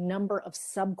has a number of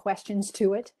sub-questions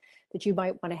to it that you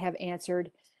might want to have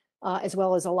answered. as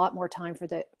well as a lot more time for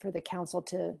the council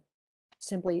to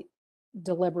simply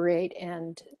deliberate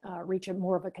and reach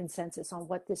more of a consensus on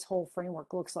what this whole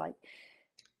framework looks like.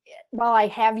 While I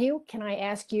have you, can I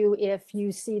ask you if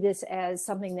you see this as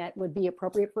something that would be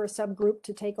appropriate for a subgroup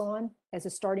to take on as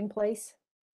a starting place?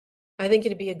 I think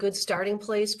it'd be a good starting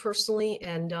place personally,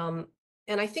 and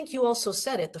I think you also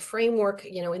said it, the framework,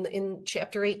 you know, in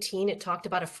chapter 18, it talked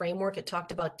about a framework, it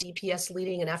talked about DPS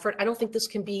leading an effort. I don't think this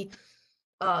can be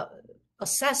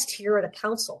assessed here at a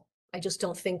council. I just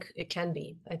don't think it can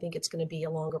be. I think it's going to be a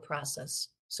longer process.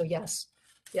 So yes,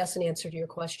 in answer to your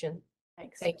question.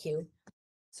 Thanks. Thank you.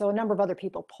 So a number of other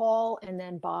people, Paul, and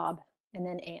then Bob, and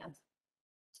then Ann.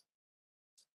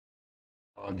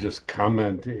 I'll just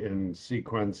comment in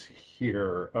sequence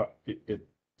here. It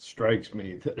strikes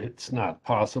me that it's not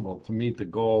possible to meet the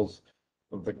goals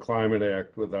of the Climate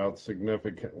Act without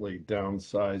significantly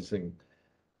downsizing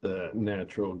the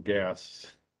natural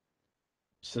gas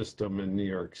system in New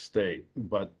York State.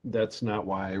 But that's not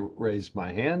why I raised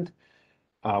my hand.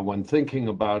 When thinking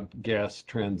about gas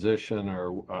transition,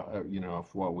 or you know,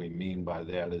 if what we mean by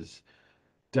that is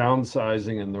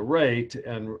downsizing in the rate,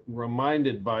 and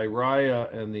reminded by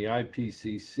Raya and the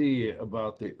IPCC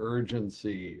about the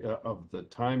urgency of the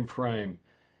time frame,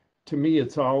 to me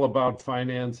it's all about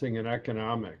financing and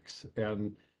economics.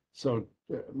 And so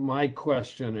my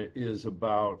question is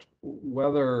about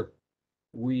whether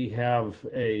we have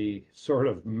a sort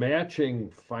of matching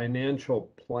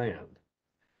financial plan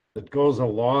that goes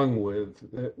along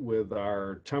with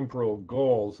our temporal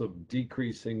goals of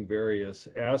decreasing various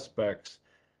aspects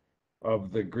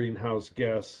of the greenhouse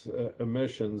gas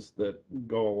emissions that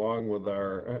go along with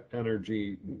our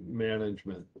energy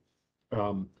management.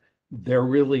 There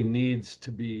really needs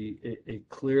to be a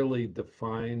clearly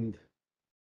defined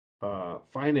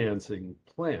financing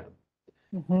plan.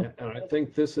 And I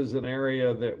think this is an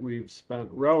area that we've spent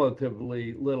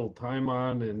relatively little time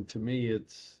on, and to me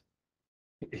it's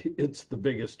the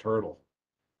biggest hurdle.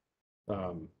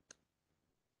 That's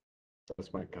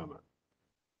my comment.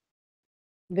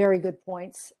 Very good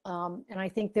points. And I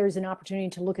think there's an opportunity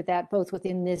to look at that both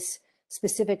within this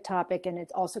specific topic, and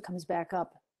it also comes back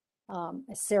up,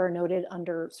 as Sarah noted,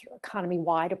 under sort of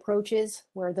economy-wide approaches,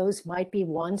 where those might be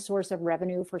one source of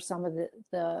revenue for some of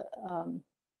the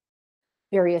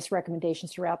various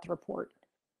recommendations throughout the report.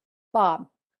 Bob,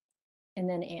 and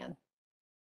then Ann.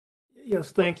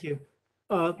 Yes, thank you.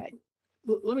 Let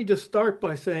me just start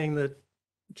by saying that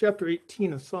chapter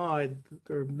 18 aside,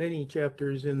 there are many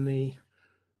chapters in the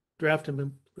draft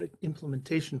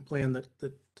implementation plan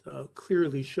that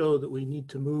clearly show that we need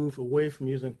to move away from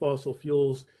using fossil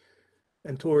fuels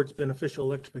and towards beneficial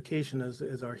electrification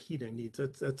as our heating needs.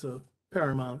 That's a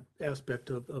paramount aspect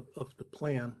of the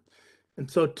plan. And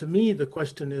so to me, the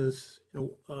question is,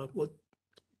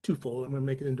 twofold. I'm going to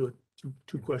make it into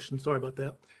two questions. Sorry about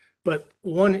that. But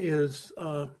one is,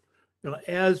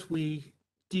 as we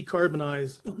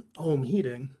decarbonize home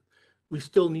heating, we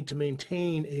still need to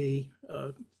maintain a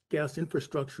gas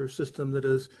infrastructure system that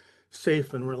is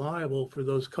safe and reliable for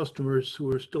those customers who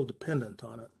are still dependent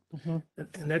on it.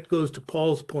 And that goes to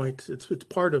Paul's point. It's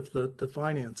part of the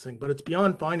financing, but it's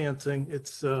beyond financing.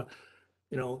 It's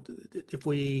if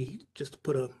we just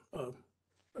put a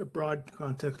broad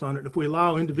context on it, if we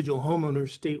allow individual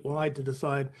homeowners statewide to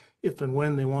decide if and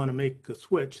when they want to make a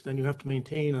switch, then you have to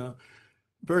maintain a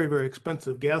very, very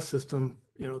expensive gas system.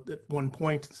 At one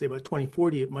point, say by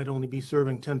 2040, it might only be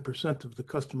serving 10% of the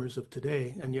customers of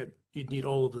today, and yet you'd need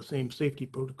all of the same safety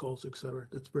protocols, et cetera.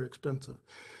 That's very expensive.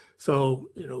 So,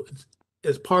 it's,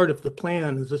 as part of the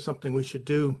plan, is this something we should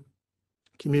do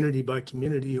community by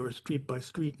community or street by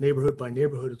street, neighborhood by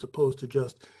neighborhood, as opposed to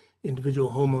just individual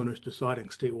homeowners deciding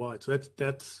statewide? So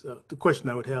that's the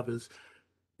question I would have is,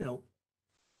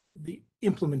 the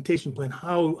implementation plan,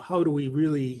 how do we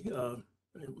really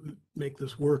make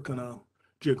this work on a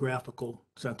geographical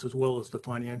sense as well as the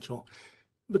financial?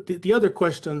 But the other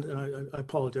question, and I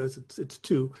apologize, it's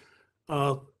two.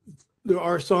 There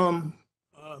are some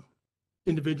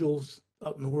individuals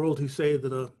out in the world who say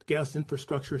that a gas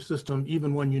infrastructure system,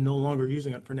 even when you're no longer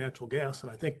using it for natural gas,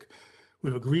 and I think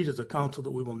we've agreed as a council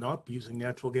that we will not be using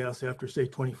natural gas after, say,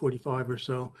 2045 or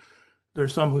so. There are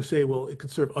some who say, well, it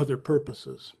could serve other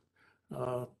purposes.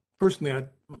 Personally,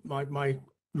 my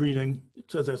reading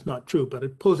says that's not true, but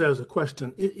it poses as a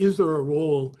question: is there a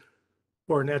role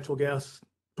for a natural gas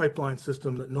pipeline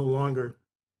system that no longer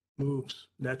moves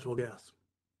natural gas?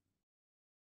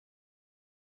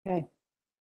 Okay.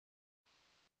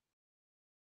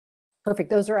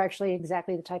 Perfect. Those are actually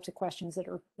exactly the types of questions that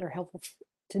are helpful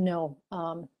to know.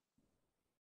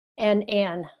 And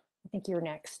Ann, I think you're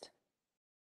next.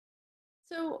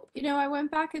 So, I went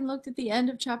back and looked at the end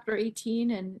of chapter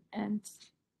 18 and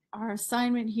our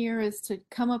assignment here is to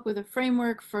come up with a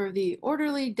framework for the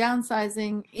orderly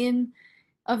downsizing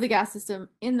of the gas system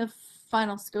in the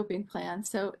final scoping plan.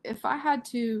 So if I had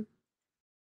to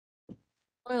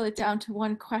boil it down to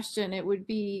one question, it would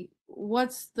be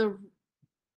what's the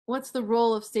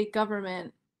role of state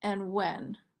government and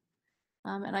when?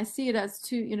 And I see it as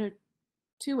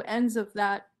two ends of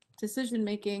that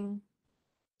decision-making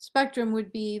spectrum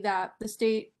would be that the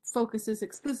state focuses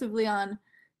exclusively on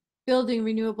building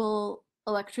renewable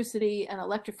electricity and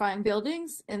electrifying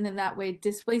buildings, and then that way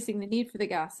displacing the need for the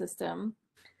gas system,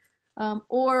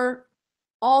 or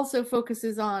also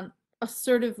focuses on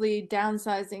assertively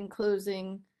downsizing,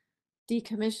 closing,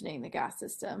 decommissioning the gas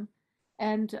system.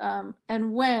 And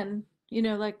when,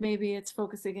 like maybe it's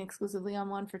focusing exclusively on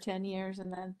one for 10 years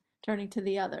and then turning to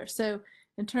the other. So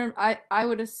I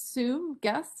would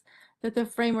guess that the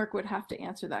framework would have to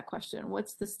answer that question.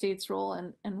 What's the state's role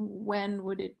and when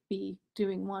would it be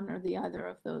doing one or the other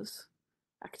of those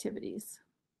activities?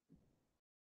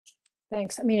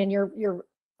 Thanks. I mean, and you're,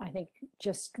 I think,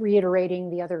 just reiterating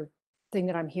the other thing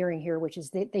that I'm hearing here, which is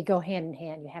they go hand in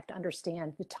hand. You have to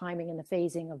understand the timing and the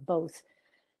phasing of both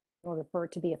in order for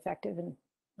it to be effective and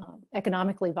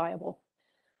economically viable.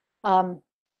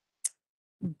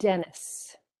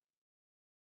 Dennis.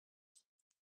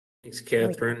 Thanks,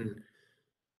 Catherine.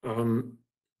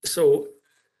 So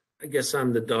I guess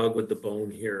I'm the dog with the bone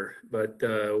here, but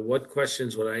what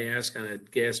questions would I ask on a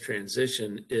gas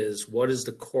transition is what is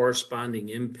the corresponding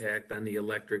impact on the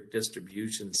electric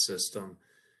distribution system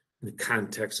in the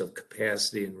context of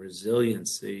capacity and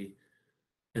resiliency?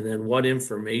 And then what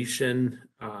information,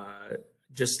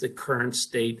 just the current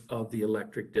state of the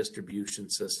electric distribution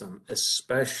system,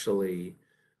 especially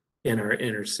in our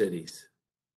inner cities.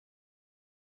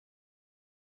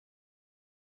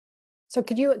 So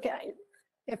could you,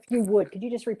 if you would, could you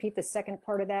just repeat the second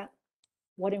part of that?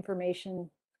 What information?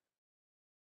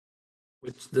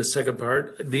 Which the second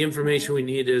part, the information we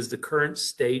need is the current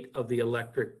state of the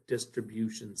electric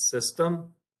distribution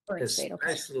system, Current state,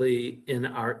 okay. especially in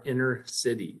our inner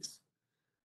cities.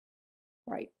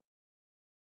 Right.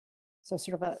 So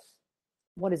sort of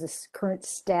what is this current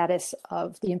status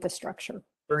of the infrastructure?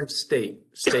 Current state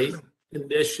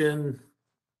condition,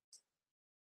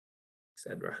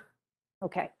 etc.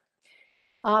 Okay.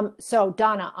 So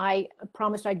Donna, I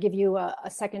promised I'd give you a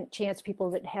second chance,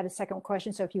 people that had a second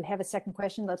question. So if you have a second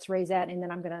question, let's raise that. And then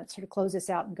I'm going to sort of close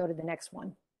this out and go to the next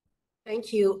one.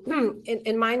 Thank you.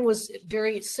 And mine was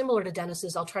very similar to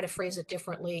Dennis's. I'll try to phrase it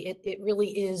differently. It really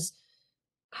is,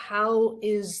 how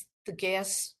is the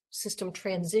gas system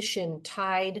transition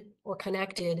tied or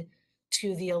connected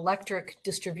to the electric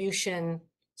distribution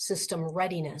system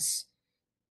readiness?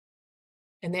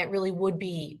 And that really would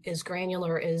be as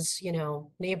granular as,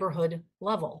 neighborhood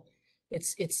level.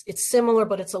 It's similar,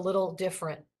 but it's a little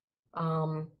different.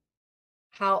 How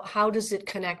does it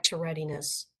connect to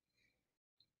readiness?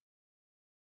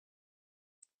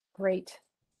 Great.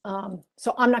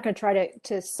 So I'm not going to try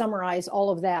to summarize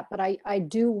all of that, but I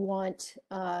do want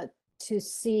to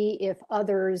see if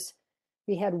others,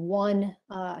 we had one,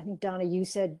 I think Donna, you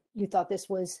said you thought this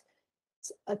was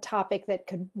a topic that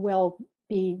could well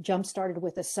be jump-started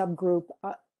with a subgroup.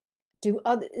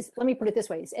 Let me put it this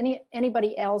way, is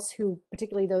anybody else who,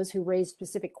 particularly those who raised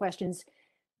specific questions,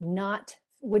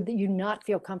 would you not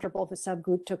feel comfortable if a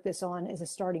subgroup took this on as a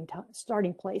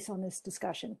starting place on this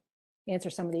discussion? Answer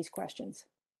some of these questions.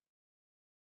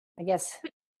 I guess.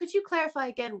 Could you clarify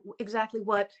again exactly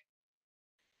what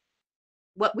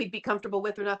we'd be comfortable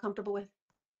with or not comfortable with?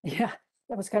 Yeah,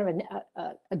 that was kind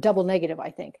of a double negative,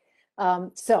 I think.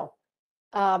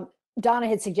 Donna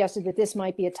had suggested that this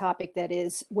might be a topic that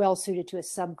is well suited to a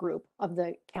subgroup of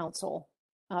the council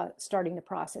starting the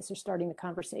process or starting the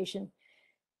conversation.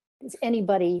 Does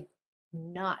anybody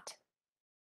not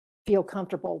feel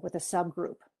comfortable with a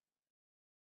subgroup?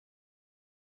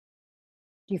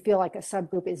 Do you feel like a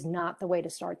subgroup is not the way to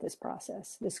start this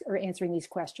process, or answering these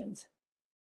questions?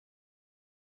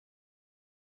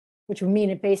 Which would mean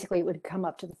it basically would come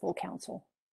up to the full council.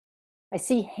 I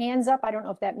see hands up. I don't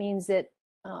know if that means that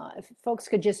if folks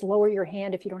could just lower your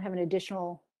hand if you don't have an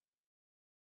additional.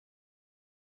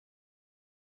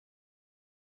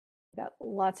 Got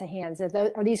lots of hands.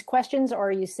 Are these questions, or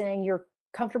are you saying you're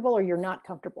comfortable or you're not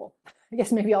comfortable? I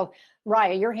guess maybe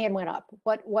Raya, your hand went up.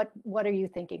 What are you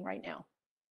thinking right now?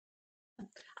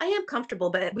 I am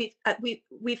comfortable, but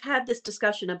we've had this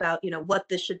discussion about what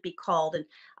this should be called, and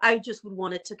I just would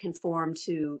want it to conform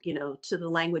to to the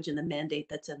language and the mandate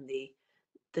that's in the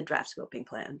draft scoping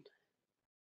plan.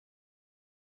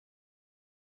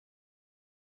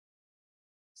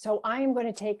 So I am going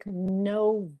to take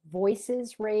no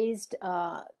voices raised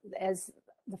as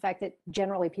the fact that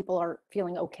generally people are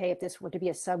feeling okay if this were to be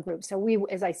a subgroup. So we,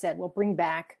 as I said, we'll bring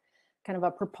back kind of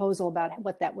a proposal about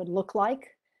what that would look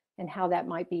like and how that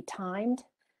might be timed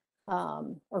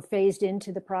or phased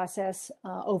into the process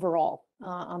overall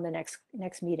on the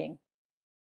next meeting.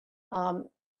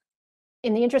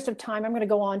 In the interest of time, I'm going to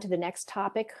go on to the next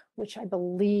topic, which I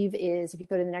believe is, if you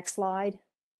go to the next slide,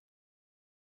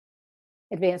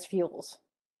 advanced fuels.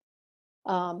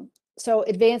 So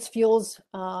advanced fuels,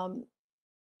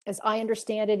 as I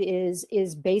understand it,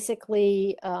 is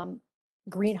basically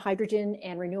green hydrogen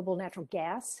and renewable natural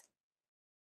gas.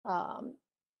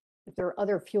 If there are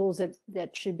other fuels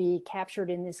that should be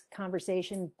captured in this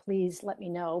conversation, please let me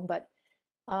know. But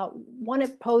want to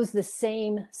pose the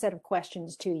same set of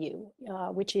questions to you,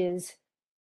 which is,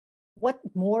 what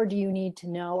more do you need to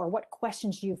know, or what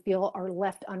questions do you feel are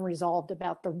left unresolved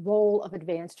about the role of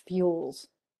advanced fuels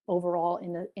overall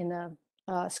in the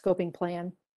scoping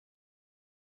plan?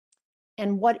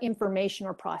 And what information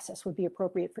or process would be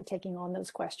appropriate for taking on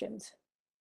those questions?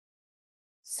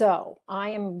 So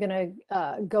I am going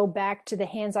to go back to the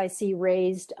hands I see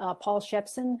raised. Paul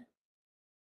Shepson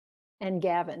and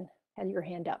Gavin had your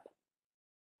hand up.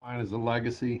 Mine is a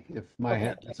legacy. If my Okay.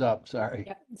 hand is up, sorry.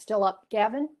 Yep, still up.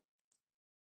 Gavin?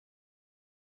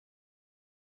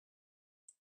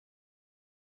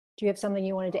 Do you have something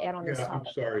you wanted to add on this Yeah, I'm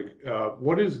topic? sorry.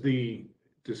 What is the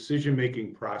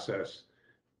decision-making process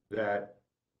that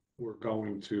we're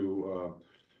going to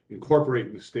incorporate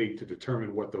in the state to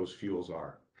determine what those fuels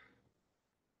are?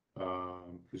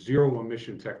 Zero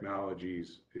emission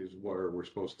technologies is where we're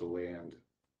supposed to land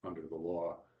under the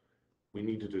law. We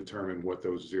need to determine what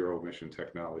those zero emission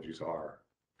technologies are.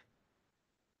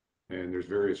 And there's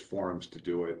various forums to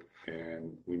do it,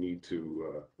 and we need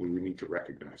to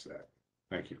recognize that.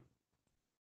 Thank you.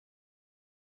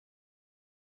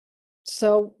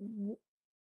 So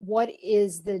what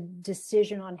is the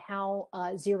decision on how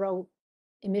zero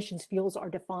emissions fuels are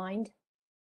defined?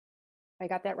 I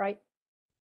got that right?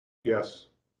 Yes.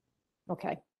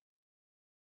 Okay.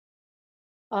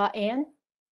 Anne?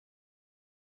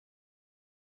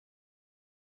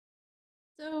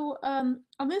 So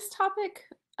on this topic,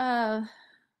 I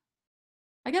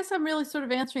guess I'm really sort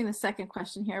of answering the second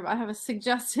question here, but I have a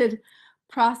suggested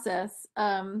process.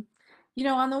 You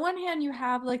know, on the one hand, you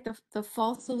have like the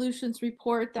false solutions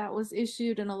report that was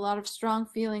issued, and a lot of strong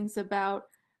feelings about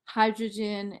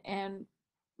hydrogen and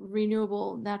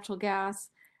renewable natural gas.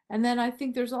 And then I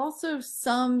think there's also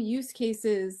some use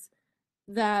cases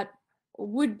that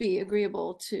would be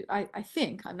agreeable to, I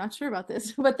think, I'm not sure about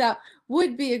this, but that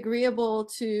would be agreeable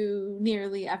to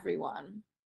nearly everyone.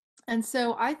 And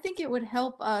so I think it would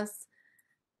help us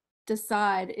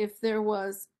decide if there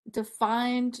was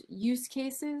defined use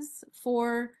cases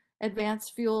for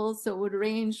advanced fuels. So it would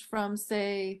range from,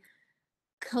 say,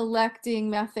 collecting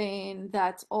methane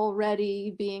that's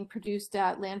already being produced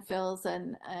at landfills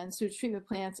and sewage treatment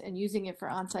plants and using it for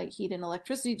on-site heat and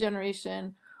electricity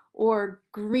generation, or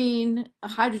green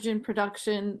hydrogen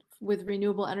production with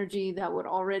renewable energy that would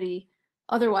already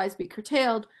otherwise be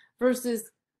curtailed,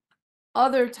 versus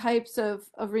other types of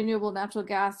renewable natural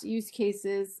gas use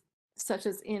cases, such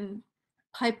as in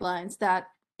pipelines, that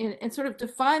and sort of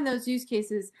define those use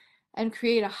cases and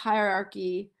create a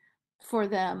hierarchy for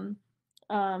them,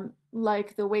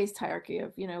 like the waste hierarchy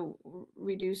of, you know,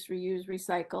 reduce, reuse,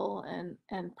 recycle,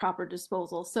 and proper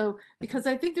disposal. So because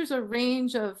I think there's a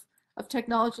range of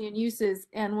technology and uses,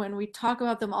 and when we talk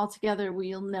about them all together,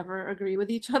 we'll never agree with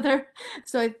each other.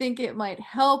 So I think it might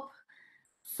help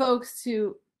folks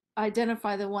to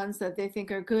identify the ones that they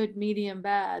think are good, medium,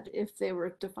 bad, if they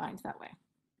were defined that way.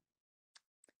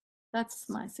 That's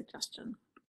my suggestion.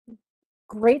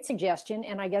 Great suggestion.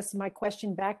 And I guess my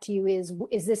question back to you is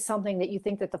this something that you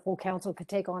think that the full council could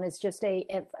take on as just a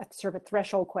sort of a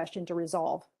threshold question to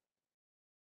resolve?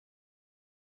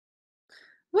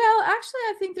 Well, actually,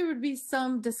 I think there would be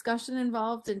some discussion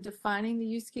involved in defining the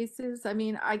use cases. I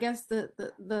mean, I guess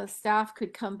the staff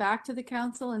could come back to the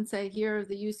council and say, here are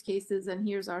the use cases and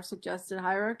here's our suggested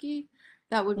hierarchy.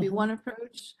 That would be one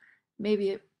approach.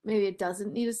 Maybe it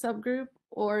doesn't need a subgroup,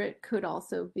 or it could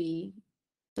also be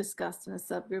discussed in a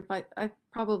subgroup. I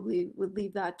probably would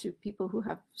leave that to people who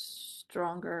have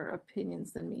stronger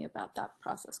opinions than me about that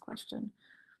process question.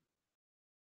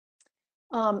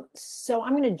 So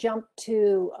I'm going to jump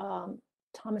to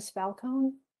Thomas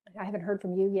Falcone. I haven't heard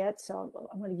from you yet, so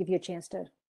I'm going to give you a chance to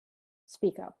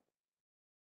speak up.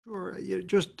 Sure. Yeah,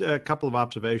 just a couple of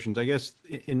observations. I guess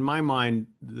in my mind,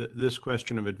 this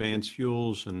question of advanced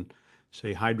fuels and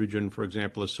say hydrogen, for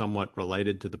example, is somewhat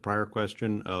related to the prior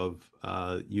question of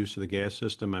use of the gas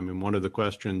system. I mean, one of the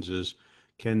questions is,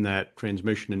 can that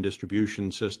transmission and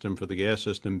distribution system for the gas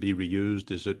system be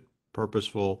reused? Is it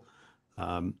purposeful?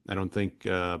 I don't think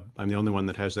I'm the only one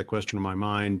that has that question in my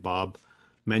mind. Bob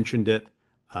mentioned it.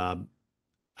 I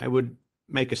would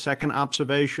make a second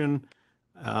observation,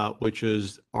 which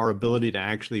is our ability to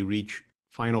actually reach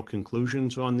final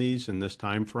conclusions on these in this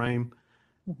time frame.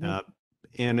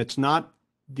 And it's not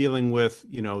dealing with,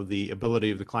 the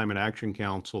ability of the Climate Action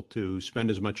Council to spend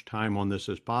as much time on this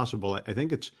as possible. I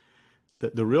think it's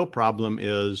the real problem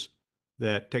is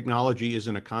that technology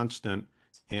isn't a constant,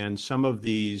 and some of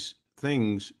these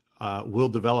things will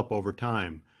develop over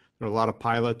time. There are a lot of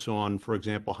pilots on, for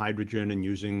example, hydrogen and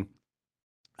using,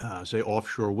 say,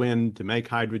 offshore wind to make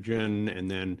hydrogen, and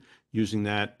then using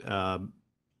that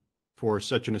for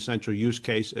such an essential use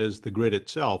case as the grid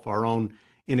itself. Our own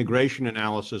integration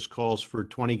analysis calls for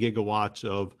 20 gigawatts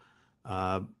of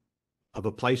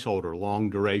a placeholder, long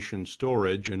duration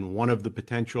storage, and one of the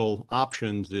potential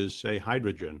options is, say,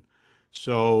 hydrogen.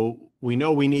 So we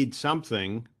know we need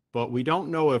something, but we don't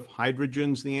know if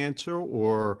hydrogen's the answer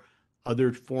or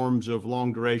other forms of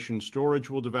long duration storage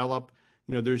will develop.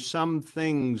 There's some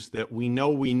things that we know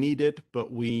we need it,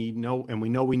 but we know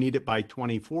we need it by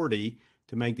 2040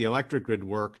 to make the electric grid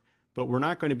work, but we're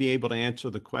not going to be able to answer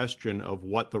the question of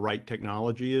what the right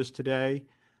technology is today.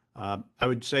 I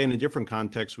would say in a different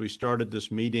context, we started this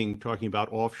meeting talking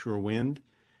about offshore wind,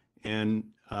 and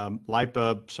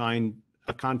LIPA signed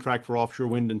a contract for offshore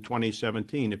wind in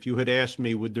 2017. If you had asked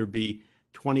me, would there be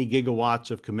 20 gigawatts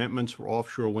of commitments for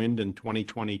offshore wind in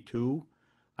 2022,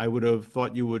 I would have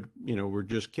thought you would, we're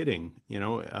just kidding,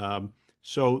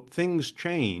 So things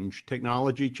change,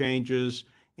 technology changes,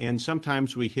 and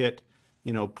sometimes we hit,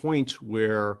 points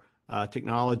where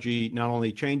technology not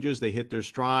only changes, they hit their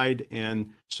stride,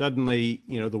 and suddenly,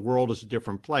 the world is a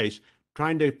different place.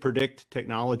 Trying to predict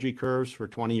technology curves for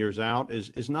 20 years out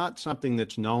is not something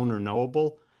that's known or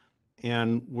knowable.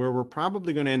 And where we're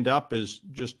probably going to end up is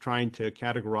just trying to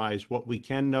categorize what we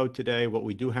can know today, what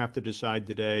we do have to decide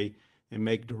today, and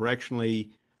make directionally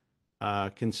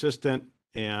consistent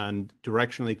and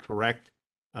directionally correct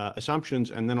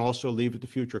assumptions, and then also leave it to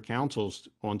future councils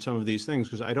on some of these things,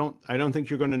 because I don't think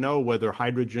you're going to know whether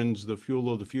hydrogen's the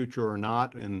fuel of the future or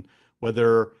not, and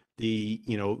whether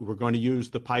we're going to use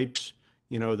the pipes,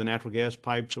 the natural gas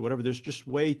pipes or whatever. There's just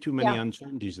way too many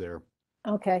uncertainties there.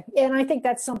 Okay, and I think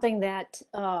that's something that,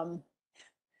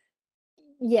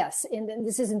 yes, and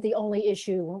this isn't the only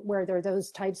issue where there are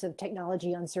those types of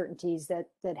technology uncertainties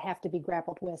that have to be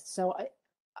grappled with. So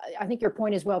I think your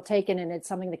point is well taken, and it's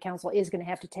something the council is going to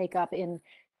have to take up in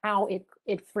how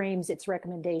it frames its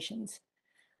recommendations.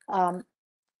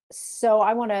 So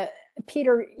I want to,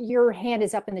 Peter, your hand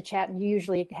is up in the chat, and you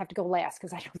usually have to go last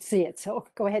because I don't see it. So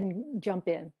go ahead and jump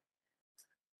in.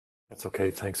 That's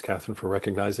okay. Thanks, Catherine, for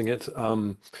recognizing it.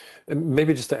 And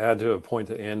maybe just to add to a point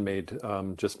that Ann made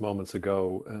just moments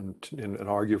ago, and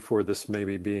argue for this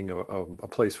maybe being a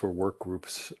place where work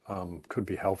groups could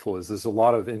be helpful, is there's a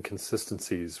lot of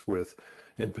inconsistencies with,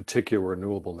 in particular,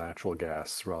 renewable natural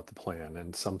gas throughout the plan,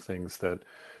 and some things that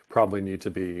probably need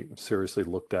to be seriously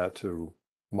looked at to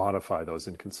modify those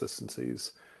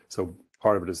inconsistencies. So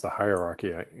part of it is the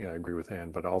hierarchy. I agree with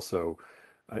Ann, but also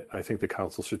I think the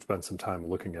council should spend some time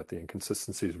looking at the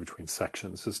inconsistencies between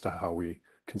sections as to how we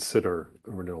consider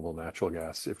renewable natural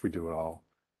gas, if we do it all.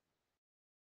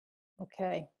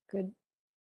 Okay, good.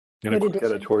 And a quick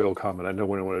editorial comment. I know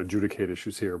we don't want to adjudicate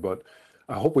issues here, but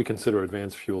I hope we consider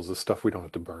advanced fuels as stuff we don't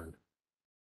have to burn.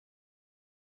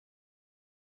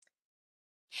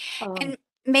 And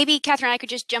maybe, Catherine, I could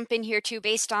just jump in here too,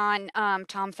 based on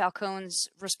Tom Falcone's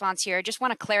response here. I just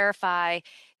want to clarify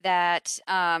that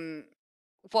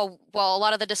while a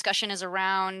lot of the discussion is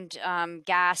around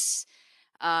gas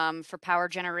for power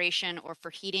generation or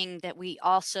for heating, that we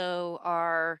also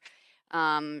are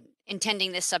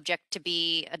intending this subject to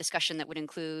be a discussion that would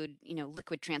include,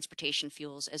 liquid transportation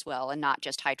fuels as well, and not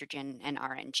just hydrogen and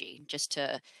RNG, just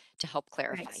to help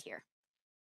clarify here.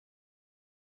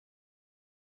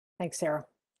 Thanks, Sarah.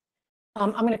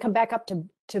 I'm going to come back up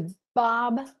to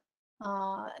Bob,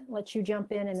 let you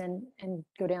jump in, and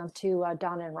go down to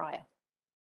Donna and Raya.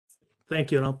 Thank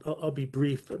you, and I'll be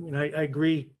brief. I mean, I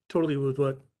agree totally with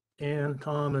what Ann,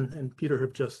 Tom, and Peter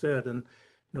have just said, and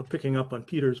picking up on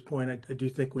Peter's point, I do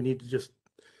think we need to just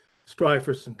strive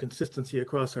for some consistency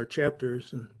across our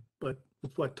chapters. But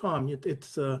with what Tom,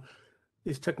 it's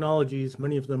these technologies,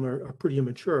 many of them are pretty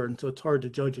immature, and so it's hard to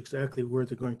judge exactly where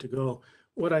they're going to go.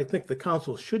 What I think the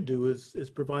council should do is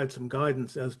provide some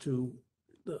guidance as to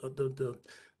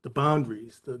the the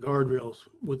boundaries, the guardrails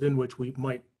within which we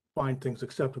might find things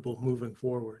acceptable moving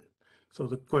forward. So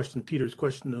the question, Peter's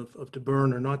question of to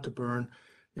burn or not to burn,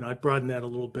 I'd broaden that a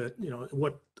little bit.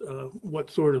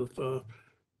 What sort of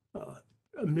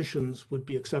emissions would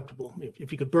be acceptable?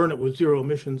 If you could burn it with zero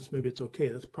emissions, maybe it's okay.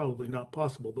 That's probably not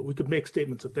possible, but we could make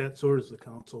statements of that sort as the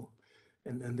council,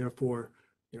 and therefore,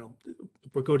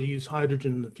 if we're going to use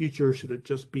hydrogen in the future, should it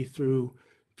just be through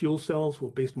fuel cells?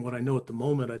 Well, based on what I know at the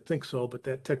moment, I think so, but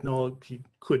that technology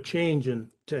could change in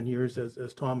 10 years,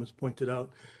 as Tom has pointed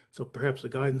out. So perhaps the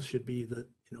guidance should be that,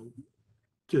 to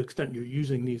the extent you're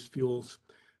using these fuels,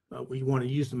 we want to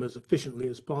use them as efficiently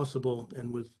as possible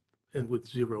and with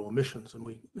zero emissions,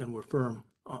 and we're firm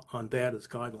on that as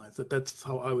guidelines. That's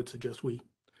how I would suggest we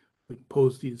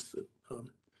pose these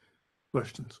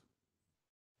questions.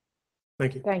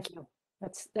 Thank you. Thank you.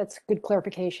 That's good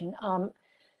clarification.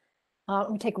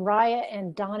 We'll take Raya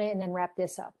and Donna and then wrap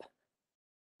this up.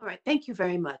 All right, thank you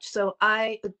very much. So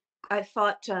I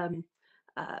thought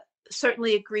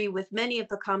certainly agree with many of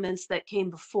the comments that came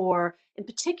before. In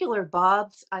particular,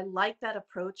 Bob's, I like that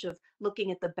approach of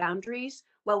looking at the boundaries.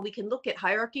 While we can look at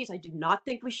hierarchies, I do not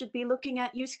think we should be looking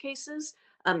at use cases.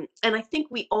 And I think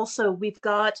we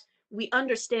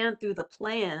understand through the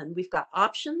plan, we've got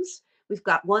options. We've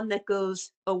got one that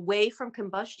goes away from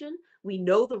combustion. We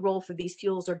know the role for these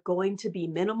fuels are going to be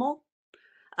minimal.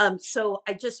 So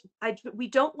we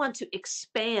don't want to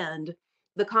expand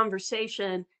the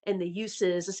conversation and the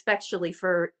uses, especially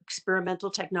for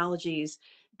experimental technologies,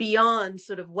 beyond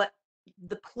sort of what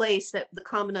the place that the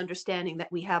common understanding that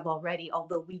we have already,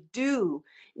 although we do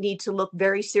need to look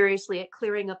very seriously at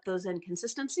clearing up those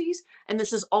inconsistencies. And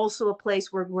this is also a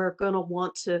place where we're going to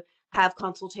want to have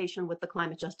consultation with the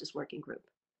Climate Justice Working Group.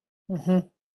 Mm-hmm.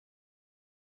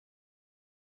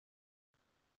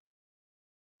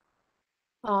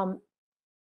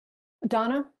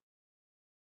 Donna?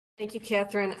 Thank you,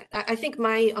 Catherine. I think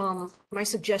my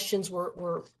suggestions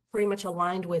were pretty much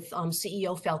aligned with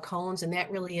CEO Falcone's, and that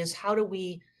really is how do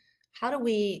we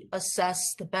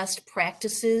assess the best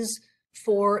practices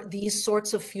for these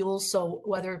sorts of fuels? So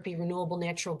whether it be renewable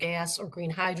natural gas or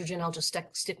green hydrogen, I'll just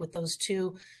stick with those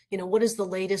two. What is the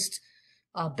latest,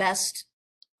 best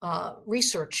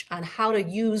research on how to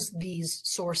use these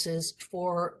sources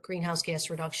for greenhouse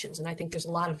gas reductions? And I think there's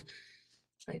a lot of,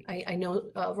 I know,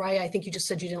 Raya, I think you just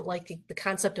said you didn't like the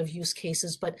concept of use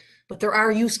cases, but there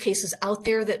are use cases out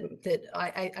there that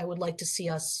I would like to see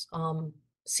us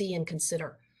see and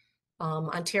consider.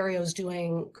 Ontario's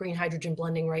doing green hydrogen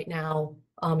blending right now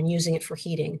and using it for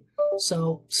heating.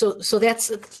 So that's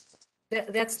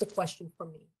the question for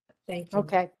me. Thank you.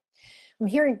 Okay. I'm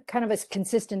hearing kind of a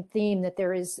consistent theme that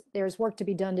there's work to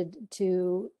be done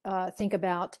to think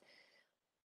about,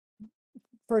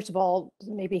 first of all,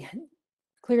 maybe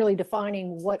clearly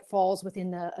defining what falls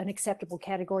within an acceptable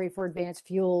category for advanced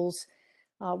fuels,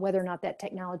 whether or not that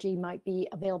technology might be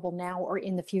available now or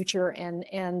in the future,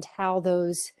 and how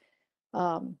those,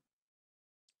 again,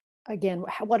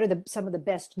 what are some of the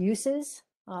best uses?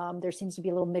 There seems to be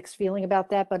a little mixed feeling about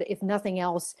that, but if nothing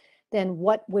else, then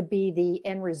what would be the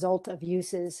end result of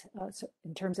uses so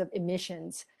in terms of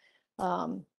emissions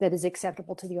that is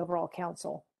acceptable to the overall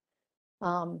council?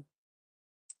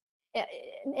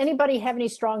 Anybody have any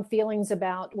strong feelings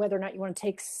about whether or not you want to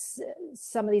take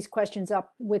some of these questions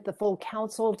up with the full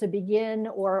council to begin,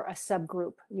 or a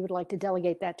subgroup? You would like to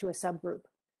delegate that to a subgroup?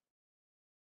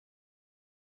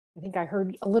 I think I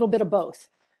heard a little bit of both.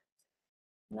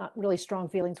 Not really strong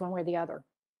feelings one way or the other.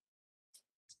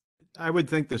 I would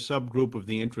think the subgroup of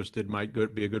the interested might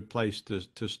be a good place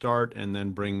to start, and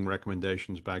then bring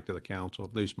recommendations back to the council,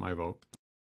 at least my vote.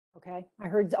 Okay. I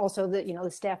heard also that,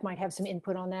 the staff might have some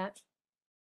input on that.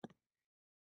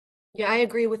 Yeah, I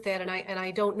agree with that. And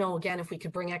I don't know, again, if we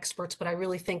could bring experts, but I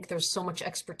really think there's so much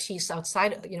expertise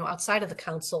outside of the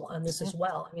council on this as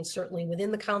well. I mean, certainly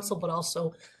within the council, but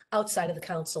also outside of the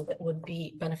council that would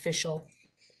be beneficial.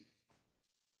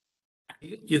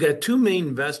 You got two main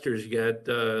investors. You got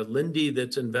Linde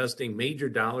that's investing major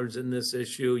dollars in this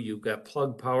issue. You've got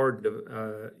Plug Power.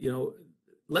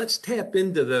 Let's tap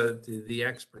into the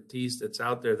expertise that's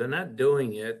out there. They're not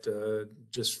doing it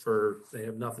just they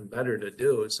have nothing better to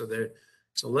do.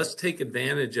 So let's take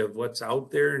advantage of what's out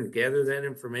there and gather that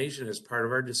information as part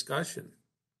of our discussion.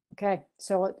 Okay,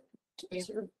 so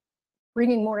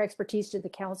bringing more expertise to the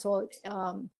council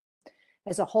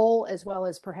as a whole, as well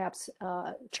as perhaps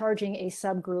charging a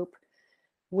subgroup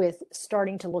with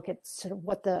starting to look at sort of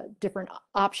what the different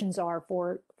options are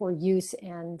for use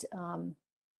and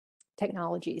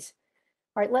technologies.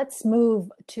 All right, let's move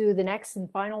to the next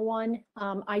and final one.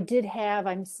 I did have,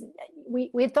 we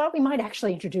had thought we might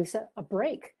actually introduce a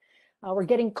break. We're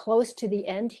getting close to the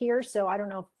end here, so I don't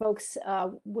know if folks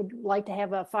would like to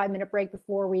have a 5-minute break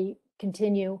before we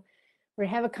continue. We're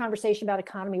gonna have a conversation about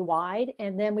economy-wide,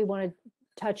 and then we want to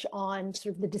touch on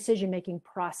sort of the decision-making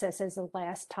process as the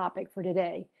last topic for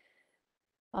today.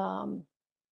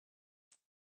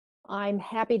 I'm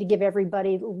happy to give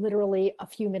everybody literally a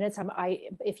few minutes.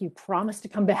 If you promise to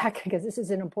come back, because this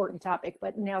is an important topic,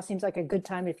 but now seems like a good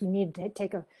time if you need to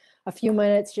take a few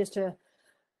minutes just to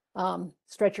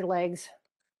stretch your legs,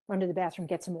 run to the bathroom,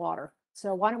 get some water.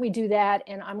 So why don't we do that?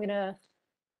 And I'm gonna,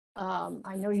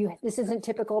 I know this isn't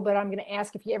typical, but I'm gonna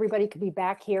ask if everybody could be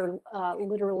back here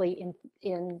literally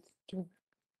in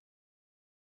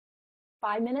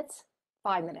 5 minutes?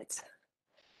 5 minutes.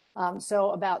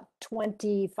 So about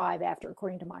 25 after,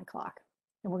 according to my clock.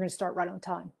 And we're going to start right on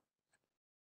time.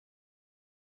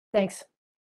 Thanks.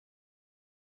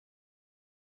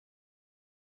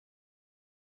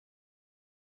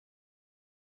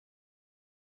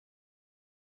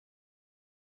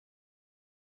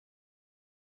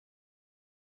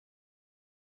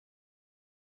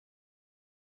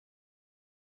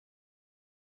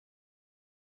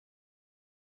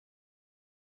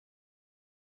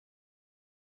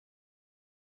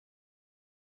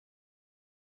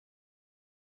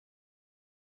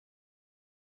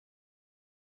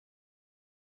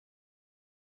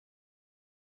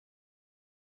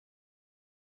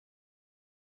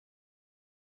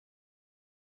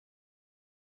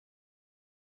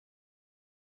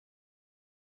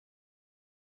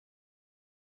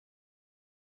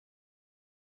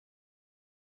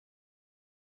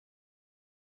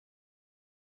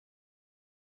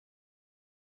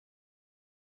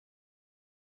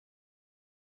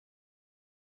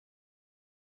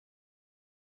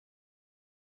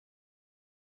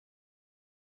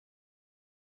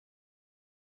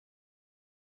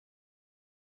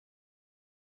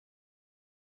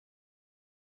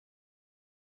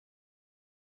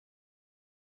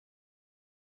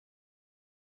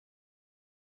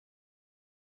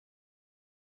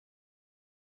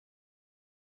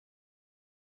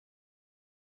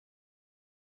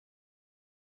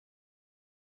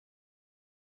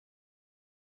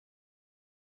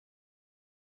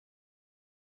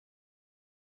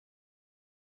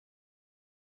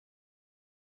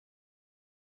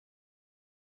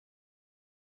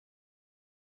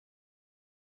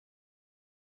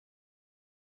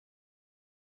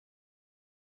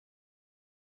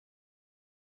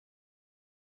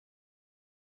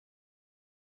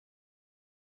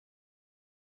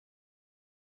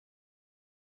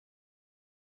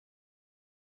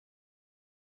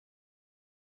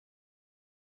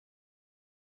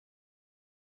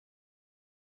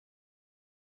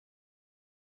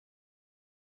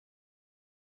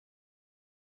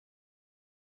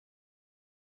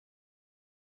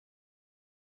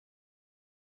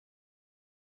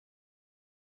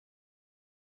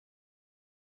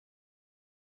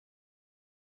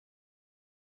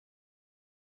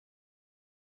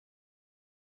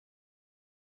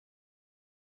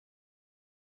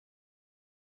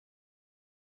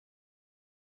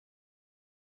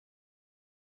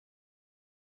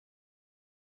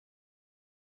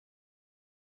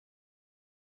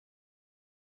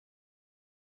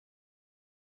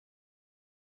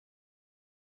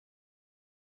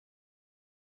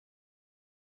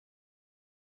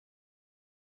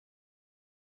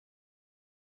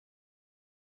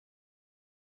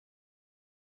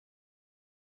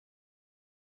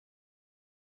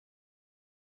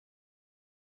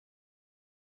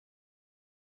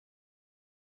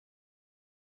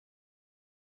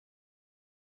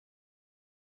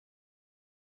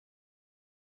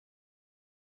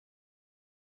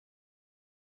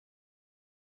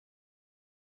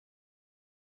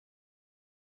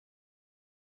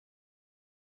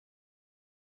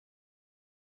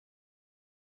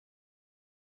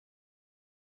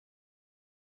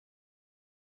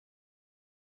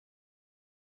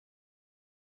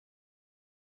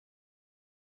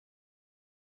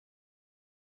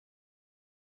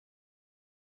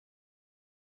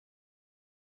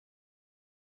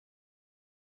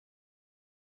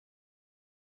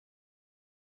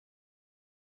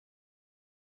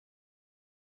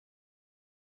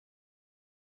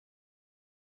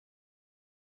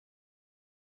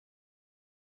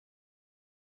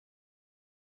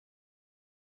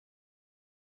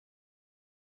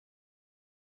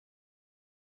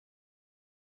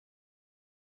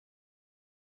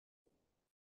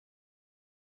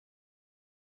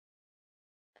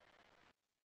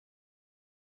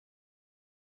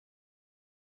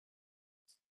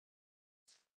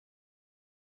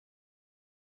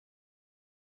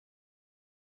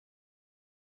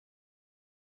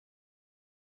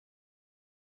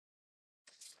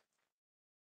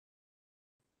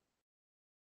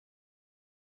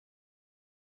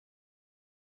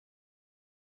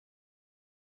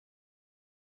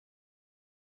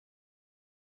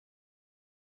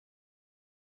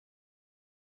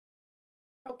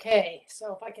 Okay,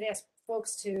 so if I could ask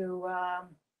folks to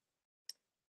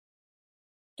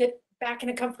get back in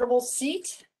a comfortable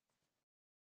seat.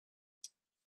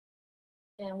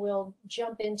 And we'll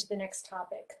jump into the next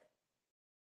topic.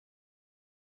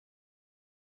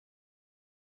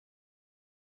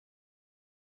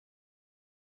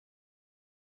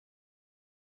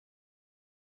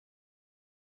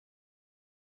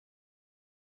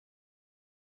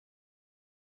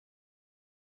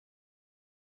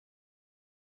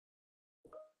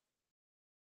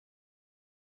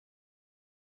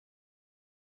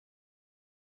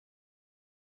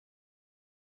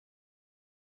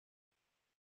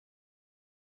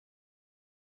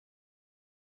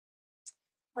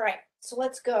 All right, so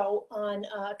let's go on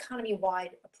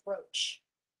economy-wide approach.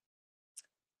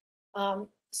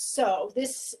 So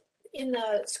this, in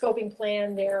the scoping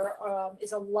plan, there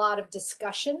is a lot of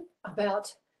discussion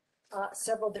about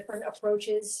several different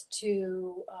approaches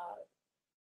to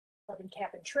carbon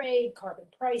cap and trade, carbon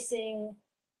pricing,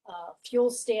 fuel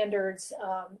standards.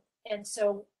 And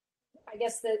so I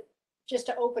guess that just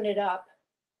to open it up,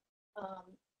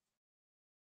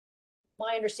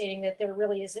 my understanding that there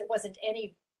really is, it wasn't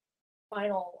any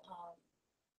final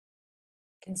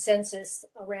consensus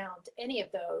around any of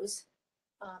those.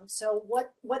 So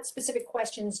what specific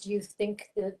questions do you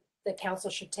think the council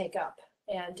should take up?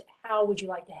 And how would you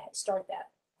like to start that?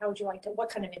 How would you like to, what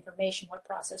kind of information, what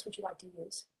process would you like to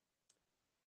use?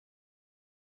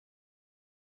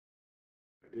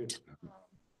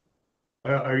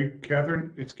 Are you,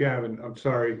 Catherine? It's Gavin. I'm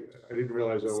sorry. I didn't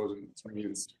realize I wasn't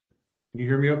muted. Can you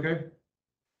hear me okay?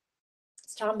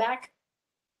 Is Tom back?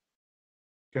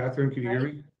 Catherine, can you hear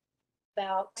me?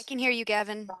 About I can hear you,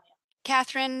 Gavin.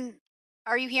 Catherine,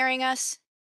 are you hearing us?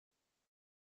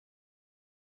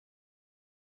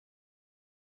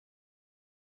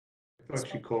 I thought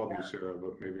she called me, Sarah,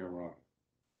 but maybe I'm wrong.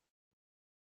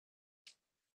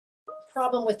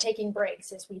 Problem with taking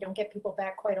breaks is we don't get people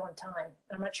back quite on time.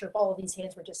 I'm not sure if all of these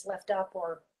hands were just left up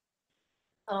or.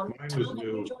 Mine was Tom, have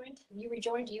you new. rejoined? Have you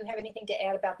rejoined? Do you have anything to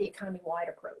add about the economy-wide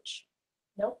approach?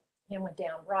 Nope, hand went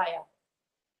down. Raya.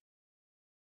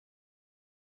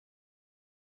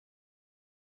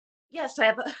 Yes, I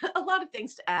have a lot of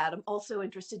things to add. I'm also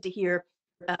interested to hear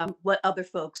what other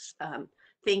folks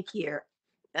think here.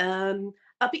 I'll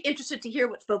be interested to hear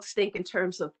what folks think in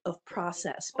terms of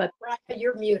process. But Raya,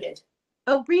 you're muted.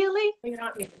 Oh, really? You're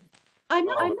not muted. I'm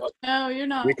No, you're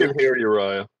not. We can hear you,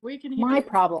 Raya. We can hear My you.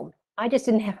 problem. I just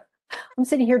didn't have. I'm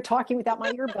sitting here talking without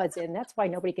my earbuds in. That's why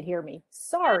nobody could hear me.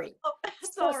 Sorry.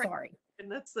 So sorry.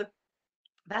 And that's So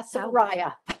how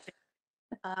Raya.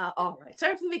 all right.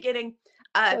 Sorry from the beginning.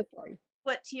 So sorry.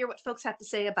 But to hear what folks have to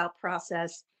say about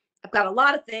process. I've got a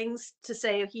lot of things to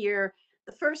say here.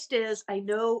 The first is I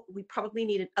know we probably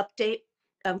need an update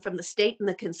from the state and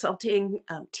the consulting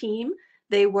team.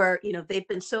 They were, they've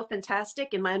been so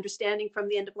fantastic. And my understanding from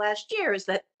the end of last year is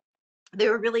that they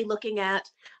were really looking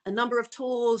at a number of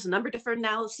tools, a number of different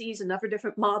analyses, a number of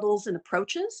different models and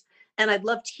approaches. And I'd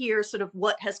love to hear sort of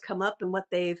what has come up and what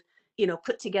they've,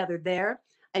 put together there.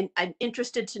 I'm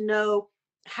interested to know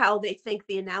how they think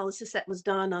the analysis that was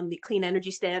done on the Clean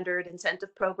Energy Standard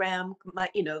Incentive Program,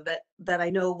 that I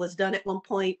know was done at one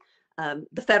point,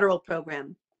 the federal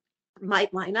program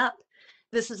might line up.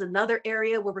 This is another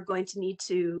area where we're going to need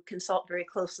to consult very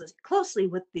closely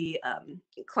with the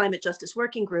Climate Justice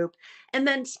Working Group. And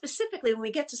then specifically, when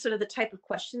we get to sort of the type of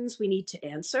questions we need to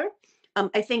answer,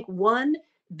 I think one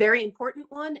very important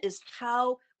one is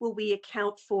how will we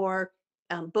account for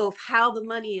both how the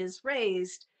money is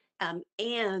raised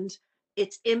and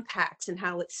its impacts and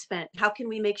how it's spent. How can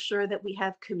we make sure that we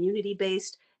have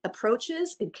community-based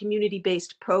approaches and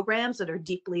community-based programs that are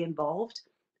deeply involved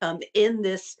in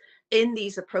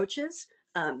these approaches,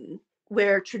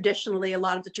 where traditionally a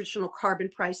lot of the traditional carbon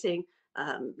pricing,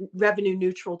 revenue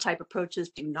neutral type approaches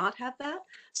do not have that.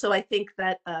 So I think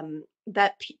that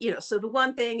so the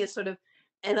one thing is sort of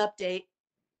an update,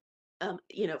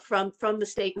 from the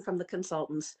state and from the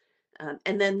consultants,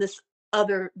 and then this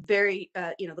other very,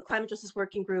 the Climate Justice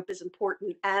Working Group is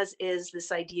important, as is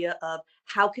this idea of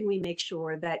how can we make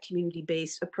sure that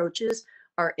community-based approaches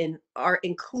are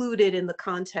included in the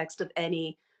context of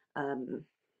any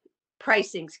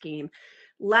pricing scheme.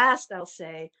 Last, I'll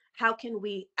say, how can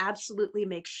we absolutely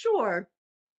make sure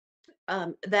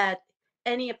that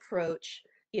any approach,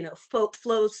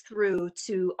 flows through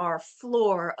to our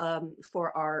floor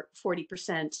for our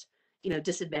 40%,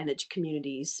 disadvantaged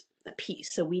communities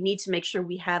piece. So we need to make sure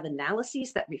we have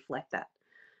analyses that reflect that.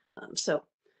 So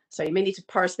you may need to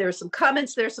parse. There are some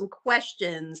comments, there are some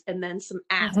questions, and then some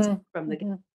asks from the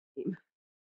team.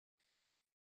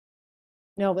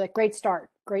 No, but great start.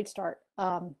 great start.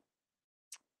 Can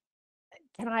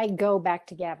I go back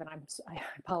to Gavin? I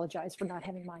apologize for not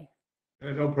having my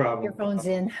No problem. earphones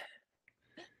in.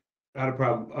 Not a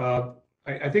problem.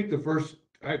 I think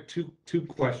I have two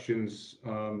questions.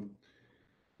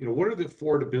 What are the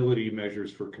affordability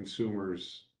measures for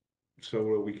consumers so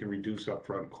that we can reduce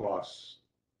upfront costs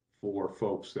for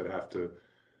folks that have to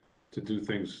do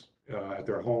things at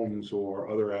their homes or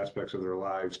other aspects of their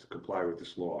lives to comply with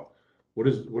this law? What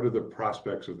are the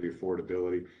prospects of the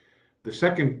affordability? The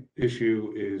second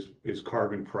issue is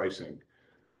carbon pricing.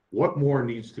 What more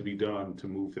needs to be done to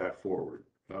move that forward?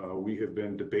 We have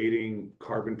been debating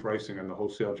carbon pricing on the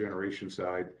wholesale generation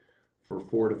side for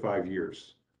 4 to 5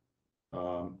 years.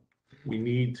 We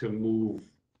need to move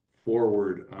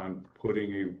forward on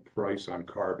putting a price on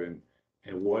carbon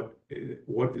and what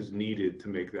is needed to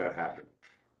make that happen.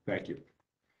 Thank you.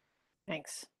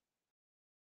 Thanks.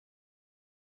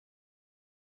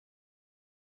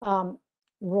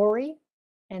 Rory,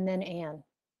 and then Anne.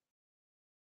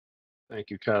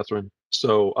 Thank you, Catherine.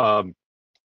 So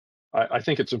I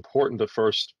think it's important to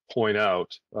first point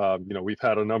out, we've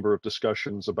had a number of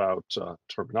discussions about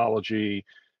terminology,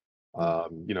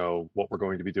 what we're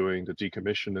going to be doing to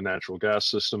decommission the natural gas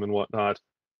system and whatnot.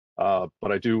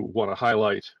 But I do want to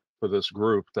highlight for this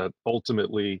group that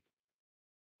ultimately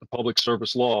the public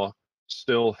service law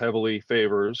still heavily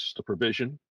favors the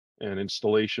provision and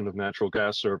installation of natural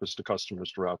gas service to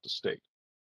customers throughout the state.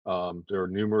 There are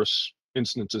numerous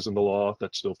instances in the law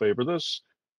that still favor this,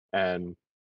 and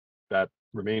that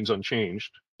remains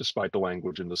unchanged despite the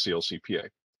language in the CLCPA.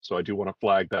 So I do want to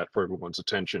flag that for everyone's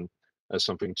attention as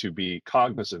something to be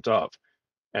cognizant of.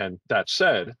 And that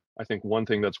said, I think one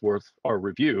thing that's worth our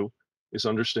review is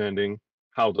understanding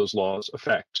how those laws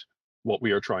affect what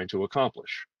we are trying to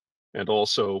accomplish. And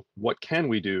also, what can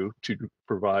we do to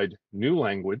provide new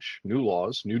language, new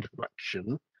laws, new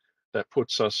direction that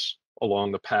puts us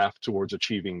along the path towards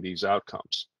achieving these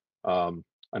outcomes.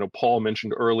 I know Paul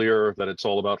mentioned earlier that it's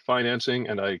all about financing,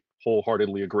 and I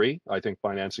wholeheartedly agree. I think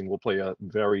financing will play a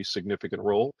very significant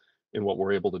role in what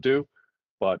we're able to do.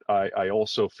 But I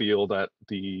also feel that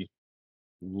the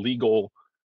legal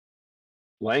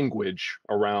language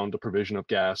around the provision of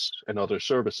gas and other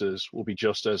services will be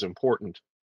just as important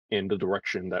in the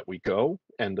direction that we go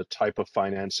and the type of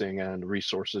financing and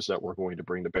resources that we're going to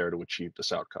bring to bear to achieve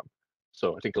this outcome.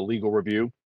 So I think a legal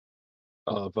review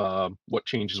of what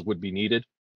changes would be needed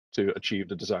to achieve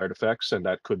the desired effects, and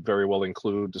that could very well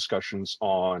include discussions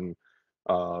on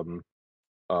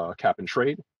cap and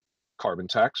trade, carbon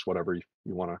tax, whatever you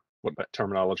want to, what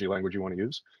terminology language you want to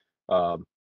use.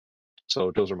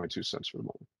 So those are my 2 cents for the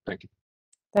moment. Thank you.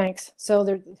 Thanks. So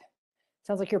there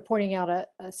sounds like you're pointing out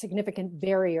a significant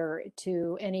barrier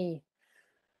to any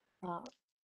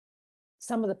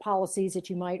some of the policies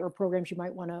that you might, or programs you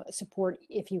might want to support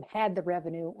if you had the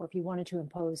revenue, or if you wanted to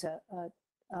impose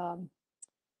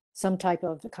some type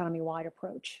of economy-wide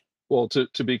approach. Well,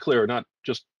 to be clear, not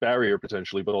just barrier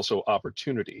potentially, but also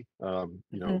opportunity. I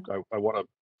want to,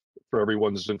 for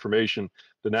everyone's information,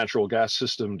 the natural gas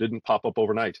system didn't pop up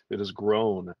overnight. It has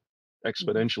grown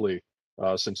exponentially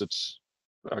since its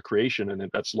creation, and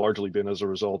that's largely been as a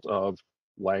result of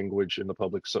language in the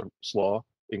public service law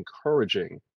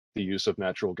encouraging the use of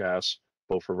natural gas,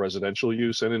 both for residential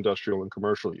use and industrial and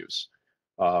commercial use.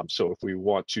 So if we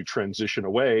want to transition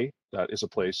away, that is a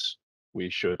place we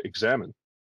should examine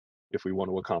if we want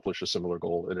to accomplish a similar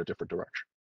goal in a different direction.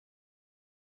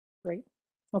 Great.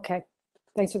 Okay.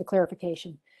 Thanks for the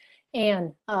clarification.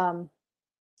 Anne, what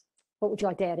would you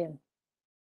like to add in?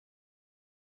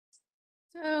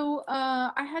 So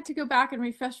I had to go back and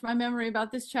refresh my memory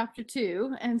about this chapter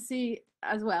 2 and see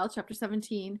as well, chapter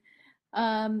 17.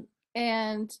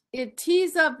 And it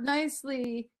tees up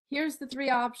nicely. Here's the 3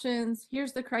 options.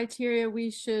 Here's the criteria we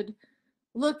should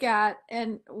look at,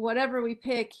 and whatever we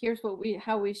pick, here's what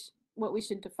we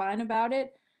should define about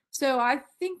it. So I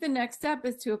think the next step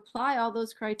is to apply all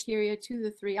those criteria to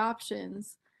the 3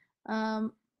 options,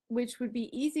 which would be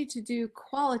easy to do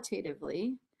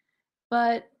qualitatively.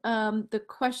 But the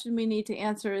question we need to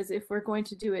answer is if we're going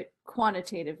to do it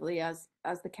quantitatively as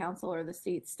the council or the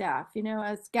state staff.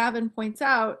 As Gavin points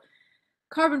out,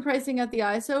 carbon pricing at the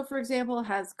ISO, for example,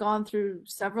 has gone through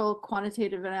several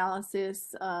quantitative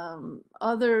analysis.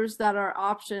 Others that are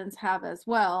options have as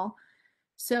well.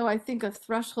 So I think a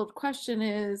threshold question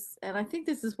is, and I think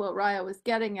this is what Raya was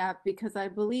getting at, because I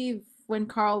believe when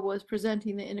Carl was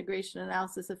presenting the integration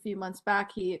analysis a few months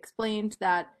back, he explained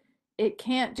that it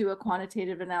can't do a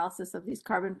quantitative analysis of these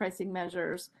carbon pricing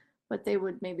measures, but they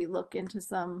would maybe look into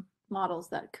some models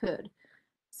that could.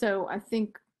 So I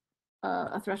think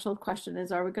a threshold question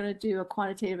is, are we going to do a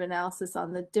quantitative analysis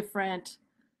on the different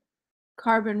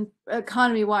carbon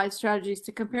economy-wide strategies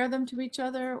to compare them to each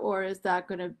other, or is that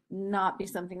going to not be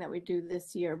something that we do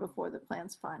this year before the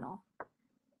plan's final?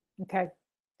 Okay.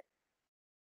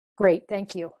 Great,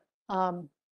 thank you.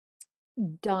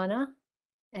 Donna,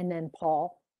 and then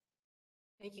Paul.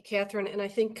 Thank you, Catherine. And I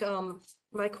think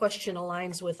my question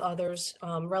aligns with others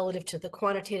relative to the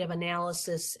quantitative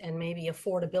analysis and maybe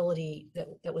affordability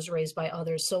that was raised by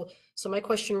others. So my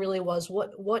question really was,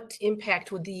 what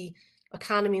impact would the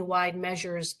economy-wide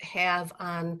measures have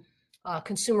on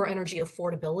consumer energy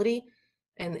affordability?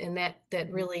 And that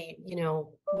really, you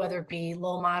know, whether it be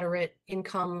low, moderate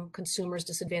income consumers,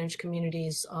 disadvantaged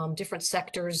communities, different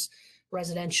sectors,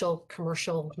 residential,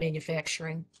 commercial,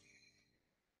 manufacturing.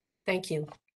 Thank you.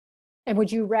 And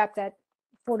would you wrap that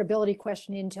affordability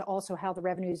question into also how the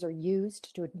revenues are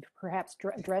used to perhaps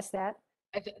address that?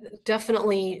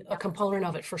 Definitely a component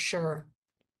of it for sure.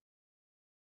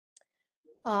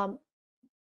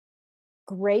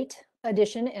 Great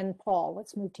addition. And Paul,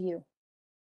 let's move to you.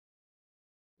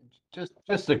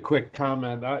 Just a quick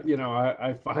comment.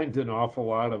 I find an awful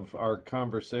lot of our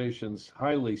conversations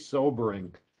highly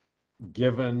sobering,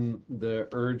 given the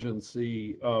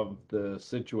urgency of the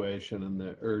situation and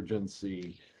the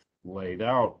urgency laid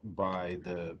out by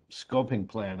the scoping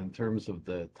plan in terms of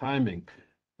the timing,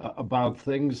 about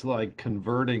things like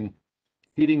converting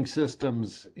heating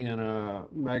systems in a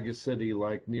mega city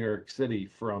like New York City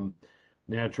from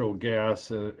natural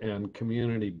gas and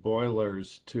community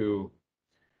boilers to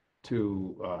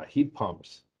heat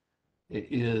pumps. It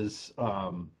is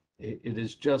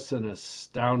just an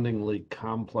astoundingly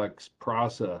complex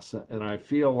process. And I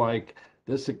feel like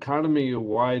this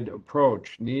economy-wide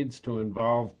approach needs to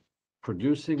involve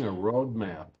producing a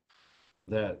roadmap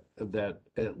that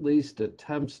at least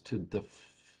attempts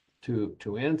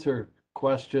to answer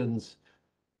questions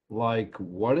like,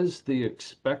 what is the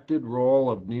expected role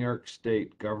of New York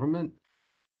State government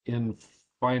in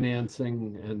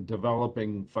financing and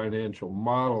developing financial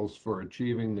models for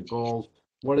achieving the goals?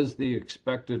 What is the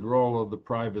expected role of the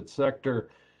private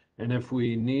sector? And if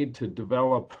we need to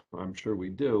develop, I'm sure we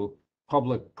do,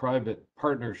 public-private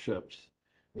partnerships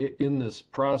in this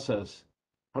process,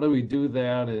 how do we do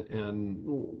that? And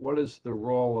what is the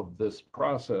role of this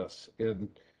process in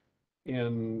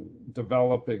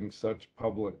developing such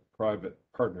public-private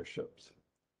partnerships?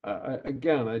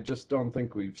 Again, I just don't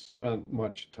think we've spent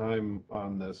much time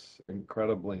on this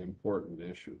incredibly important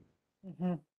issue.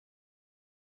 Mm-hmm.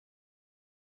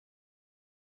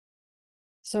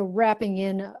 So wrapping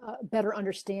in a better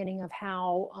understanding of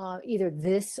how either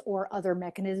this or other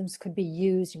mechanisms could be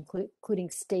used, including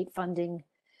state funding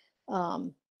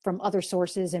from other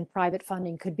sources, and private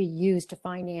funding could be used to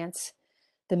finance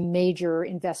the major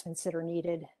investments that are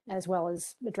needed, as well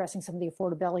as addressing some of the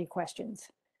affordability questions.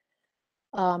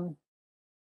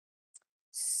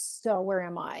 So where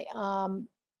am I?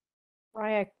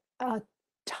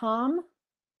 Tom,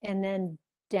 and then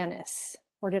Dennis,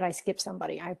 or did I skip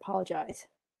somebody? I apologize.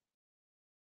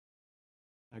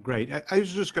 Great. I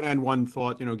was just going to add one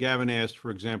thought. Gavin asked,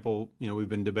 for example, we've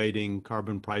been debating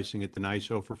carbon pricing at the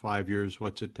NYISO for 5 years.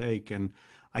 What's it take? And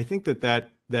I think that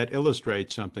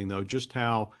illustrates something, though, just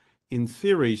how, in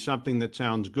theory, something that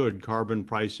sounds good, carbon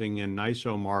pricing in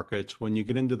NYISO markets, when you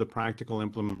get into the practical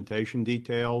implementation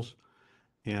details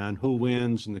and who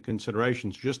wins and the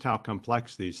considerations, just how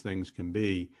complex these things can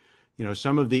be.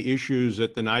 Some of the issues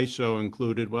at the NYISO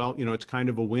included, well, it's kind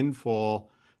of a windfall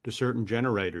to certain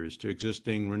generators, to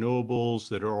existing renewables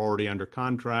that are already under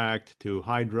contract, to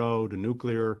hydro, to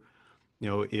nuclear,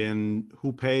 in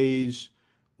who pays,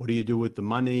 what do you do with the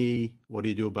money, what do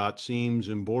you do about seams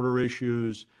and border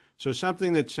issues. So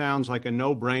something that sounds like a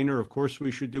no-brainer, of course we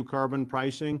should do carbon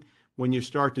pricing. When you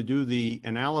start to do the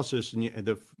analysis and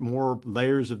the more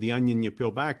layers of the onion you peel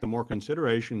back, the more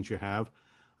considerations you have.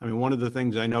 I mean, one of the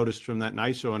things I noticed from that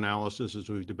NYISO analysis, as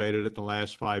we've debated it the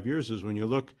last 5 years, is when you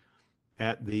look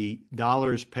at the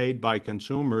dollars paid by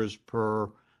consumers per,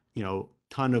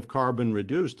 ton of carbon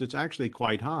reduced, it's actually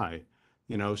quite high,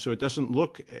 so it doesn't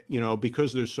look,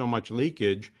 because there's so much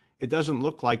leakage, it doesn't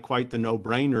look like quite the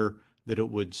no-brainer that it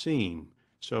would seem.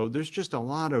 So there's just a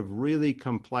lot of really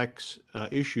complex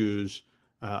issues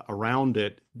around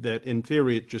it that in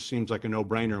theory, it just seems like a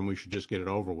no-brainer and we should just get it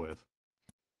over with.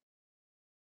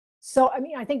 So, I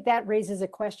mean, I think that raises a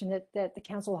question that the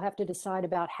council will have to decide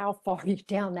about how far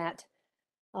down that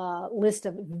list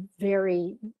of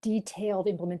very detailed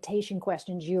implementation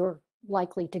questions you're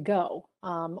likely to go,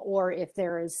 or if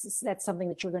that's something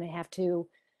that you're going to have to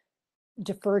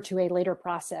defer to a later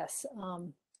process.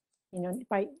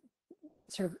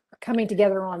 sort of coming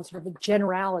together on sort of the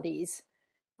generalities,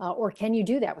 or can you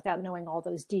do that without knowing all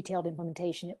those detailed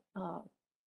implementation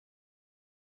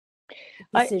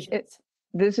decisions?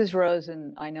 This is Rose,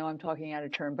 and I know I'm talking out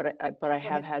of turn, but I have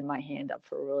ahead. had my hand up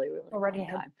for a really Right long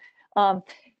ahead. time.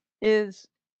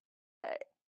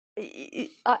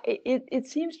 It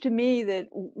seems to me that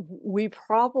we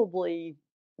probably,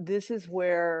 this is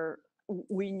where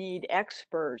we need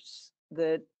experts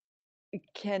that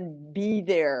can be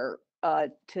there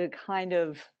to kind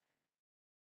of,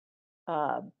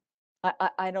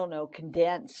 I don't know,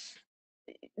 condense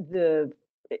the,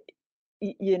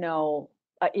 you know,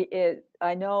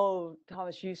 I know,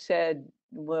 Thomas, you said,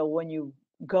 well, when you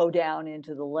go down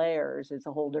into the layers, it's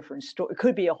a whole different story. It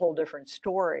could be a whole different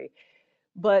story,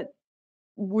 but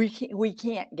we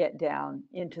can't get down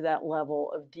into that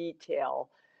level of detail.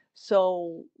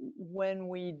 So when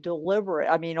we deliberate,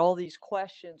 I mean, all these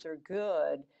questions are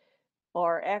good.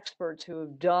 Our experts who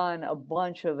have done a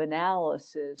bunch of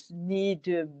analysis need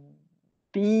to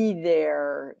be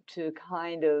there to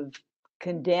kind of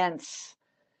condense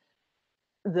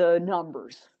the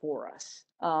numbers for us,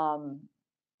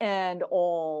 and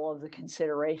all of the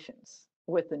considerations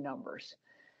with the numbers.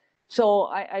 So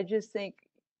I just think,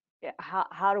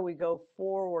 how do we go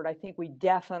forward? I think we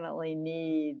definitely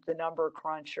need the number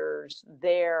crunchers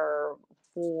there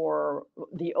for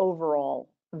the overall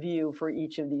view for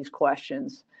each of these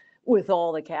questions, with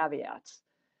all the caveats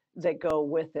that go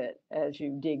with it as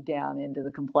you dig down into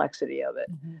the complexity of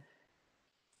it. Mm-hmm.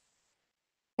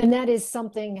 And that is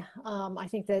something I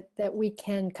think that we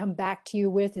can come back to you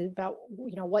with, about,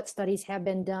 you know, what studies have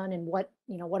been done and what,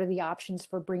 you know, what are the options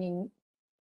for bringing.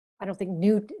 I don't think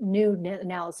new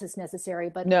analysis necessary,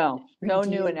 but no bring to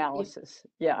new you analysis.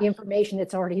 Yeah, the information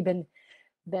that's already been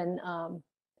the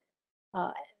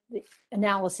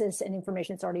analysis and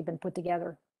information that's already been put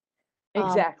together.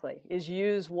 Exactly, is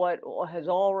use what has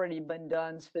already been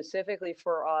done specifically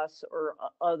for us or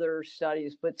other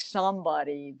studies, but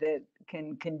somebody that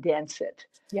can condense it.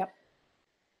 Yep.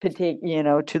 You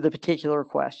know, to the particular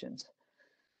questions.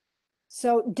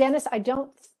 So Dennis, I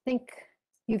don't think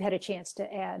you've had a chance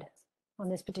to add on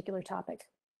this particular topic.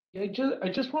 Yeah, I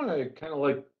just want to kind of,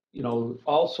 like, you know,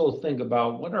 also think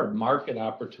about what are market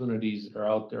opportunities that are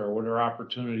out there, what are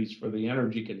opportunities for the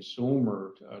energy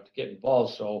consumer to get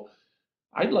involved. So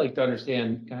I'd like to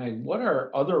understand kind of what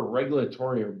are other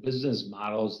regulatory or business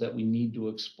models that we need to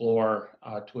explore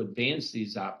to advance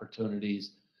these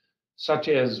opportunities, such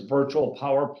as virtual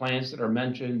power plants that are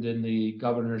mentioned in the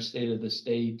governor's state of the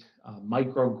state,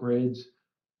 microgrids,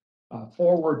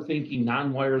 forward-thinking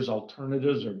non-wires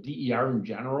alternatives, or DER in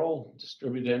general,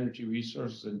 distributed energy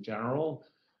resources in general,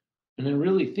 and then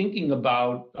really thinking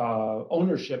about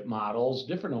ownership models,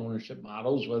 different ownership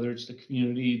models, whether it's the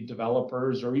community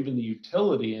developers or even the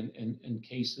utility in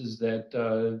cases that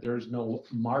there's no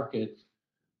market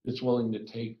that's willing to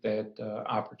take that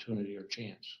opportunity or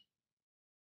chance.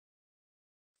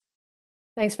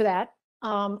 Thanks for that.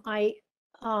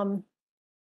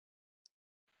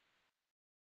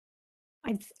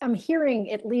 I'm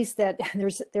hearing at least that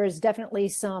there's definitely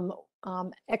some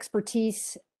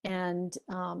expertise and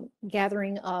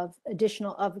gathering of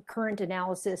current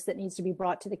analysis that needs to be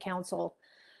brought to the council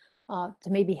to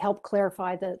maybe help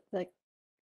clarify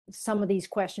some of these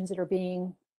questions that are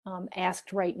being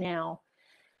asked right now.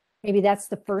 Maybe that's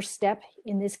the first step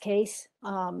in this case,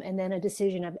 and then a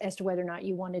decision as to whether or not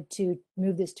you wanted to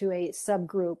move this to a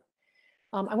subgroup.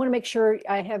 I want to make sure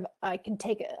I can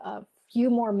take a few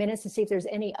more minutes to see if there's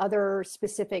any other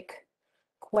specific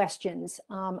questions.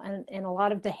 And a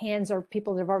lot of the hands are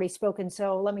people that have already spoken.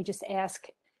 So let me just ask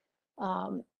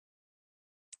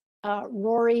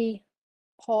Rory,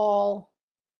 Paul,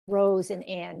 Rose, and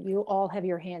Ann, you all have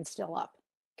your hands still up.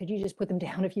 Could you just put them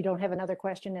down if you don't have another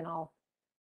question, and I'll.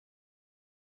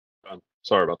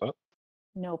 Sorry about that.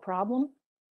 No problem.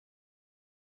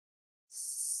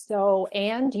 So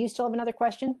Ann, do you still have another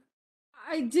question?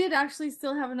 I did actually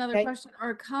still have another question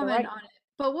or a comment on it.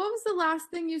 But what was the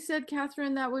last thing you said,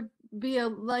 Catherine, that would be a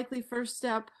likely first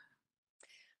step?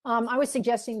 I was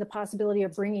suggesting the possibility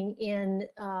of bringing in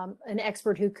an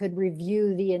expert who could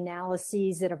review the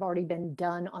analyses that have already been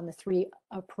done on the 3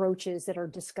 approaches that are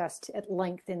discussed at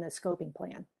length in the scoping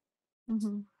plan.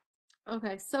 Mm-hmm.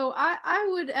 Okay, so I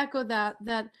would echo that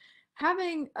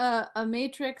having a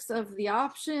matrix of the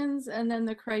options and then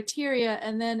the criteria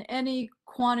and then any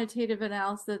quantitative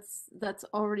analysis that's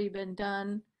already been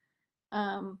done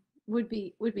would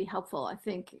be helpful, I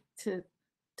think, to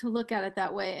look at it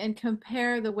that way and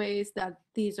compare the ways that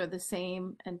these are the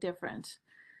same and different.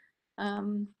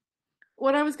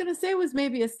 What I was going to say was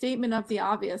maybe a statement of the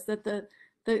obvious, that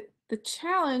the the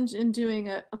challenge in doing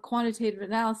a quantitative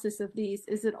analysis of these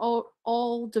is it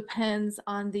all depends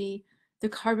on the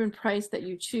carbon price that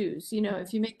you choose. You know,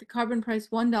 if you make the carbon price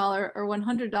 $1 or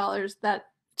 $100, that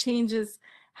changes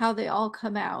how they all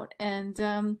come out. And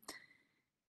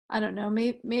I don't know,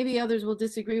 maybe others will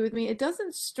disagree with me. It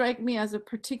doesn't strike me as a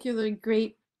particularly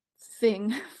great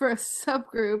thing for a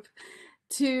subgroup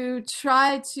to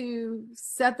try to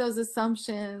set those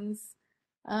assumptions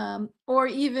or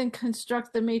even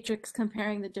construct the matrix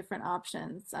comparing the different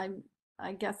options.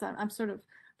 I guess I'm sort of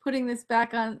putting this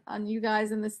back on you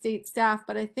guys and the state staff,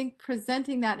 but I think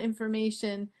presenting that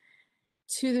information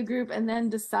to the group and then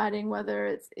deciding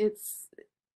whether it's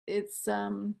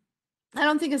I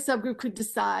don't think a subgroup could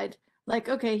decide like,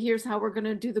 okay, here's how we're going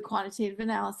to do the quantitative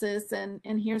analysis and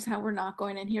here's how we're not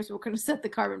going and here's what we're going to set the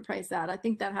carbon price at. I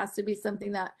think that has to be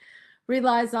something that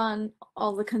relies on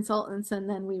all the consultants and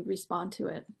then we respond to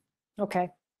it. Okay.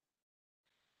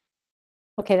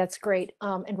 Okay, that's great.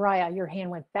 And Raya, your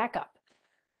hand went back up.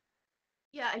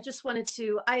 Yeah, I just wanted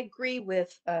to, I agree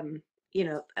with, you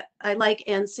know, I like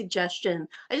Anne's suggestion.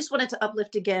 I just wanted to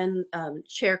uplift again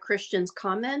Chair Christian's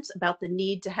comment about the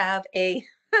need to have a,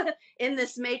 in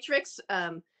this matrix,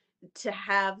 to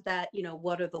have that, you know,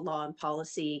 what are the law and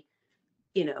policy,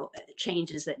 you know,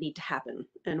 changes that need to happen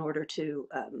in order to,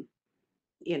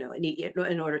 you know,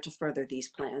 in order to further these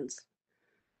plans.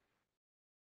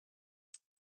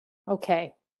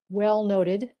 Okay, well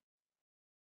noted.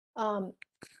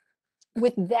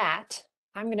 With that,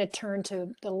 I'm going to turn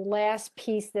to the last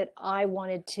piece that I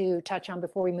wanted to touch on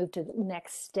before we move to the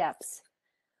next steps.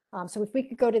 So if we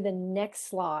could go to the next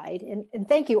slide, and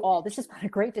thank you all. This has been a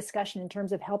great discussion in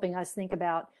terms of helping us think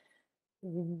about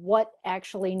what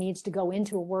actually needs to go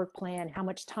into a work plan, how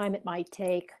much time it might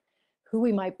take, who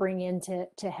we might bring in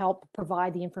to help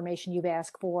provide the information you've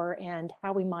asked for, and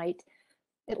how we might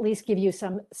at least give you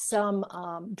some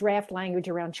draft language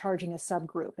around charging a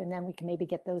subgroup, and then we can maybe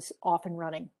get those off and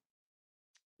running.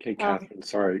 Okay, Catherine,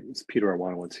 sorry, it's Peter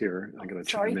Arwanowitz here. I'm going to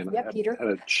chime in. Yeah, Peter. I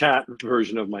had a chat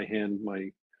version of my hand.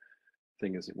 My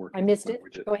thing isn't working. I missed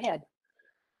it. Go ahead.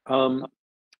 A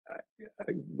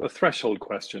threshold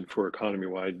question for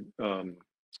economy-wide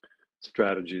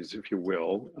strategies, if you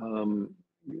will.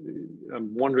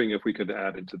 I'm wondering if we could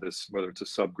add into this, whether it's a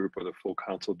subgroup or the full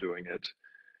council doing it,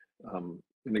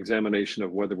 an examination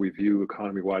of whether we view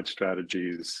economy-wide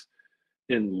strategies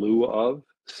in lieu of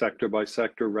sector by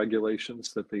sector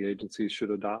regulations that the agencies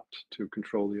should adopt to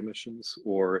control the emissions,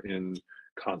 or in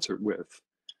concert with.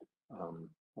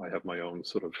 I have my own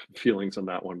sort of feelings on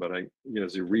that one, but you know,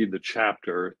 as you read the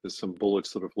chapter, there's some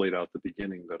bullets sort of laid out at the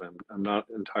beginning, but I'm not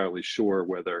entirely sure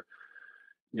whether,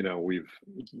 you know, we've,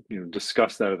 you know,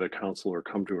 discussed that at the council or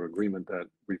come to an agreement that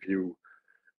we view,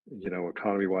 you know,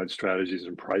 economy-wide strategies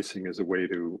and pricing as a way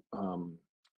to,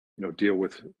 you know, deal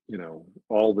with, you know,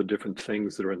 all the different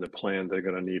things that are in the plan. They're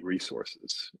going to need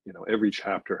resources. You know, every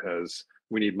chapter has,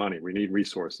 we need money, we need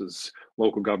resources,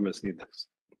 local governments need this.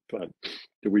 But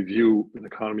do we view an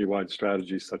economy-wide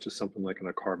strategy such as something like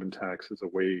a carbon tax as a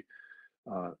way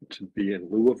to be in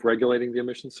lieu of regulating the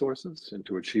emission sources and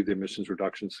to achieve the emissions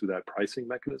reductions through that pricing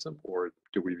mechanism? Or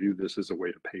do we view this as a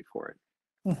way to pay for it?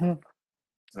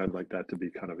 Mm-hmm. I'd like that to be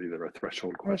kind of either a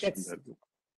threshold question that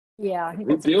yeah, I think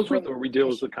we that's deals with, or we deal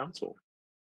as a council.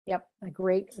 Yep, a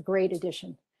great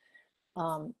addition.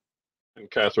 And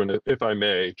Catherine, if I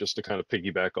may, just to kind of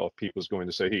piggyback off Pete was going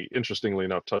to say, he interestingly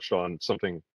enough touched on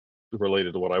something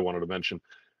related to what I wanted to mention.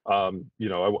 You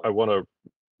know, I want to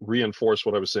reinforce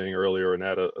what I was saying earlier and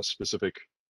add a specific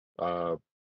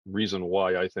reason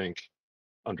why I think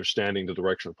understanding the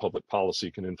direction of public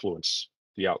policy can influence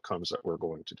the outcomes that we're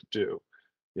going to do.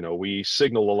 You know, we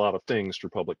signal a lot of things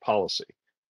through public policy,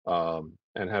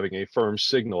 and having a firm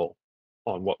signal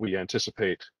on what we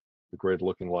anticipate the grid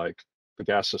looking like, the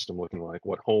gas system looking like,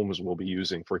 what homes will be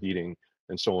using for heating,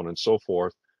 and so on and so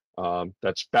forth,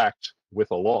 that's backed with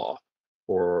a law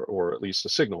or at least a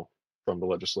signal from the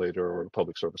legislator or the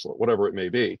public service law, whatever it may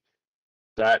be.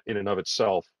 That in and of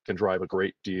itself can drive a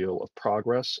great deal of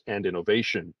progress and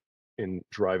innovation in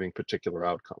driving particular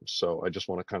outcomes. So I just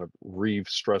want to kind of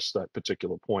re-stress that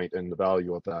particular point and the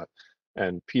value of that.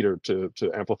 And Peter, to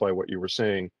amplify what you were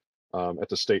saying, at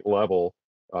the state level,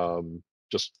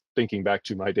 just thinking back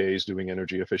to my days doing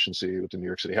energy efficiency with the New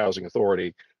York City Housing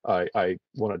Authority, I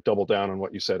want to double down on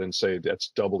what you said and say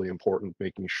that's doubly important,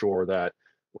 making sure that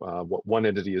what one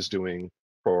entity is doing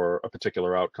for a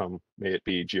particular outcome, may it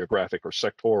be geographic or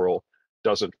sectoral,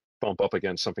 doesn't bump up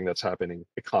against something that's happening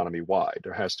economy-wide.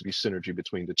 There has to be synergy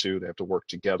between the two. They have to work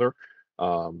together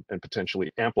and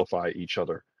potentially amplify each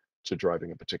other to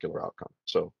driving a particular outcome.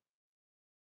 So,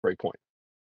 great point.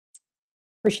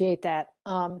 Appreciate that.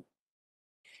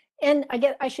 And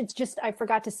I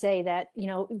forgot to say that,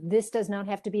 this does not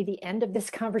have to be the end of this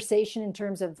conversation in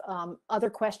terms of other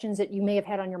questions that you may have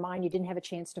had on your mind you didn't have a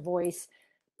chance to voice.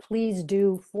 Please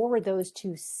do forward those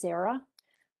to Sarah,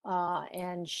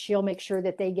 and she'll make sure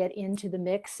that they get into the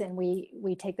mix, and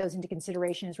we take those into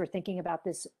consideration as we're thinking about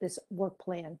this work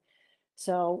plan.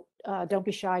 So don't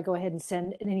be shy. Go ahead and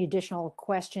send any additional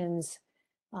questions.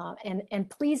 And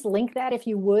please link that, if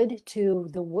you would, to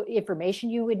the information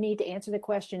you would need to answer the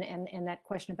question and that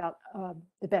question about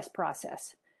the best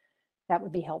process. That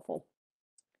would be helpful.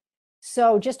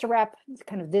 So just to wrap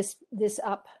kind of this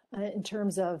up in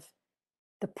terms of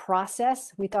the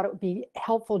process, we thought it would be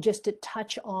helpful just to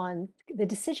touch on the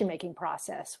decision-making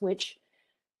process, which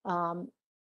I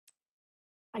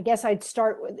guess I'd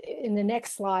start with in the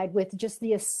next slide with just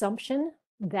the assumption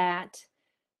that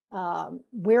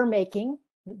we're making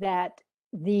that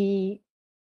the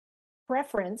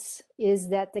preference is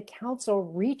that the council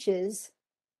reaches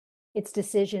its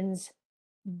decisions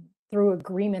through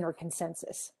agreement or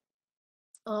consensus.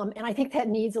 And I think that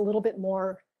needs a little bit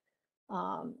more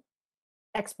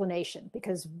explanation,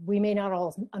 because we may not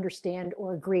all understand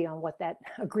or agree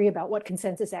about what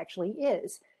consensus actually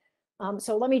is.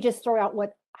 So let me just throw out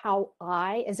how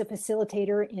I, as a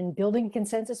facilitator in building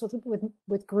consensus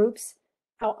with groups,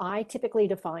 how I typically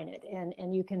define it,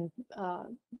 and you can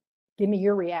give me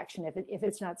your reaction if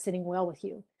it's not sitting well with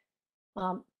you.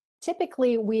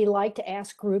 Typically, we like to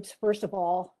ask groups, first of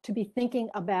all, to be thinking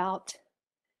about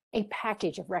a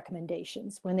package of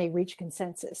recommendations when they reach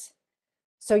consensus.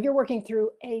 So you're working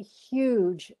through a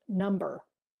huge number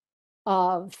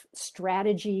of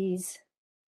strategies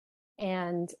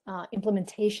and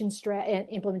implementation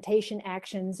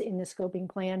actions in the scoping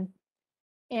plan.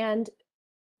 And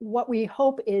what we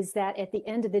hope is that at the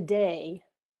end of the day,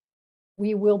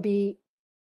 we will be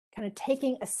kind of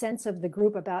taking a sense of the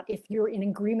group about if you're in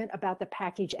agreement about the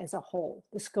package as a whole,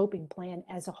 the scoping plan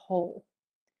as a whole,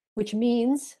 which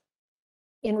means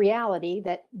in reality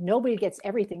that nobody gets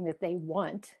everything that they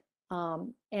want,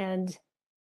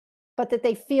 but that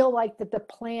they feel like that the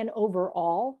plan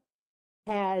overall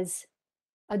has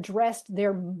addressed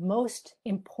their most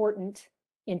important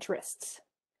interests.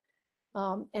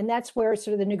 And that's where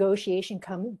sort of the negotiation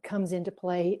comes into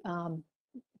play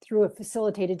through a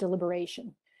facilitated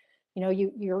deliberation.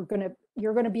 You're going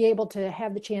to be able to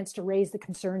have the chance to raise the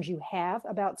concerns you have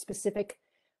about specific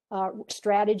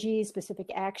strategies, specific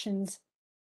actions,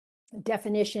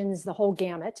 definitions, the whole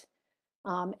gamut.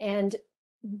 And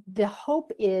the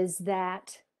hope is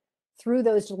that through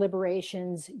those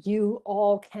deliberations, you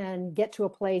all can get to a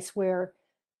place where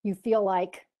you feel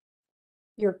like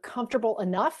you're comfortable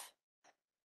enough,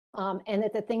 and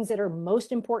that the things that are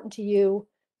most important to you,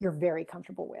 you're very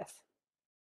comfortable with.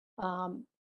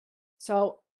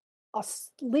 So I'll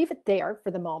leave it there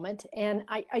for the moment. And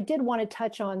I did want to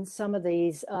touch on some of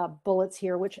these bullets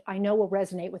here, which I know will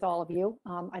resonate with all of you.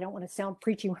 I don't want to sound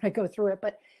preachy when I go through it,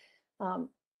 but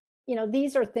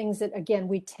these are things that, again,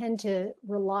 we tend to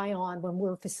rely on when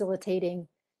we're facilitating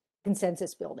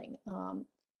consensus building.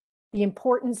 The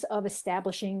importance of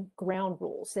establishing ground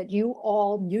rules that you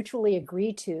all mutually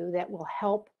agree to that will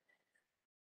help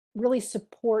really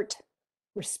support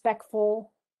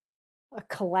respectful,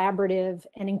 collaborative,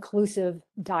 and inclusive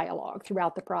dialogue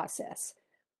throughout the process.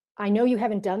 I know you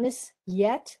haven't done this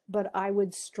yet, but I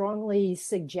would strongly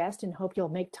suggest and hope you'll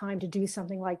make time to do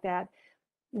something like that,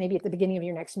 maybe at the beginning of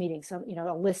your next meeting. So,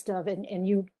 a list of,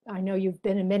 I know you've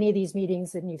been in many of these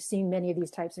meetings and you've seen many of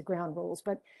these types of ground rules,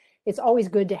 but it's always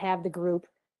good to have the group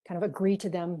kind of agree to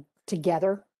them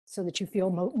together so that you feel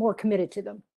more committed to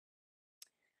them.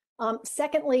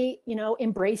 Secondly,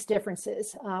 embrace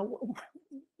differences.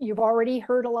 You've already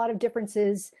heard a lot of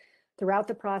differences throughout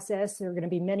the process. There are going to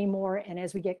be many more. And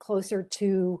as we get closer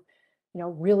to,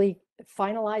 really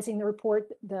finalizing the report,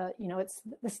 the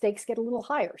stakes get a little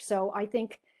higher. So I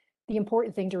think the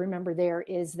important thing to remember there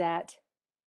is that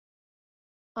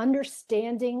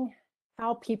understanding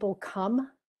how people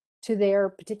come to their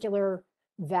particular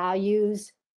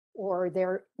values or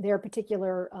their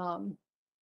particular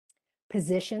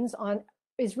positions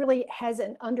has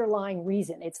an underlying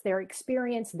reason. It's their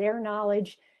experience, their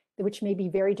knowledge, which may be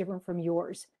very different from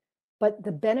yours. But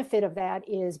the benefit of that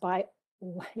is by,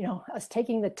 us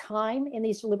taking the time in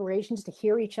these deliberations to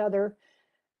hear each other,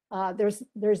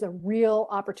 there's a real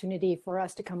opportunity for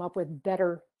us to come up with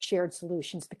better shared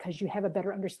solutions because you have a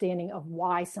better understanding of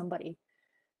why somebody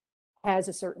has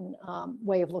a certain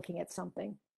way of looking at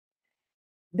something.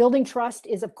 Building trust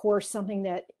is, of course, something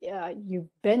that you've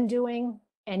been doing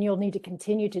and you'll need to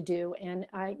continue to do. And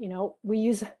we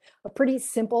use a pretty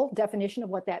simple definition of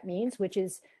what that means, which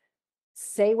is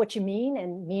say what you mean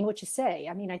and mean what you say.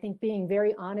 I mean, I think being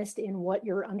very honest in what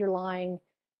your underlying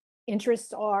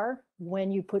interests are when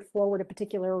you put forward a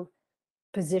particular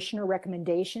position or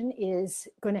recommendation is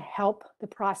going to help the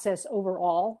process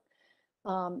overall.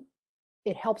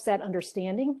 It helps that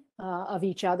understanding of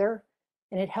each other,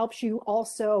 and it helps you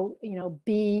also,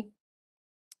 be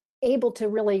able to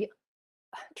really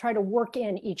try to work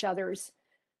in each other's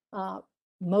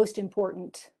most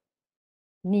important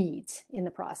needs in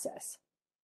the process.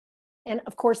 And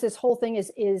of course, this whole thing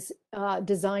is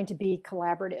designed to be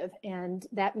collaborative, and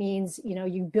that means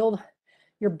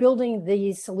you're building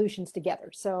these solutions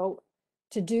together. So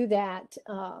to do that,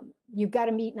 you've got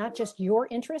to meet not just your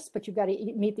interests, but you've got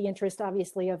to meet the interest,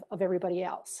 obviously, of everybody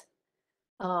else.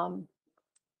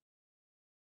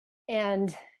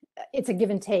 And it's a give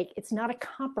and take. It's not a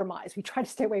compromise. We try to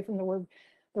stay away from the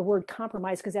word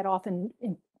compromise, because that often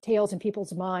entails in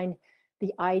people's mind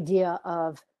the idea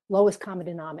of lowest common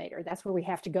denominator. That's where we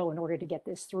have to go in order to get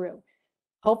this through.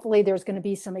 Hopefully there's going to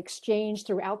be some exchange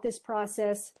throughout this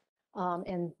process,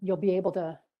 and you'll be able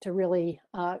to really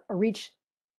reach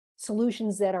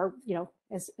solutions that are,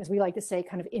 as we like to say,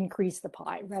 kind of increase the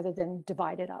pie rather than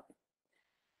divide it up.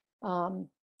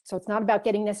 So it's not about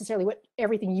getting necessarily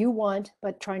everything you want,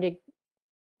 but trying to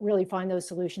really find those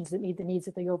solutions that meet the needs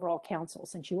of the overall council,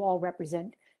 since you all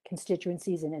represent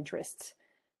constituencies and interests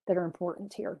that are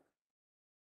important here.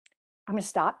 I'm going to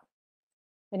stop.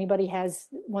 Anybody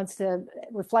wants to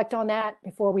reflect on that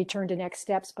before we turn to next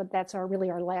steps, but that's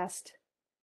really our last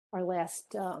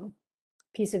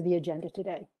piece of the agenda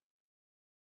today.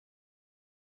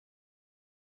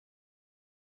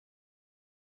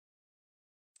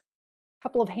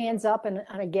 Couple of hands up, and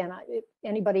again, if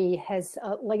anybody has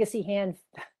a legacy hand,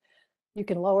 you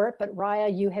can lower it, but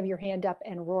Raya, you have your hand up,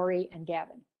 and Rory and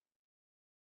Gavin.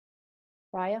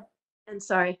 Raya? And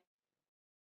sorry.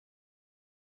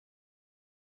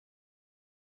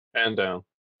 And down.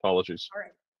 Apologies. All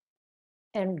right.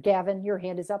 And Gavin, your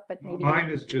hand is up, but maybe mine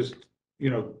is just,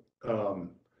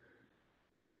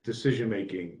 decision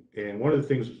making. And one of the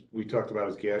things we talked about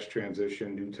is gas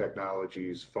transition, new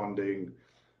technologies, funding.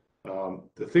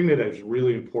 The thing that is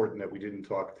really important that we didn't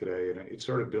talk today, and it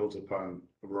sort of builds upon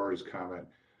Rory's comment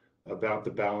about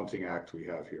the balancing act we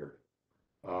have here.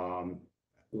 One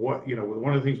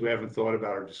of the things we haven't thought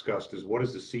about or discussed is what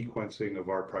is the sequencing of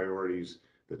our priorities,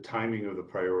 the timing of the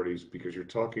priorities, because you're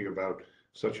talking about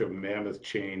such a mammoth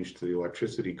change to the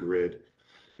electricity grid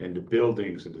and to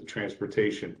buildings and to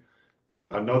transportation.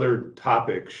 Another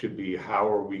topic should be, how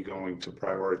are we going to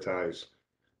prioritize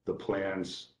the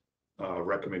plans,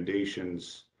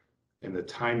 recommendations, and the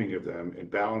timing of them, and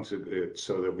balance it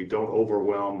so that we don't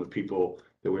overwhelm the people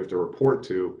that we have to report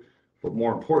to, but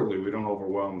more importantly, we don't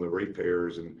overwhelm the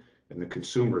ratepayers and the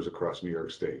consumers across New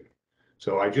York State.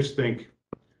 So I just think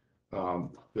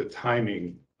the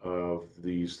timing of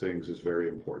these things is very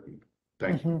important.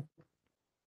 Thank you.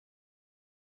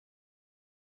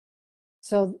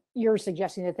 So you're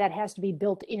suggesting that has to be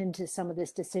built into some of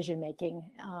this decision making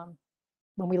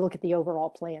when we look at the overall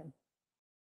plan.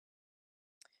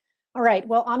 All right,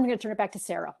 well, I'm going to turn it back to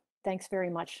Sarah. Thanks very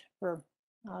much for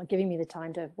giving me the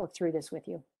time to work through this with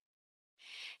you.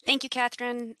 Thank you,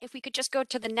 Catherine. If we could just go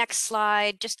to the next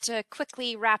slide, just to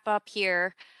quickly wrap up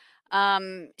here.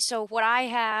 So what I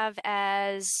have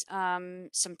as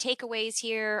some takeaways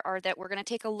here are that we're going to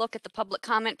take a look at the public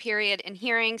comment period and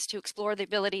hearings to explore the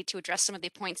ability to address some of the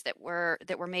points that were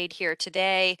made here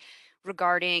today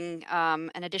regarding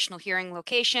an additional hearing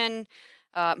location,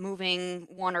 moving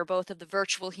one or both of the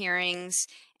virtual hearings,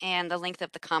 and the length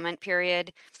of the comment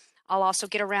period. I'll also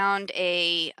get around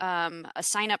a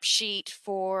sign-up sheet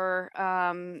for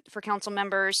council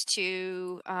members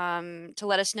to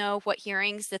let us know what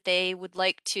hearings that they would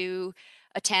like to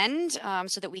attend,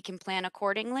 so that we can plan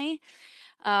accordingly.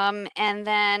 And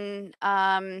then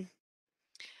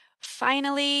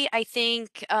finally, I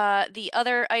think the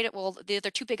other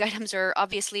two big items are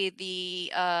obviously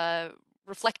the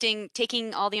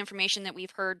taking all the information that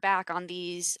we've heard back on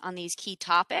these key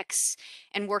topics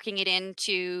and working it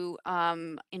into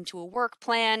a work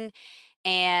plan,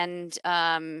 and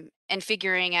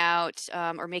figuring out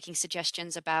or making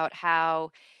suggestions about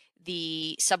how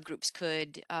the subgroups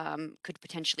could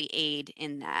potentially aid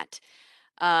in that.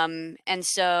 And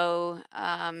so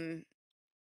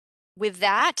with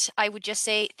that, I would just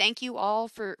say thank you all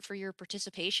for your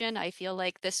participation. I feel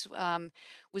like this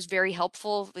was very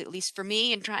helpful, at least for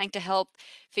me, in trying to help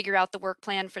figure out the work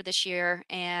plan for this year.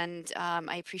 And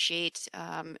I appreciate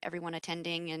everyone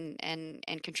attending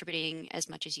and contributing as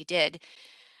much as you did.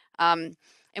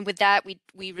 And with that,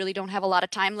 we really don't have a lot of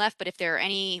time left, but if there are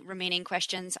any remaining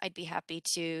questions, I'd be happy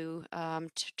to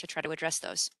try to address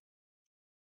those.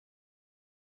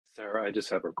 Sarah, I just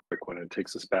have a quick one. It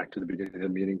takes us back to the beginning of the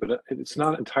meeting, but it's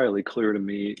not entirely clear to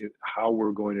me how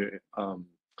we're going to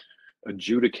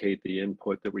adjudicate the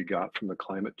input that we got from the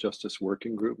Climate Justice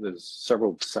Working Group. There's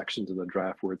several sections in the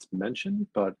draft where it's mentioned,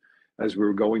 but as we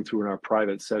were going through in our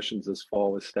private sessions this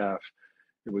fall with staff,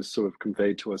 it was sort of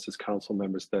conveyed to us as council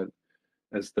members that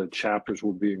as the chapters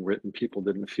were being written, people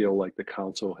didn't feel like the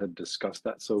council had discussed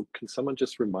that. So can someone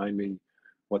just remind me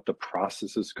what the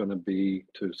process is going to be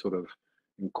to sort of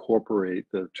incorporate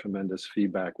the tremendous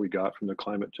feedback we got from the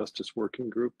Climate Justice Working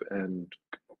Group and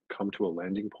come to a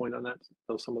landing point on that,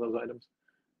 some of those items?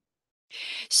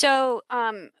 So,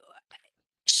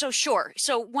 sure.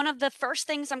 So one of the first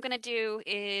things I'm going to do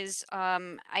is,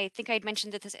 I think I'd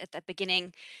mentioned this at the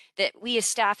beginning, that we as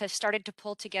staff have started to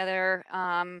pull together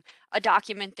a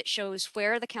document that shows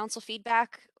where the council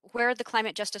feedback, where the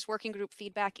Climate Justice Working Group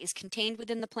feedback is contained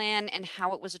within the plan and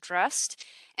how it was addressed.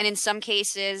 And in some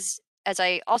cases, as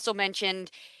I also mentioned,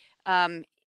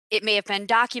 it may have been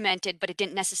documented, but it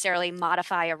didn't necessarily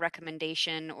modify a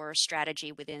recommendation or a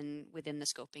strategy within the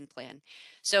scoping plan.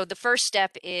 So the first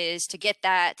step is to get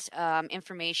that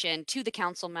information to the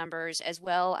council members as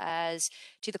well as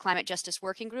to the Climate Justice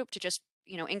Working Group to just,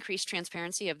 increase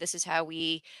transparency of this is how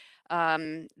we,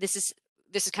 this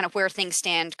is kind of where things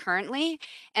stand currently.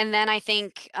 And then I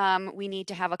think we need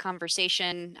to have a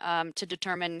conversation to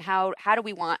determine how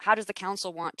does the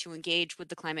council want to engage with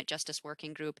the Climate Justice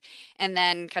Working Group? And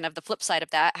then kind of the flip side of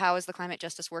that, how is the Climate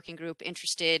Justice Working Group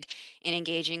interested in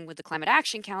engaging with the Climate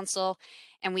Action Council?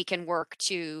 And we can work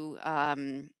to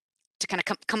kind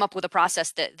of come up with a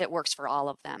process that works for all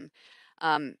of them.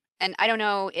 And I don't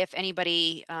know if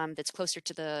anybody that's closer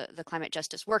to the Climate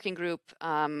Justice Working Group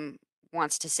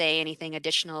wants to say anything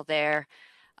additional there,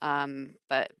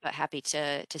 but happy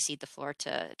to cede the floor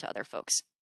to other folks.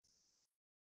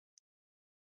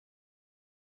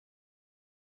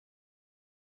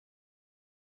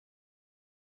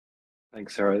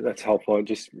 Thanks, Sarah. That's helpful. It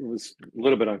just was a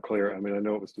little bit unclear. I mean, I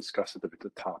know it was discussed at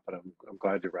the top, but I'm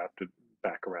glad you wrapped it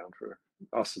back around for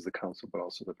us as the council, but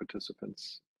also the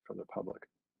participants from the public.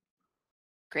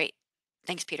 Great.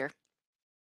 Thanks, Peter.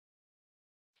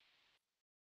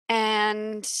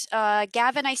 And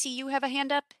Gavin, I see you have a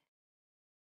hand up.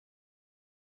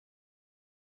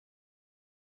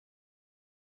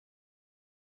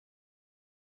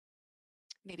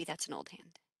 Maybe that's an old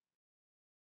hand.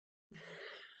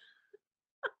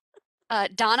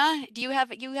 Donna, do you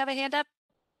have a hand up?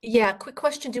 Yeah, quick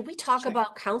question. Did we talk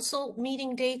about council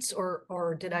meeting dates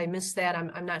or did I miss that?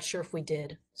 I'm not sure if we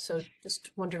did. So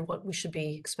just wondered what we should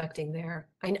be expecting there.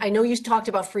 I know you talked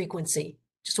about frequency.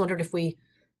 Just wondered if we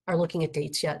are looking at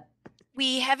dates yet.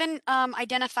 We haven't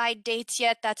identified dates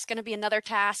yet. That's going to be another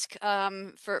task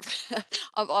for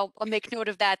I'll make note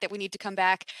of that we need to come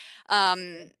back.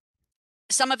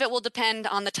 Some of it will depend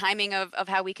on the timing of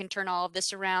how we can turn all of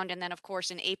this around. And then, of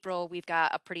course, in April, we've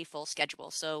got a pretty full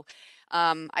schedule. So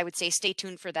I would say stay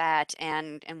tuned for that.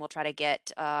 And we'll try to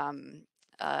get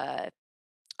a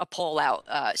poll out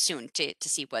soon to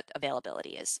see what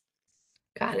availability is.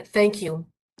 Got it. Thank you.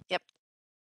 Yep.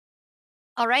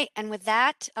 All right. And with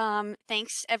that,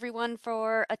 thanks, everyone,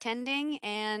 for attending.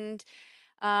 And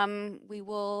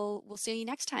we'll see you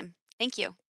next time. Thank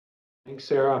you. Thanks,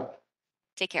 Sarah.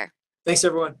 Take care. Thanks,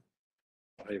 everyone.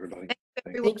 Bye, everybody.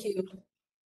 Thank you.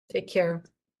 Take care.